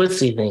out of the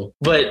pussy thing.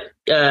 But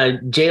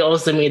Jay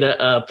also made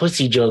a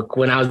pussy joke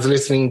when I was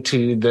listening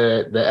to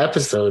the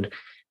episode.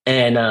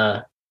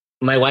 And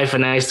my wife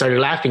and I started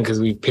laughing because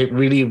we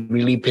really,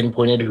 really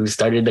pinpointed who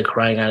started the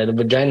crying out of the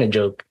vagina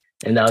joke.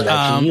 And that was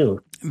actually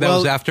you. That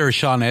was after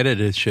Sean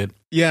edited shit.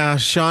 Yeah,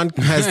 Sean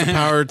has the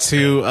power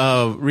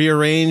to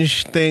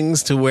rearrange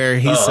things to where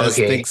he says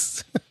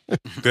things.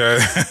 Yeah,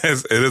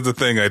 it is a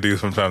thing I do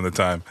from time to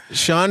time.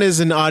 Sean is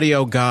an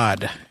audio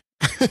god.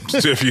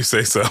 If you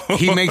say so.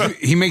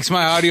 He makes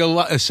my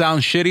audio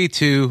sound shitty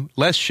to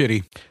less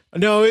shitty.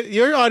 No,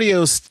 your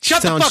audio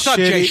Shut the fuck up,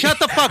 Jay. Shut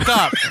the fuck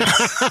up.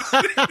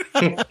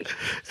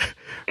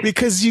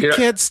 Because you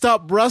can't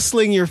stop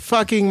rustling your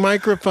fucking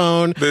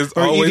microphone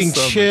or eating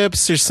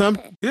chips or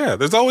something. Yeah,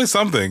 there's always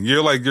something.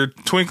 You're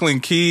twinkling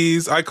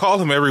keys. I call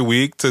him every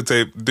week to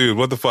say, dude,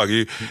 what the fuck?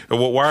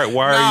 Why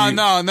are you?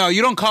 No.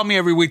 You don't call me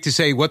every week to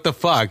say, what the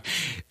fuck?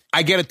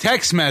 I get a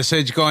text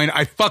message going,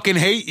 I fucking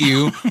hate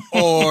you,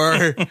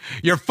 or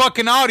your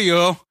fucking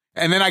audio.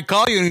 And then I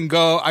call you and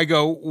I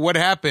go, what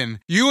happened?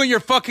 You and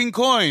your fucking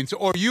coins,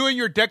 or you and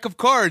your deck of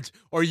cards,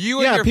 or you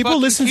and your fucking people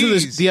listen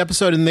keys. to the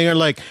episode and they are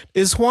like,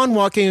 is Juan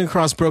walking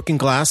across broken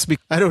glass?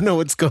 I don't know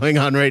what's going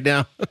on right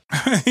now.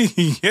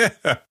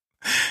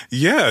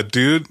 Yeah,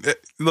 dude.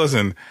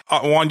 Listen,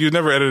 Juan, you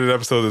never edited an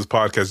episode of this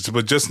podcast,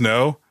 but just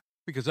know.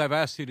 Because I've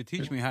asked you to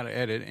teach me how to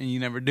edit, and you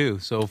never do.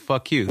 So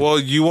fuck you. Well,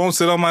 you won't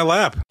sit on my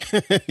lap.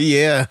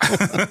 Yeah.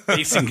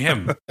 Facing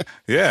him.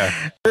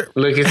 Yeah.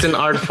 Look, it's an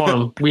art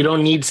form. We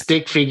don't need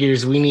stick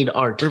figures. We need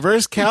art.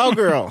 Reverse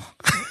cowgirl.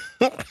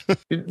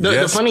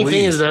 The funny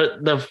thing is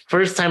that the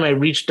first time I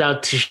reached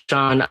out to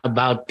Sean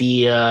about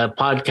the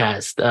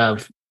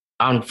podcast,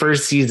 on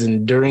first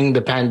season during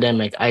the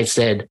pandemic, I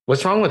said,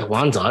 "What's wrong with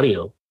Juan's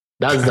audio?"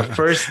 That was the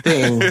first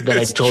thing that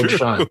I told true.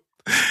 Sean.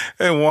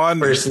 And Juan,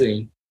 First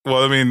thing.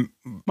 well, I mean,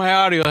 My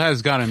audio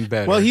has gotten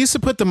better. Well, he used to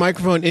put the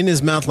microphone in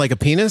his mouth like a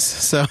penis.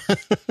 So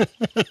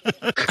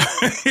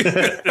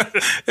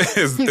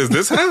is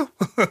this how?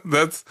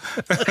 That's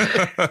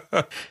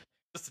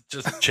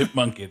Just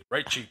chipmunk it,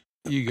 right cheek.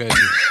 you guys are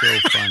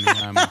so funny.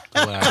 I'm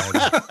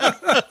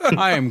glad.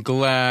 I am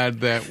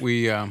glad that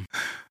we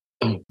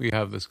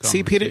have this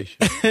see, Peter,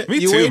 conversation. Me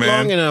you too, wait man.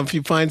 long enough,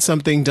 you find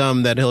something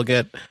dumb that he'll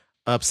get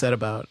upset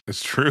about.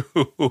 it's true.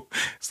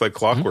 It's like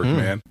clockwork,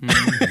 man.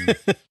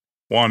 Mhm.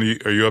 Juan,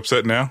 are you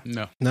upset now?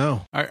 No.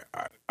 No,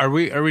 Are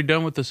we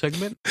done with the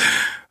segment?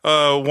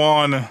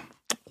 Juan,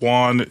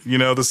 you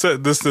know this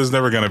is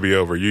never going to be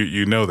over.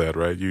 You know that,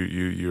 right?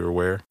 You're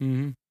aware.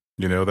 Mm-hmm.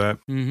 You know that.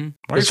 Mm-hmm.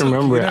 Right, Just so,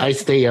 remember, you know, I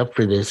stay up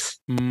for this.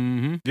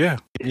 Mm-hmm. yeah.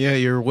 yeah,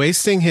 you're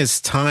wasting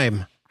his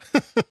time.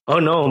 Oh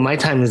no, my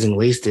time isn't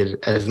wasted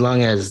as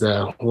long as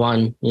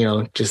Juan,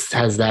 just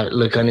has that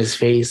look on his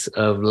face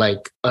of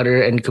like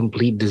utter and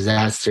complete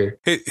disaster.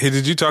 Hey,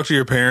 did you talk to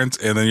your parents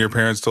and then your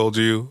parents told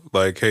you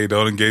like, hey,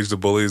 don't engage the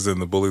bullies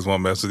and the bullies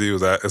won't mess with you?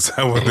 Is that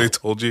what they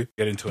told you?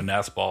 Get into a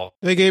NAS ball.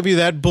 They gave you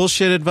that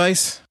bullshit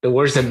advice? The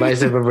worst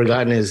advice I've ever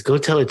gotten is go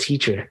tell a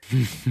teacher.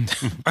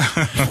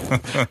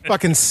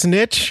 Fucking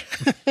snitch.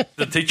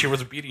 The teacher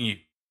was beating you.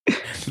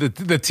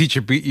 The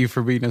teacher beat you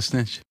for being a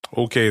snitch.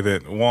 Okay,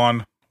 then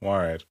Juan. All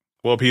right.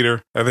 Well,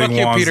 Peter, I think Fuck you,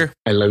 Juan's Peter.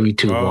 I love you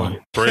too, oh, Juan.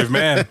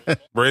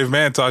 brave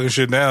man talking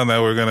shit now.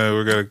 Now we're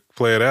gonna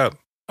play it out.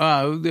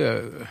 Yeah.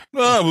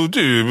 Oh,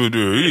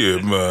 yeah,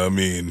 I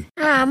mean,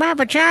 Oh, my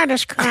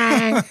vagina's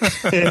crying.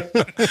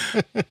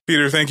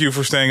 Peter, thank you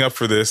for staying up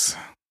for this.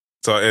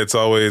 So it's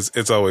always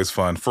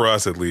fun for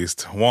us, at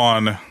least.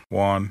 Juan.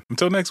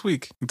 Until next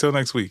week.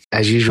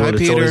 As usual, Bye, it's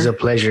Peter. always a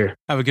pleasure.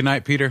 Have a good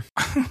night, Peter.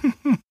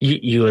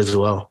 You as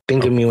well.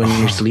 Think of me when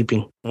you're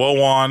sleeping. Well,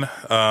 Juan,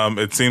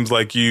 it seems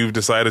like you've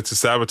decided to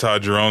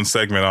sabotage your own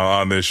segment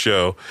on this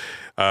show.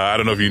 I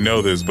don't know if you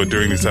know this, but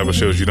during these type of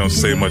shows, you don't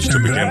say much to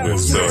begin with.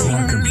 So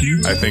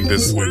I think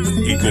this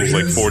equals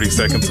like 40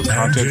 seconds of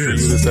content for you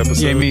this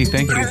episode. Yay, me.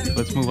 Thank you.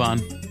 Let's move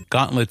on.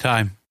 Gauntlet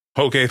time.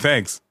 Okay,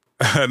 thanks.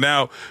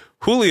 Now,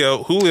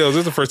 Julio, this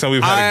is the first time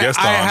we've had a guest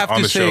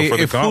on the show for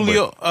the Gauntlet.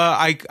 Julio,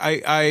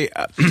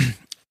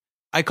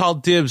 I call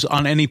dibs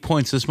on any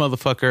points this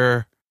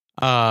motherfucker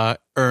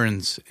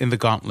earns in the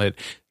Gauntlet.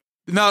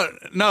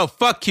 No,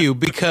 fuck you,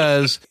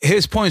 because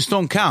his points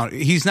don't count.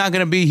 He's not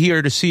going to be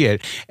here to see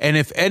it. And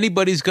if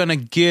anybody's going to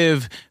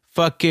give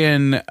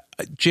fucking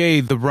Jay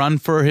the run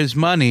for his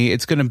money,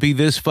 it's going to be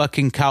this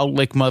fucking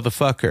cowlick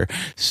motherfucker.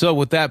 So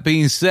with that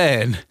being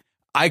said,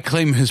 I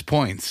claim his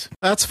points.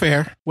 That's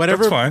fair.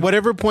 That's fine.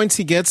 Whatever points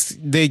he gets,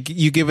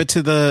 you give it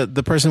to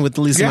the person with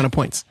the least amount of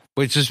points.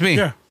 Which is me.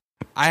 Yeah.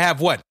 I have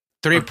what?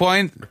 3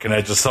 points? Or can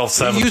I just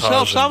self-sabotage? You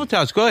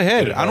self-sabotage. Go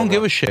ahead. Get it I don't over.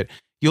 give a shit.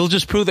 You'll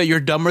just prove that you're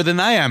dumber than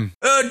I am.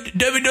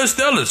 Debbie does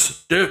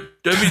Dallas. Debbie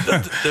does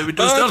I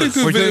Dallas. think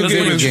this We're doing video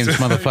video game games, is-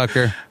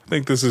 motherfucker. I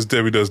think this is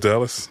Debbie Does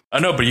Dallas. I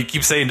know, but you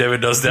keep saying Debbie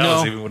does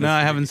Dallas. even when No, it's I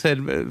me. haven't said.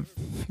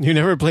 You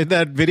never played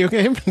that video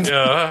game?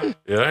 Yeah,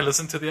 I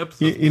listened to the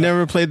episode. You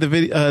never played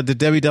the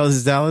Debbie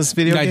Does Dallas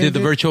video I game? did the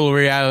dude? virtual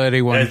reality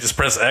Yeah, one. just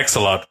press X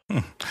a lot.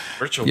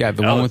 Virtual. Yeah,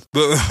 the one with.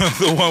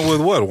 The one with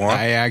what, Juan?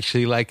 I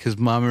actually like his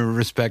mom and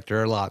respect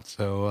her a lot,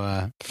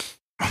 so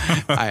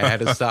I had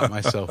to stop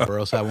myself, or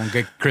else I won't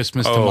get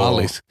Christmas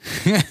tamales.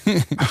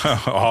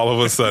 all of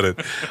a sudden.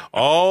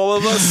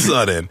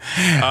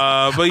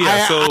 But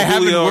yeah, so I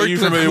haven't Julio, are worked you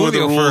familiar with the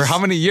Julio rules? for how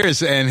many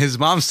years? And his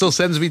mom still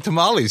sends me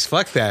tamales.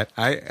 Fuck that.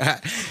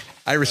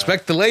 I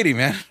respect the lady,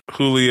 man.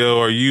 Julio,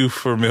 are you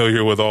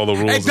familiar with all the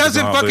rules? It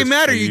doesn't of the fucking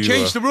matter. Gauntlet? You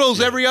change the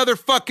rules every other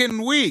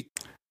fucking week.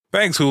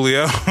 Thanks,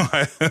 Julio.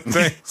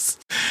 Thanks.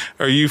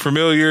 Are you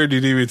familiar? Do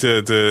you need me to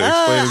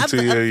explain it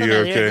to you? I'm You're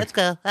familiar. okay. Let's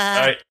go.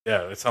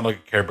 Yeah, it sounds like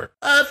a Care Bear.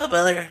 I'm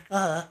familiar.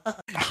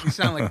 You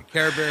sound like a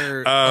Care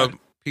Bear,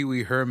 Pee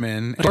Wee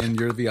Herman, and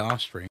you're the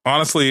offspring.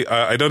 Honestly,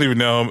 I don't even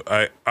know.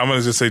 I'm going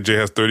to just say Jay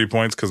has 30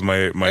 points because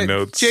my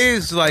notes. Jay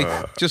is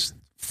like just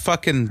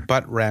fucking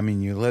butt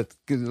ramming you. Let's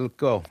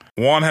go.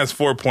 Juan has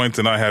 4 points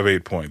and I have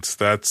 8 points.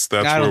 That's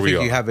I where don't we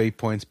think are. you have 8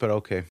 points, but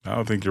okay. I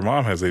don't think your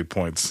mom has 8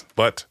 points,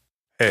 but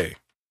hey.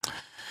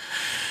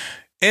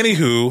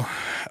 Anywho,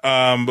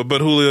 but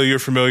Julio, you're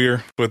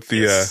familiar with the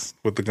Yes.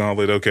 with the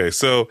Gauntlet. Okay,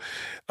 so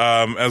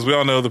as we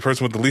all know, the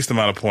person with the least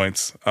amount of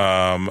points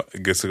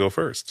gets to go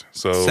first.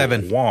 So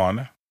 7.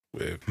 Juan,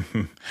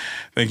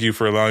 thank you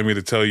for allowing me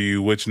to tell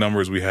you which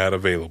numbers we had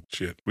available.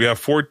 Shit, we have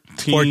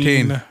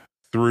 14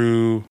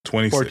 through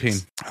 26. 14.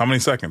 How many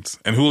seconds?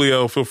 And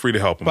Julio, feel free to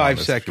help him. 5 on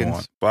this if you seconds.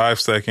 want. 5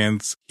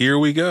 seconds. Here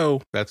we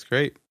go. That's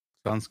great.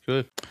 Sounds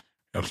good.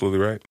 Absolutely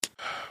right.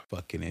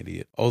 Fucking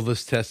idiot. All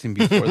this testing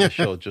before the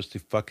show just to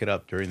fuck it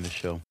up during the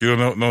show. You don't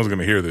know. No one's going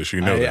to hear this.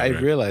 You know that, I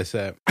right? realize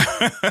that.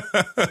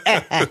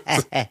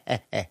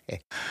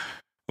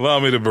 Allow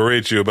me to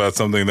berate you about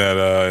something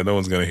that no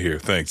one's going to hear.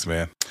 Thanks,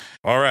 man.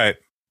 All right.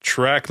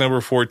 track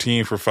number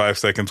 14 for 5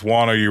 seconds.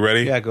 Juan, are you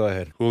ready? Yeah, go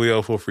ahead.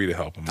 Julio, feel free to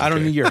help him. I don't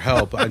okay? need your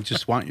help. I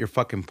just want your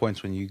fucking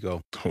points when you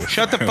go.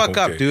 Shut the fuck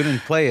up, dude, and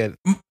play it.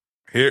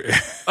 Here.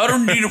 I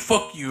don't need to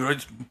fuck you.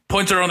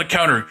 Points are on the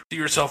counter. See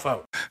yourself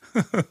out.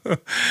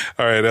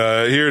 All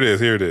right, here it is.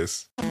 Here it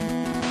is.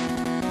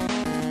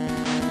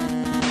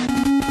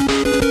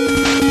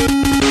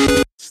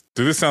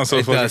 Dude, this sounds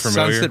so fucking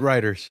familiar. Sunset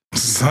Riders.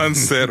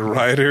 Sunset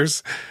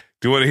Riders.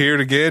 Do you want to hear it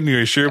again?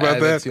 You sure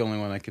about that? That's the only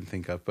one I can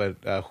think of. But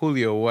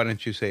Julio, why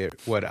don't you say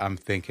what I'm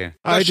thinking?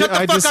 Shut the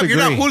fuck disagree.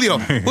 up. You're not Julio.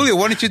 Julio,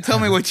 why don't you tell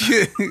me what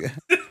you...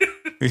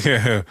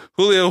 Yeah.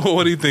 Julio,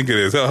 what do you think it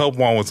is? Help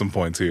Juan with some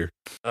points here.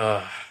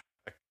 I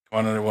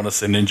want to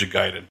say Ninja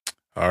Gaiden.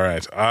 All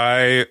right.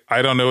 I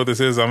don't know what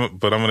this is,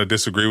 but I'm going to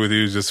disagree with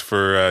you just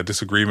for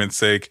disagreement's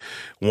sake.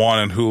 Juan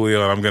and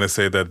Julio, and I'm going to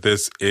say that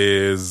this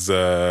is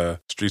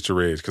Streets of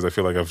Rage because I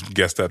feel like I've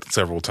guessed that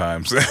several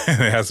times. It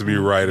has to be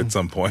right at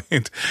some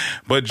point.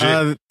 But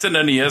it's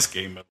an NES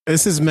game.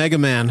 This is Mega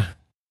Man.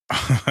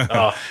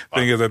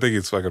 Thing is, I think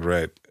he's fucking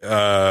right.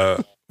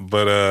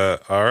 But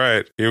all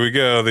right, here we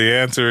go. The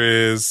answer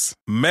is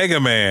Mega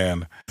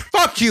Man.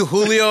 Fuck you,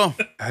 Julio.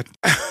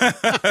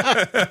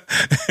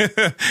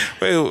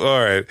 Wait,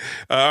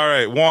 all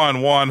right.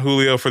 Juan,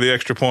 Julio for the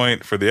extra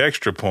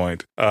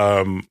point.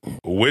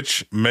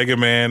 Which Mega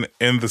Man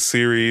in the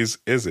series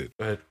is it?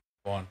 Go ahead,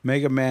 Juan.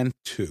 Mega Man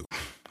 2.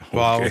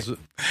 Balls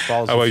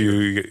How about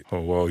you? Oh,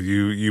 well,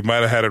 you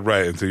might have had it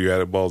right until you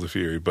added Balls of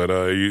Fury. But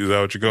is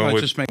that what you're going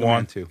with? Just Mega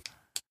Man 2.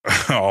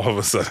 All of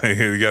a sudden,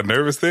 you got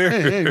nervous there?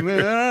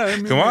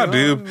 Come on,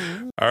 dude.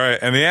 All right.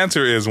 And the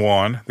answer is,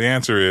 Juan, the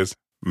answer is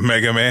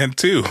Mega Man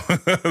 2.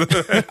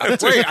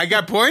 Wait, I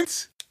got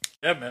points?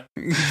 Yeah, man.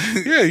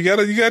 Yeah,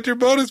 you got your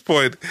bonus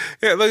point.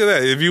 Yeah, look at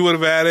that. If you would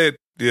have added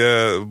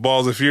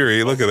Balls of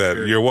Fury, look at that.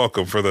 You're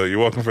welcome for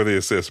the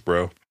assist,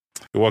 bro.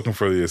 You're welcome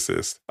for the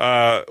assist.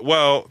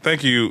 Well,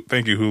 thank you,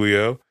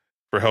 Julio,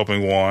 for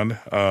helping Juan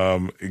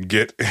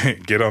get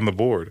on the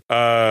board.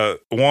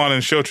 Juan,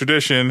 in show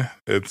tradition,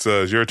 it's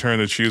your turn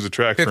to choose a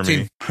track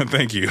 15. For me.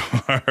 Thank you.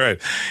 All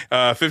right.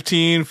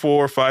 15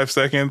 for 5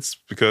 seconds,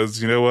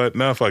 because you know what?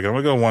 No, fuck it. I'm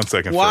going to go 1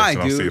 second Why,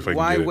 first, and I'll see if I can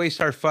Why get it. waste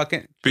our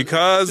fucking...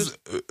 Because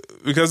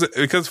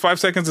 5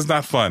 seconds is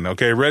not fun.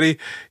 Okay, ready?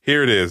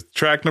 Here it is.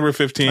 Track number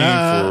 15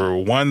 for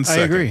 1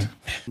 second. I agree.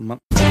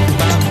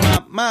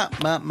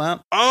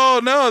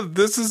 Oh no,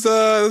 this is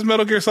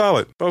Metal Gear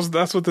Solid.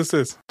 That's what this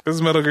is. This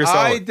is Metal Gear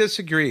Solid. I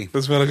disagree.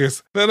 This is Metal Gear.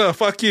 No,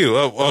 fuck you.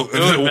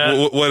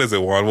 What is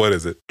it, Juan? What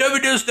is it?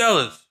 Deus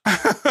Dallas.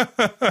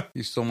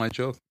 You stole my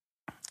joke.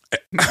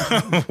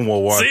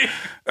 Well, Juan. See?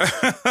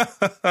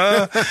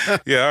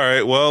 Yeah. All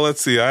right. Well,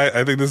 let's see.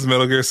 I think this is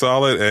Metal Gear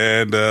Solid,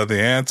 and the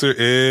answer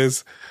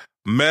is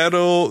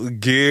Metal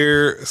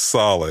Gear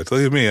Solid.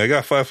 Look at me. I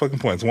got 5 fucking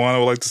points. Juan, I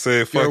would like to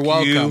say fuck You're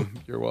welcome. you.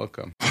 You're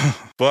welcome.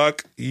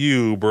 Fuck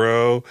you,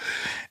 bro.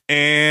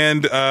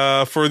 And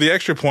for the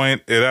extra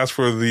point, it asks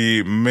for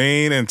the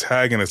main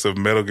antagonist of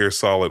Metal Gear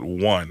Solid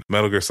 1.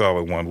 Metal Gear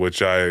Solid 1,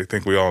 which I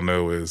think we all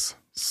know is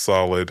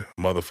Solid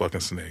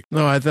motherfucking Snake.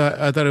 No, I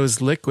thought it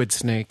was Liquid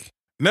Snake.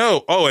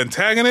 No. Oh,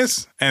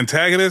 antagonist?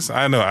 Antagonist?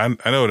 I know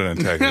what an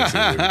antagonist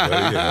is,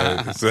 everybody.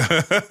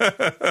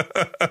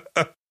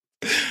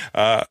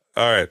 Yeah.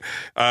 All right.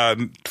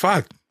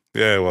 Fuck.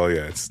 Yeah, well,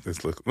 yeah, it's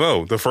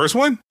no, the first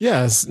one?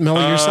 Yeah, it's Metal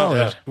Gear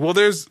Solid. Well,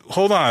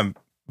 hold on.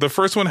 The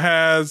first one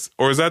has,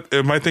 or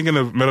am I thinking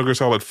of Metal Gear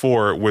Solid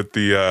 4 with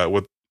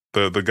the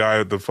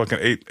guy, the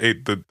fucking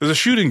there's a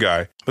shooting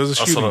guy. There's a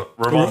shooting.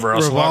 Revolver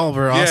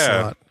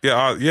Ocelot.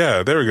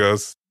 Yeah, there he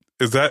goes.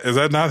 Is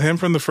that not him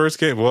from the first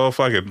game? Well,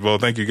 fuck it. Well,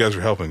 thank you guys for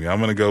helping me. I'm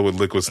going to go with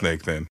Liquid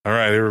Snake then. All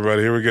right,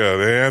 everybody, here we go.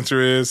 The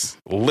answer is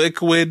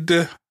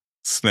Liquid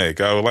Snake.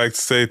 I would like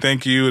to say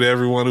thank you to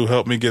everyone who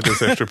helped me get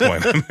this extra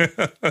point.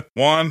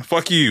 Juan,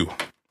 fuck you.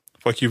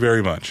 Fuck you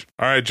very much.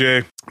 All right,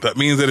 Jay. That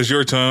means that it's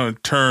your turn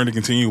to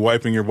continue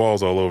wiping your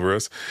balls all over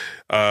us.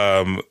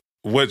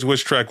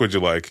 Which track would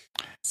you like?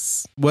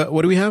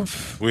 What do we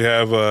have? We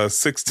have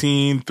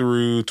 16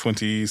 through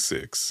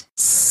 26.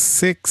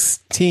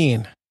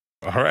 16.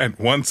 All right.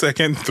 1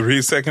 second,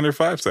 3 seconds, or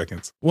 5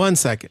 seconds. 1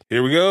 second.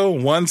 Here we go.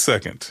 1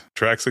 second.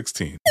 Track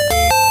 16.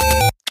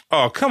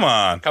 Oh, come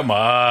on. Come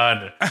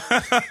on.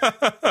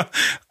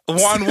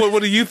 Juan,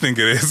 what do you think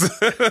it is?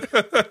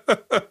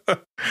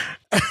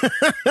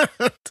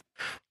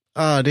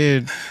 Oh,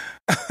 dude.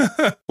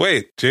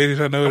 Wait, Jay,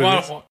 did I know what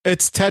it is?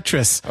 It's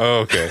Tetris.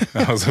 Oh, okay.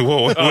 I was like,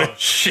 whoa, wait,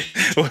 shit.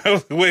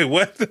 wait,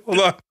 what? Hold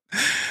on.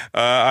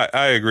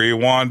 I agree.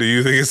 Juan, do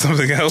you think it's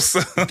something else?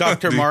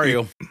 Dr.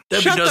 Mario.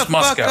 Shut the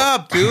fuck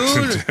up,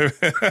 dude.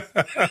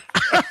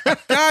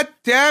 God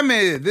damn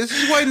it. This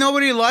is why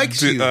nobody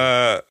likes you.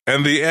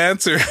 And the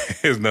answer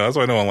is no, that's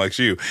why no one likes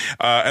you.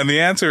 And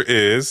the answer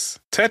is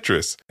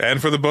Tetris.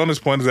 And for the bonus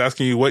point, is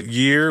asking you what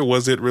year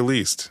was it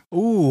released?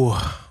 Ooh.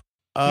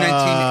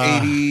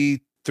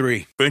 1982.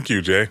 3. Thank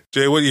you, Jay.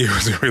 Jay, what year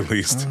was it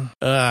released?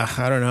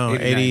 I don't know.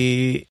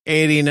 89.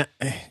 89.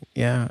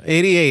 Yeah,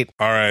 88.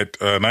 All right,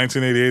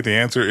 1988. The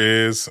answer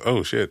is,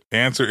 oh shit. The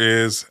answer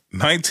is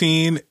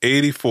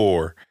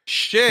 1984.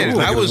 Shit, Ooh,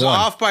 I was one.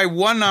 off by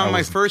 1 on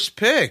my first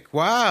pick.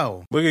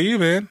 Wow. Look at you,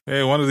 man.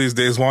 Hey, one of these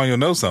days, Juan, you'll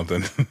know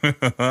something.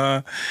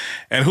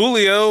 And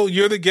Julio,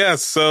 you're the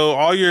guest. So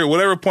all your,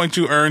 whatever points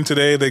you earn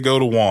today, they go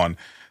to Juan.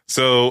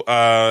 So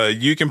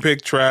you can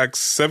pick tracks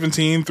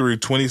 17 through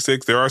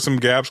 26. There are some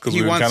gaps because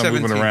He we're won kind of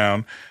moving 17.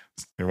 around.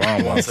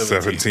 Ron won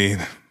 17.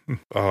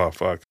 Oh,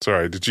 fuck.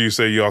 Sorry. Did you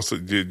say you also,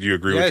 did you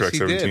agree with Yes, track he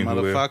 17? did,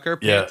 Julio? motherfucker.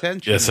 Pay Yeah,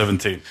 attention. yeah,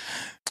 17.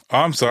 Oh,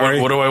 I'm sorry.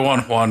 What do I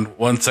want, Juan?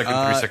 1 second,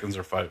 3 seconds,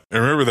 or 5?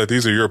 And remember that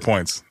these are your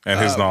points and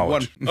his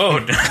knowledge. 1. Oh,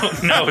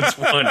 no, it's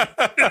 1.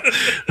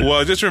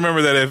 Well, just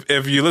remember that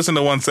if you listen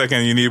to 1 second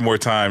and you need more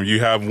time,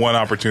 you have one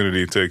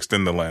opportunity to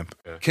extend the length.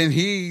 Can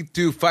he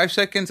do 5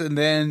 seconds and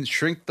then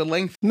shrink the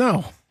length?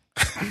 No.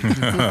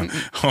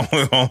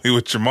 only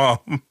with your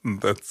mom.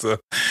 That's all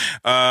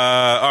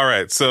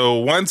right. So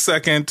 1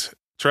 second,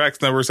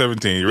 tracks number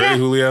 17. You ready,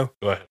 Julio?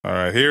 Go ahead. All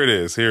right, here it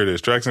is. Here it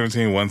is. Track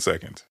 17, 1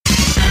 second.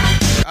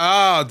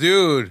 Oh,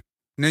 dude.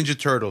 Ninja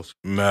Turtles.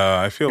 No,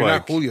 I feel You're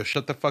like not Julio.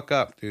 Shut the fuck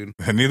up, dude.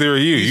 neither are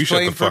you. He's You shut the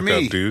playing for fuck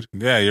me. up, dude.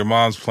 Yeah, your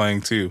mom's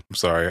playing too. I'm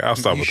sorry. I'll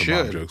stop You with the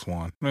mom should. jokes,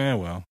 Juan. Yeah,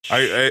 well.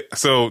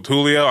 So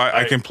Julio,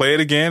 I can play it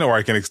again or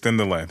I can extend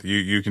the length.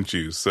 You can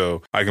choose.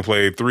 So I can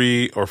play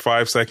 3 or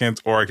 5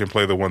 seconds or I can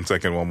play the 1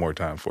 second one more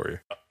time for you.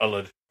 I'll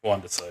let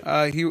Juan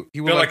decide. He I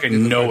feel like I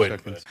do the know 5 it.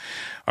 seconds.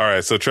 All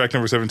right, so track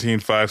number 17,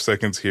 5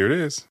 seconds. Here it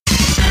is.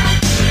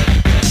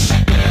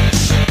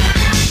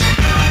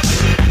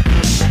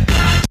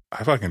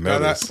 I fucking know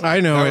this. I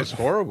know That it. was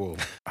horrible.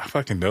 I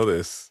fucking know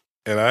this.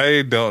 And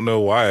I don't know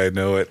why I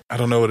know it. I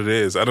don't know what it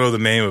is. I don't know the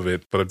name of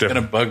it, but I It's going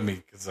to definitely bug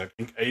me because I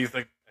think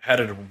I had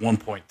it at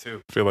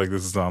 1.2. feel like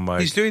this is on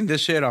like... He's doing this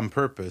shit on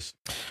purpose.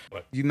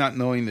 What? You not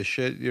knowing the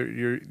shit.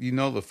 You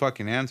know the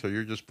fucking answer.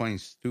 You're just playing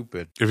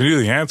stupid. If he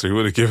knew the answer, he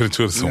would have given it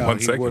to us in 1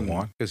 second,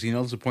 Juan. because he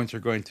knows the points are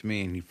going to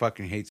me, and he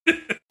fucking hates.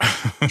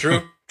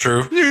 True.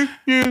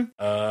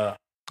 Yeah.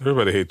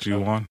 Everybody hates you,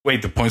 Juan.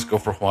 Wait, the points go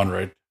for Juan,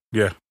 right?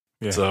 Yeah.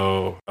 Yeah.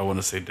 So I want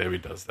to say Debbie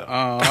does that.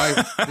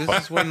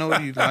 This is what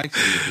nobody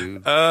likes you,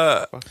 dude.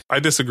 I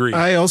disagree.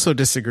 I also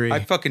disagree.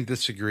 I fucking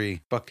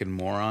disagree, fucking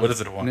moron. What is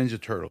it, Juan?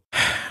 Ninja Turtle.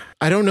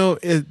 I don't know.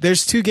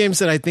 There's 2 games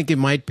that I think it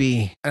might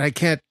be, and I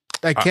can't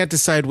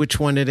decide which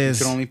one it You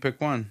is. can only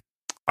pick one.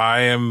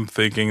 I am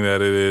thinking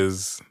that it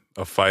is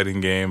a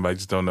fighting game. I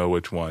just don't know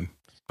which one.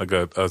 It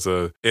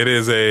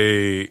is,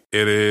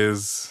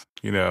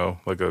 you know,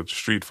 like a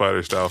Street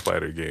Fighter style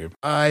fighter game.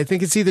 I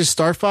think it's either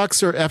Star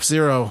Fox or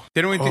F-Zero.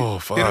 Didn't we?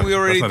 Fuck. Didn't we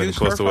already That's not do even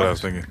close to Star what I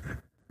was Fox? thinking.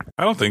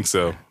 I don't think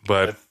so,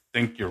 but I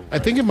think you're right. I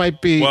think it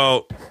might be.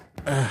 well,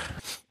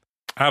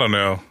 I don't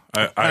know.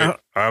 I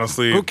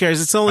honestly, Who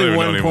cares? It's I only don't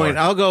even know 1 point.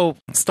 anymore. I'll go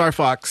Star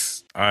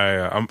Fox.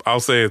 I'll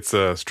say it's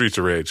Streets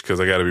of Rage because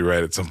I got to be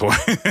right at some point.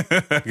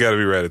 I got to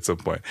be right at some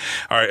point.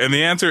 All right, and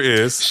the answer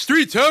is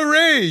Streets of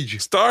Rage.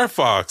 Star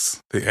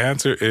Fox. The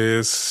answer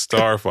is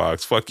Star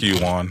Fox. Fuck you,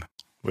 Juan.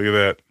 Look at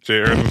that. Jay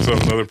earns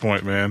himself another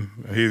point, man.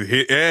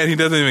 He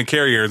doesn't even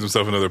care. He earns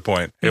himself another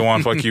point. Hey,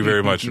 Juan, fuck you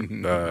very much.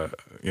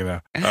 You know.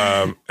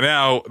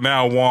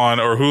 Now Juan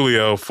or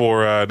Julio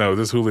for no,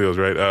 this is Julio's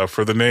right.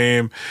 For the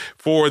name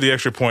for the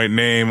extra point,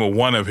 name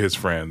one of his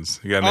friends.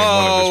 You got to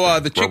name one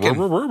of his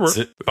friends.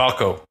 the chicken.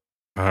 Falco.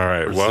 All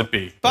right. Or Well,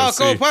 Zippy. let's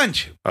Falco see.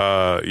 Punch.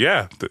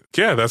 Yeah,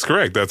 that's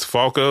correct. That's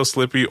Falco,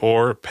 Slippy,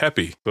 or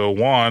Peppy. So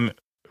Juan,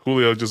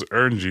 Julio just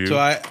earned you.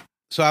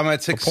 So I'm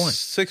at point.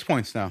 6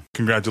 points now.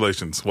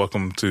 Congratulations.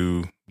 Welcome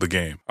to the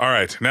game. All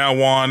right. Now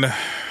Juan,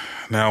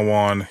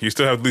 you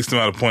still have the least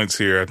amount of points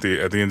here at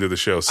the end of the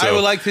show. So I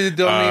would like to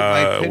donate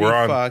my pity we're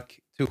on- fuck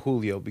to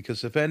Julio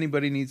because if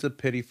anybody needs a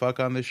pity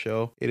fuck on the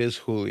show, it is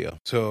Julio.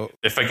 So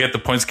If I get the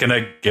points, can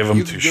I give them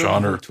you to can give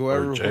Sean them or to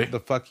whoever Jay? the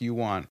fuck you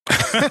want.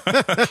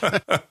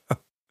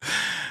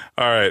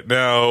 All right.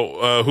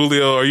 Now,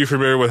 Julio, are you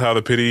familiar with how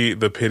the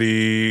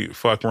pity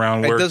fuck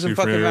round It works? doesn't You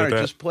fucking familiar with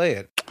matter. that? Just play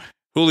it.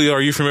 Julio,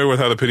 are you familiar with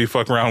how the pity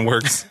fuck round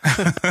works?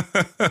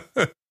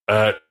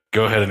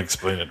 Go ahead and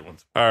explain it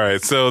once. All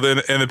right. So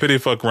then in the pity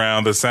fuck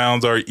round, the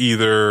sounds are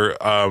either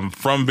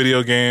from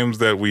video games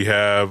that we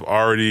have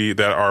already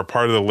that are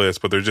part of the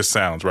list, but they're just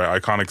sounds,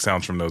 right? Iconic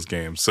sounds from those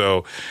games.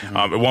 So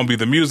it won't be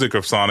the music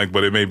of Sonic,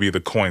 but it may be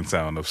the coin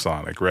sound of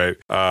Sonic, right?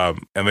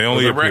 And they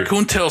only The appear-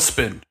 raccoon tail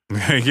spin.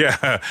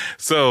 yeah.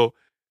 So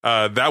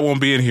that won't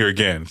be in here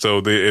again.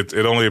 So it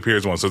only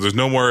appears once. So there's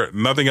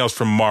nothing else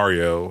from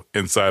Mario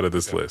inside of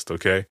this list.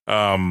 Okay.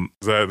 Does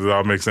that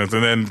all make sense?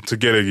 And then to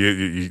get it,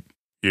 you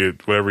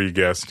whatever you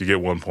guess, you get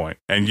 1 point,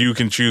 and you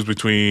can choose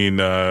between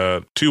 2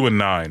 and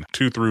 9,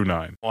 2 through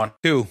 9. 1.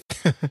 2.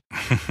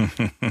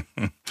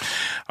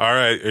 All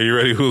right. Are you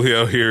ready,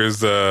 Julio?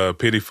 Here's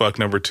pity fuck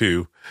number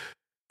 2.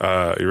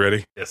 You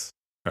ready? Yes.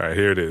 All right.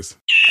 Here it is.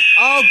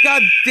 Oh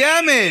god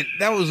damn it!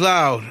 That was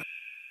loud.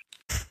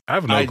 I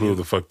have no I clue do. who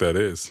the fuck that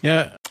is.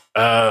 Yeah.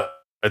 I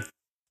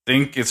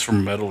think it's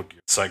from Metal Gear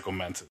Psycho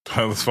Mantis.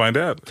 Let's find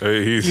out.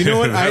 You know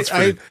what?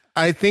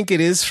 I think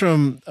it is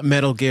from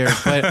Metal Gear,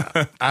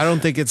 but I don't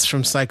think it's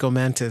from Psycho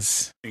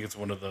Mantis. I think it's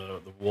one of the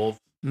wolves.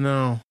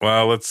 No.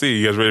 Well, let's see.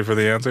 You guys ready for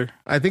the answer?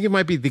 I think it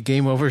might be the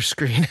game over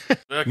screen.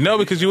 No,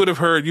 because you would have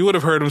heard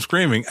him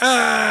screaming.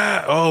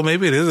 Ah! Oh,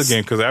 maybe it is a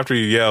game because after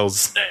he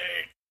yells,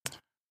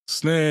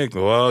 Snake.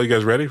 Well, you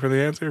guys ready for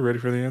the answer? Ready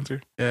for the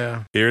answer?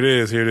 Yeah. Here it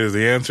is.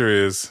 The answer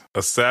is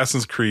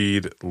Assassin's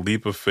Creed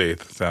Leap of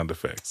Faith sound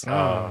effects.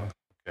 Oh.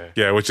 Okay.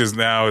 Yeah, which is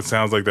now, it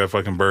sounds like that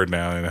fucking bird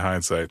now in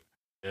hindsight.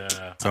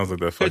 Yeah. Sounds like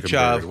that fucking Good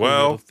job. bird.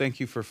 Well, thank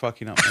you for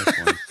fucking up my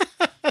point.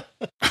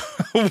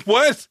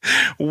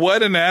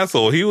 what an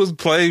asshole. He was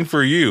playing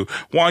for you.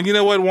 Juan, you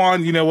know what,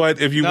 Juan? You know what?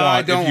 If you No, want,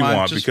 I don't if you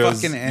want, just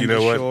because fucking end you know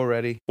the what? show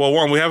already. Well,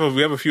 Juan, we have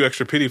a few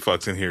extra pity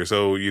fucks in here,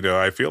 so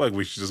I feel like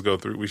we should just go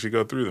through. We should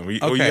go through them.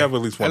 Oh, you have at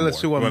least one more. Let's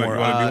do one more. You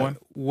want to do one?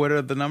 What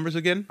are the numbers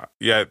again?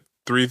 Yeah,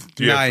 three.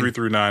 You have 3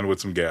 through 9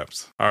 with some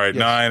gaps. All right, Yes.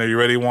 9. Are you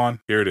ready,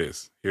 Juan? Here it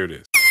is.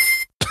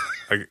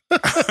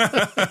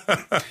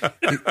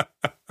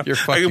 You're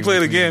fucking I can play it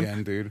with me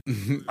again. dude.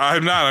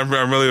 I'm not. I'm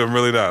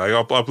really not.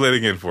 I'll play it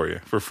again for you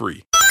for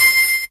free.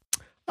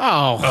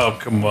 Oh,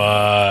 come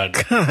on.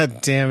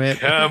 God damn it.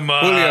 Come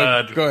on.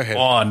 Julio, go ahead.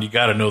 Juan, you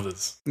got to know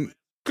this.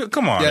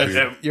 Come on, Yeah,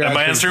 dude. Am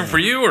I answering for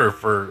you or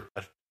for...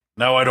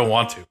 No, I don't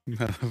want to. You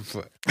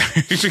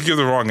should give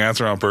the wrong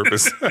answer on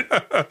purpose.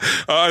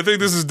 I think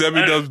this is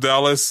Debbie Dubs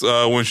Dallas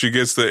when she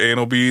gets the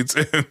anal beads.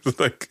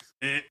 Like,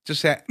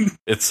 Just that.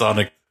 It's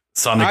Sonic.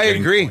 I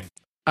getting agree. point.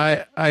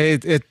 I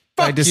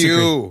Fuck disagree.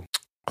 you.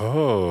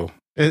 oh.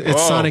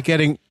 It's Sonic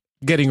getting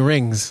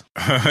rings.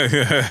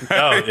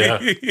 Oh, yeah.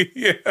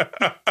 Yeah.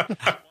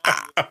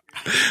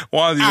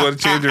 Juan, do you want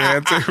to change your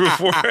answer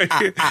before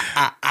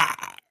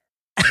I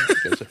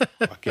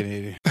Fucking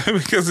idiot.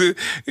 because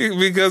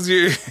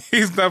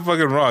he's not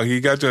fucking wrong. He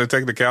got you on a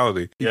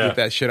technicality. He Yeah. did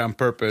that shit on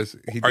purpose.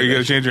 Are you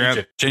going to change your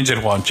answer? Change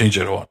it, Juan. Change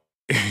it, Juan.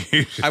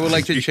 I would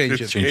like to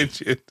change it.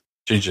 Change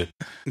it.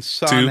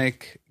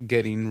 Sonic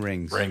getting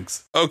rings.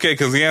 Rings. Okay,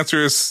 because the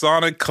answer is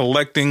Sonic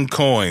collecting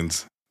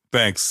coins.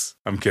 Thanks.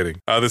 I'm kidding.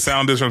 The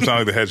sound is from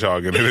Sonic the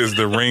Hedgehog, and it is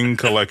the ring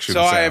collection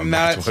So sound. I am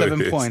not That's what it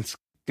 7 is. points.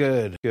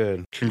 Good.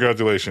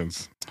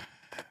 Congratulations.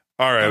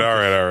 All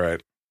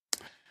right.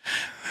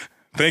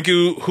 Thank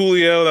you,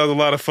 Julio. That was a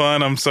lot of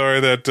fun. I'm sorry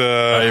that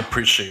I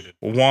appreciate it.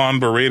 Juan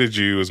berated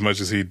you as much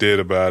as he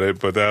did about it,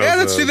 but that Yeah,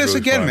 was, let's do this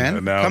really again, fun. man.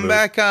 And now Come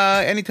back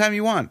anytime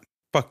you want.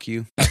 Fuck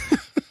you.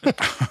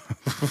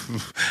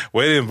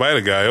 Way to invite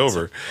a guy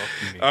over.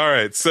 All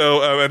right.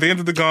 So at the end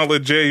of the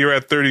gauntlet, Jay, you're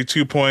at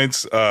 32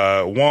 points.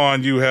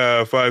 Juan, you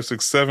have 5,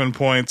 6, 7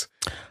 points.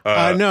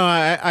 No,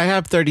 I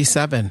have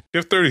 37. You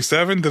have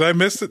 37? Did I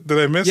miss it?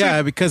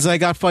 Yeah, because I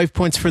got 5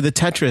 points for the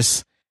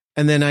Tetris,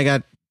 and then I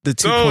got the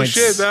 2 Oh, points.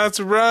 shit. That's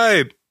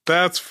right.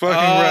 That's fucking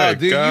right.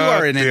 Dude, God you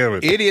are an damn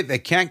it. idiot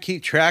that can't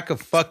keep track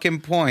of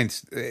fucking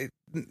points.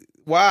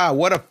 Wow,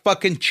 what a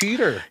fucking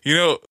cheater.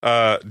 You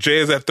know, Jay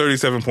is at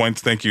 37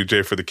 points. Thank you,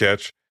 Jay, for the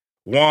catch.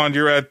 Juan,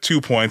 you're at 2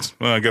 points.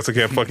 Well, I guess I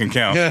can't fucking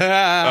count. And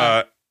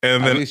At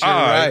then least you're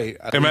I right.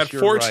 At am least at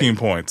you're 14 right.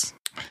 points.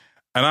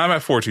 And I'm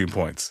at 14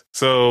 points.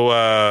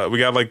 So we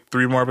got like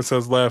 3 more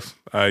episodes left.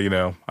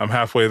 I'm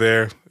halfway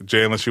there.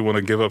 Jay, unless you want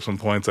to give up some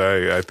points,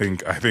 I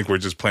think we're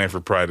just playing for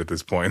pride at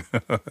this point.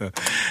 But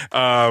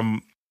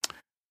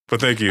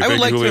thank you. I would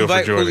Thank like you, to Julio,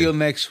 invite for joining. Julio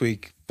next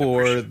week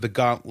for the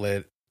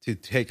gauntlet to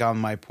take on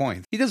my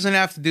points. He doesn't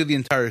have to do the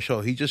entire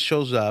show. He just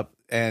shows up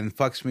and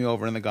fucks me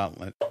over in the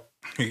gauntlet.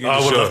 I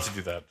would love to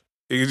do that.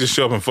 He can just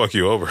show up and fuck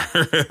you over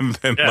and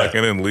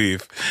then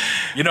leave.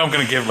 You know I'm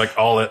going to give like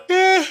all it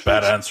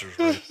bad answers,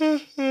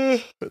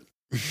 right?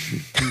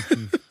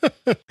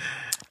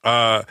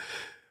 All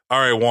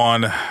right,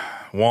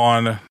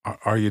 Juan,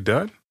 are you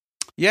done?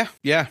 Yeah.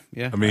 I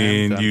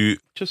mean, you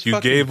fucking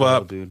gave go,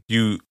 up. dude.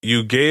 You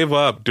gave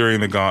up during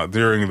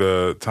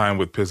the time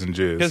with Piss and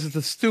Jizz. Because it's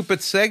a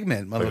stupid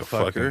segment,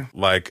 motherfucker.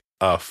 Like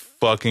a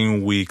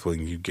fucking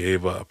weakling. You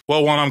gave up.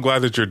 Well, Juan, I'm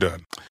glad that you're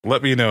done.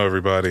 Let me know,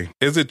 everybody.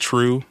 Is it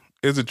true?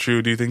 Is it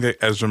true? Do you think that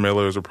Ezra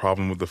Miller is a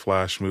problem with the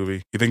Flash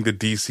movie? You think the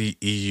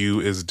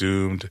DCEU is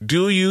doomed?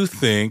 Do you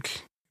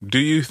think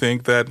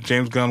that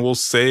James Gunn will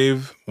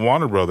save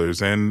Warner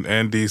Brothers and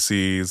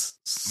DC's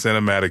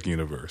cinematic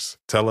universe?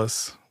 Tell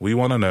us. We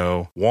want to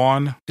know.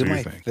 Juan, Do do you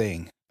my think?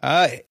 thing.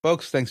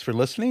 Folks, thanks for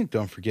listening.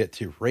 Don't forget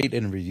to rate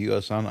and review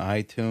us on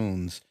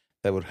iTunes.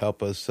 That would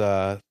help us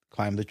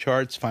climb the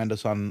charts. Find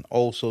us on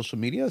all social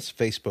medias,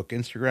 Facebook,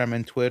 Instagram,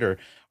 and Twitter.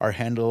 Our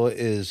handle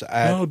is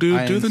at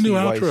do the new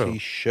INCYC outro.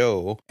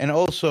 Show. And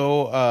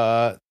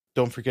also,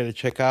 don't forget to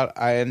check out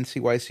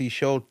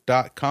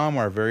INCYCshow.com,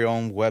 our very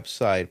own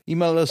website.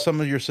 Email us some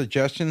of your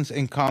suggestions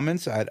and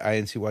comments at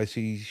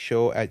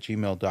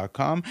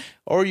INCYCshow@gmail.com.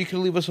 Or you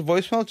can leave us a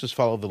voicemail. Just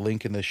follow the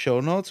link in the show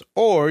notes.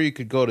 Or you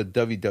could go to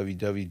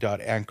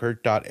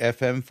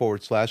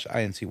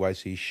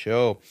www.anchor.fm/INCYC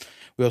Show.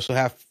 We also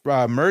have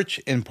merch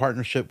in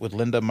partnership with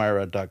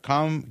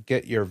lindamyra.com.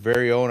 Get your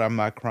very own I'm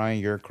Not Crying,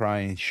 You're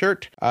Crying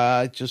shirt.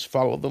 Just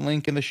follow the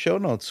link in the show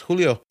notes.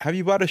 Julio, have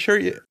you bought a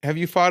shirt yet? Have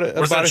you bought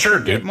a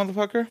shirt yet,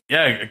 motherfucker?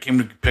 Yeah, I came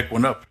to pick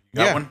one up.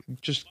 You got one?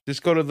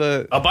 Just go to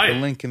the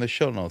link in the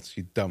show notes,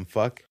 you dumb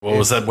fuck. What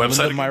was that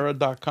website?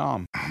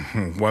 lindamyra.com.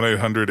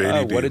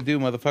 1-800-ADD. What it do,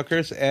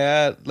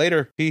 motherfuckers?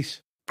 Later.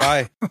 Peace.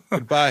 Bye.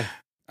 Goodbye.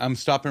 I'm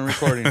stopping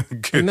recording.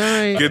 Good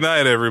night. Good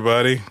night,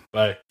 everybody.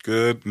 Bye.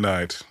 Good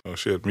night. Oh,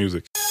 shit.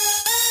 Music.